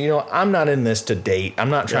tell her was, I'm not in this to date. I'm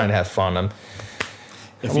not trying to have fun.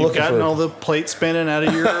 If you've gotten all the plate spinning out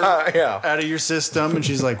of your out of your system, and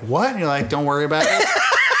she's like, "What?" And you're like, "Don't worry about it.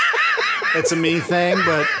 It's a me thing."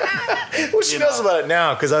 But well, she knows about it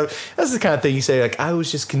now, because that's the kind of thing you say. Like, I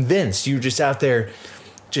was just convinced you were just out there,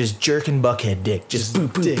 just jerking buckhead dick, just boom,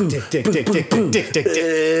 boom, boom, dick, just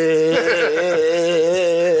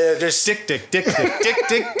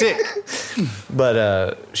dick.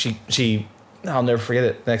 But she, I'll never forget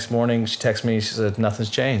it. Next morning, she texted me. She said,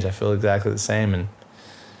 "Nothing's changed. I feel exactly the same." And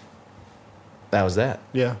that was that.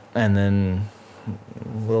 Yeah. And then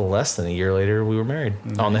a little less than a year later, we were married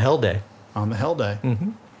on the Hell Day. On the Hell Day.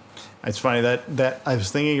 Mm-hmm. It's funny that I was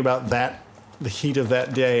thinking about that, the heat of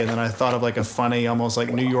that day, and then I thought of like a funny, almost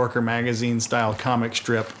like New Yorker magazine style comic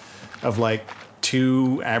strip of like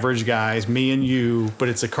two average guys, me and you, but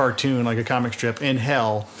it's a cartoon, like a comic strip in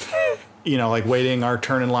hell, like waiting our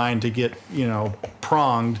turn in line to get,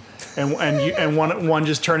 pronged. And one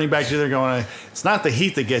just turning back to the other going, "It's not the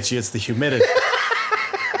heat that gets you, it's the humidity."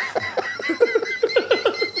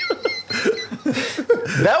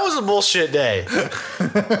 That was a bullshit day.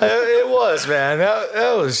 It was, man.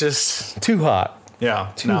 That was just too hot.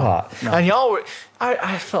 Yeah. Too hot. No. And y'all were...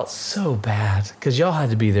 I felt so bad because y'all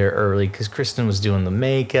had to be there early because Kristen was doing the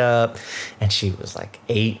makeup and she was like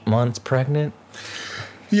 8 months pregnant.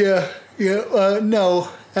 Yeah. No.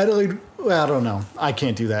 Adelaide... Well, I don't know. I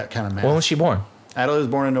can't do that kind of math. When was she born? Adelaide was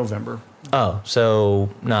born in November. Oh,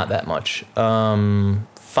 so not that much.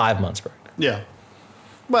 5 months pregnant. Yeah.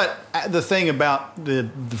 But the thing about the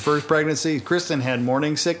first pregnancy, Kristen had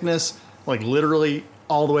morning sickness, like literally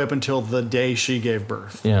all the way up until the day she gave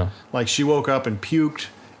birth. Yeah. Like she woke up and puked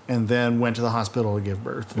and then went to the hospital to give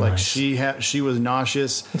birth. Like Nice. she was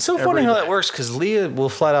nauseous. It's so funny how day. that works because Leah will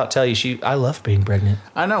flat out tell you I love being pregnant.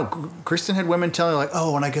 I know. Kristen had women telling her, like,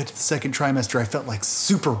 oh, when I got to the second trimester, I felt like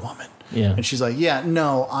Superwoman. Yeah. And she's like, yeah,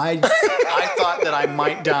 no, I thought that I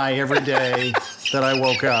might die every day that I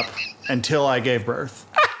woke up until I gave birth.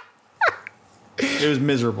 It was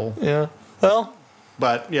miserable. Yeah. Well.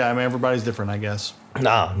 But yeah, I mean, everybody's different, I guess.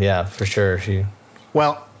 No, yeah, for sure.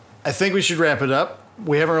 Well, I think we should wrap it up.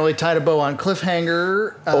 We haven't really tied a bow on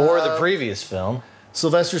Cliffhanger. Or the previous film.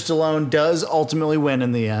 Sylvester Stallone does ultimately win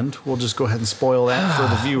in the end. We'll just go ahead and spoil that for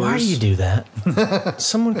the viewers. Why do you do that?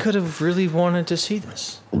 Someone could have really wanted to see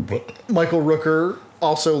this. Michael Rooker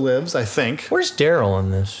also lives, I think. Where's Daryl in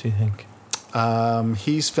this, you think?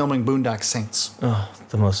 He's filming Boondock Saints. Oh,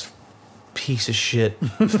 the most piece of shit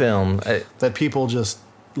film. That people just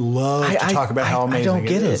love to talk about how amazing I don't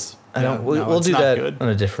get it it. is. I don't. Yeah, no, we'll it's do not that good. on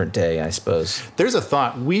a different day, I suppose. There's a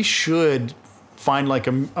thought. We should find like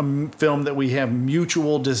a film that we have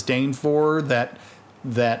mutual disdain for that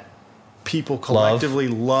people collectively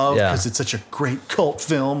love because it's such a great cult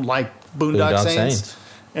film like Boondock Saints.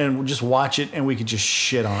 And we'll just watch it and we could just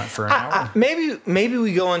shit on it for an hour. Maybe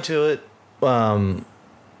we go into it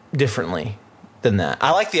differently than that.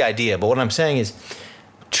 I like the idea, but what I'm saying is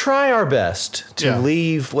try our best to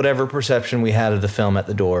leave whatever perception we had of the film at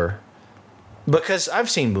the door. Because I've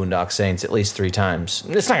seen Boondock Saints at least 3 times.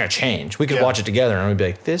 It's not going to change. We could watch it together and we'd be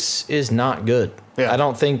like, this is not good. Yeah. I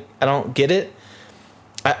don't get it.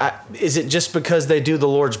 Is it just because they do the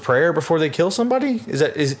Lord's Prayer before they kill somebody?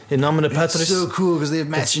 Is in nomine Patris? It's so cool because they have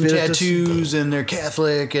matching tattoos and they're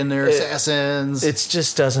Catholic and they're assassins. It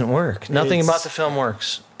just doesn't work. Nothing about the film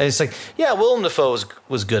works. And it's like, yeah, Willem Dafoe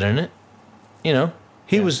was good in it. You know,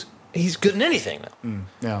 he's good in anything though.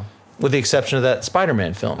 Yeah. With the exception of that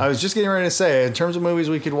Spider-Man film. I was just getting ready to say, in terms of movies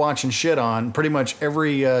we could watch and shit on, pretty much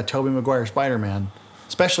every Tobey Maguire Spider-Man,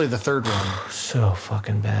 especially the third one. So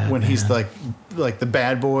fucking bad. When he's like the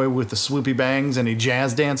bad boy with the swoopy bangs and he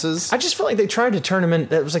jazz dances. I just felt like they tried to turn him in.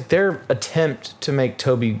 That was like their attempt to make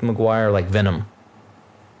Tobey Maguire like Venom.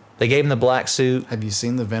 They gave him the black suit. Have you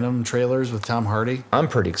seen the Venom trailers with Tom Hardy? I'm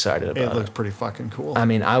pretty excited about it. It looks pretty fucking cool. I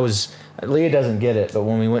mean, Leah doesn't get it, but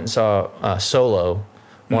when we went and saw Solo,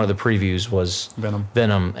 one of the previews was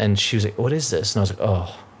Venom, and she was like, "What is this?" And I was like,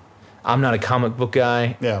 "Oh, I'm not a comic book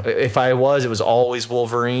guy. Yeah. If I was, it was always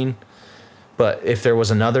Wolverine. But if there was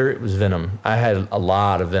another, it was Venom. I had a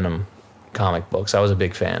lot of Venom comic books. I was a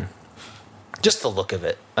big fan. Just the look of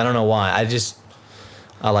it. I don't know why.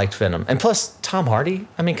 I liked Venom, and plus Tom Hardy.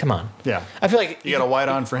 I mean, come on. Yeah. I feel like You got a white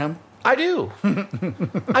on for him? I do.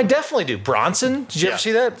 I definitely do. Bronson. Did you ever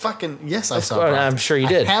see that? Fucking yes, I saw. course, Bronson. I'm sure you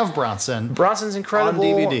did. I have Bronson Bronson's incredible on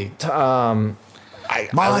DVD.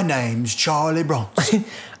 My name's Charlie Bronson.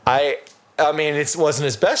 I mean, it wasn't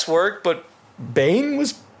his best work, but Bane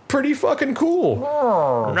was pretty fucking cool.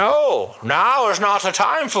 No, now is not the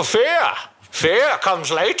time for fear. Fear comes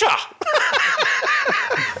later.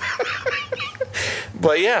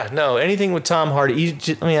 But yeah, no, anything with Tom Hardy.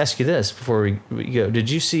 Let me ask you this before we go. Did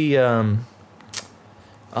you see? Oh,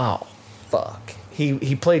 fuck.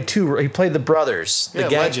 He played the brothers. Yeah,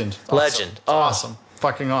 Legend. Legend. Awesome.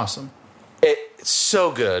 Fucking awesome. It's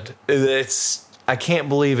so good. I can't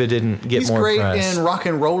believe it didn't get more press. He's great in Rock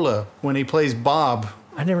and Rolla when he plays Bob.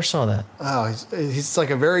 I never saw that. Oh, he's like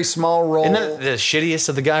a very small role. Isn't that the shittiest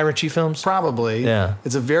of the Guy Ritchie films? Probably. Yeah.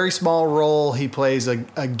 It's a very small role. He plays a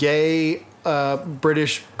gay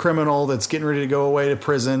British criminal that's getting ready to go away to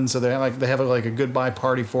prison. So they have like a goodbye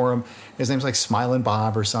party for him. His name's like Smiling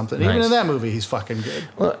Bob or something. Nice. Even in that movie, he's fucking good.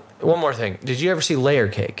 Well, one more thing. Did you ever see Layer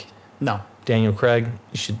Cake? No. Daniel Craig?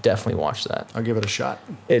 You should definitely watch that. I'll give it a shot.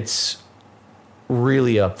 It's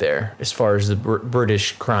really up there as far as the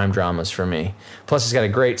British crime dramas for me. Plus, it's got a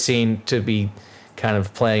great scene to be kind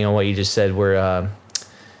of playing on what you just said where,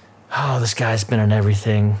 this guy's been in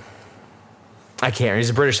everything. I can't. He's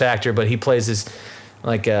a British actor, but he plays this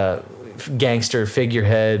like a gangster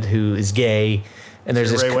figurehead who is gay. And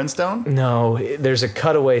there's Ray Winstone? No, there's a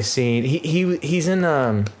cutaway scene. He's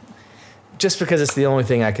in just because it's the only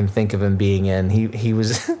thing I can think of him being in. He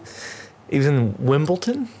was he was in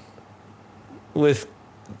Wimbledon with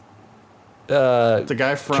the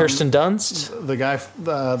guy from Kirsten Dunst. The guy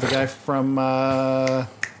from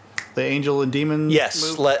the Angel and Demon.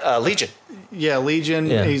 Yes, movie? Legion. Yeah, Legion.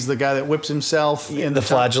 Yeah. He's the guy that whips himself in The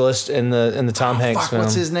flagellist in the Tom Hanks film.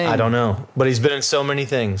 What's his name? I don't know, but he's been in so many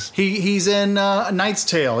things. He's in A Knight's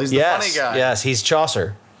Tale. He's the funny guy. Yes, he's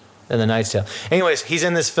Chaucer. in The Knight's Tale. Anyways, he's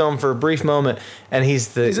in this film for a brief moment, and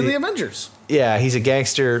he's in the Avengers. Yeah, he's a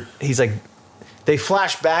gangster. He's like, they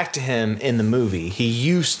flash back to him in the movie. He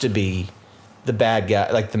used to be the bad guy,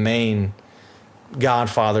 like the main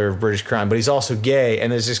godfather of British crime, but he's also gay.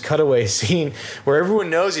 And there's this cutaway scene where everyone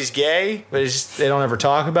knows he's gay, but it's just, they don't ever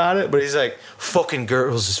talk about it. But he's like, fucking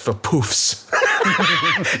girls is for poofs.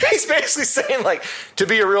 He's basically saying, like, to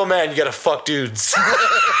be a real man, you gotta fuck dudes.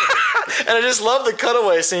 And I just love the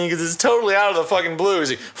cutaway scene because it's totally out of the fucking blue. He's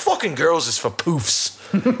like, fucking girls is for poofs.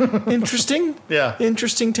 Interesting. Yeah.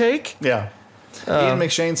 Interesting take. Yeah. Ian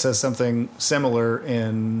McShane says something similar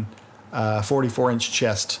in 44-Inch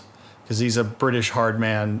Chest, because he's a British hard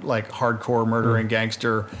man, like hardcore murdering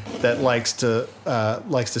gangster that likes to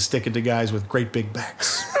stick it to guys with great big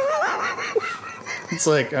backs. It's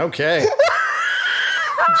like, okay.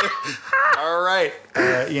 All right.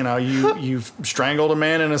 You've strangled a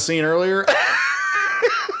man in a scene earlier.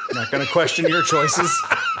 Not going to question your choices.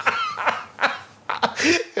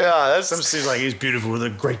 Yeah, that's Some seems like he's beautiful with a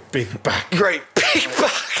great big back. great big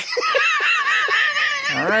back.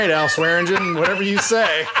 All right, Al Swearingen, whatever you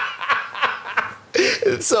say.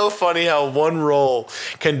 It's so funny how one role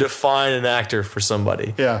can define an actor for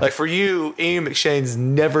somebody. Yeah. Like for you, Ian McShane's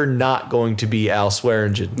never not going to be Al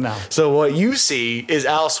Swearingen. No. So what you see is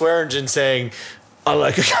Al Swearingen saying, I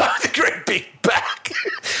like a guy with a great big back.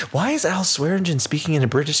 Why is Al Swearingen speaking in a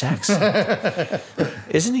British accent?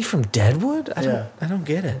 Isn't he from Deadwood? I don't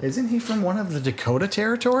get it. Isn't he from one of the Dakota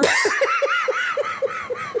territories?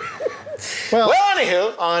 Well,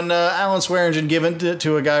 anywho, on Alan Swearingen giving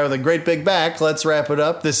to a guy with a great big back, let's wrap it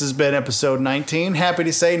up. This has been episode 19. Happy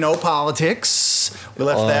to say no politics. We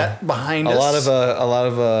left that behind us. A lot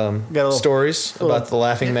of stories about the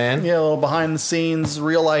Laughing Man. Yeah, a little behind the scenes,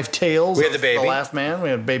 real life tales. We had the baby. The Laugh Man. We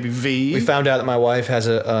had baby V. We found out that my wife has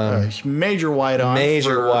a major wide on.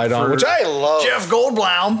 Which I love. Jeff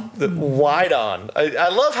Goldblum. The wide on. I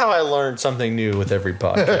love how I learned something new with every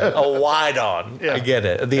podcast. A wide on. Yeah. I get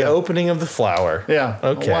it. The opening of the flower. Yeah.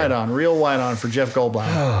 Okay. Wide on. Real wide on for Jeff Goldblum.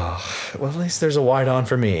 Well, at least there's a wide on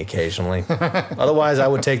for me occasionally. Otherwise, I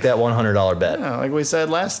would take that $100 bet. Yeah, like we said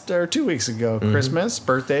 2 weeks ago, Christmas,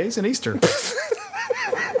 birthdays, and Easter.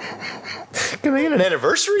 Can I get an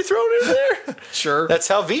anniversary thrown in there? Sure. That's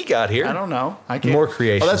how V got here. I don't know. I can't. More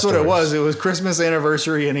creation. Oh, that's what it stories. was. It was Christmas,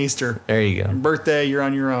 anniversary, and Easter. There you go. Birthday, you're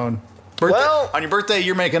on your own. On your birthday,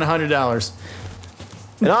 you're making $100.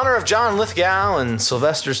 In honor of John Lithgow and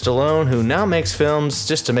Sylvester Stallone, who now makes films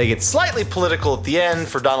just to make it slightly political at the end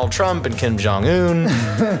for Donald Trump and Kim Jong-un.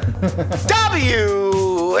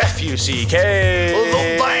 WFUCK.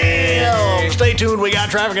 Bam! Stay tuned. We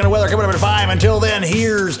got traffic and the weather coming up at 5. Until then,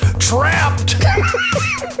 here's Trapped.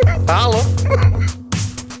 Holla.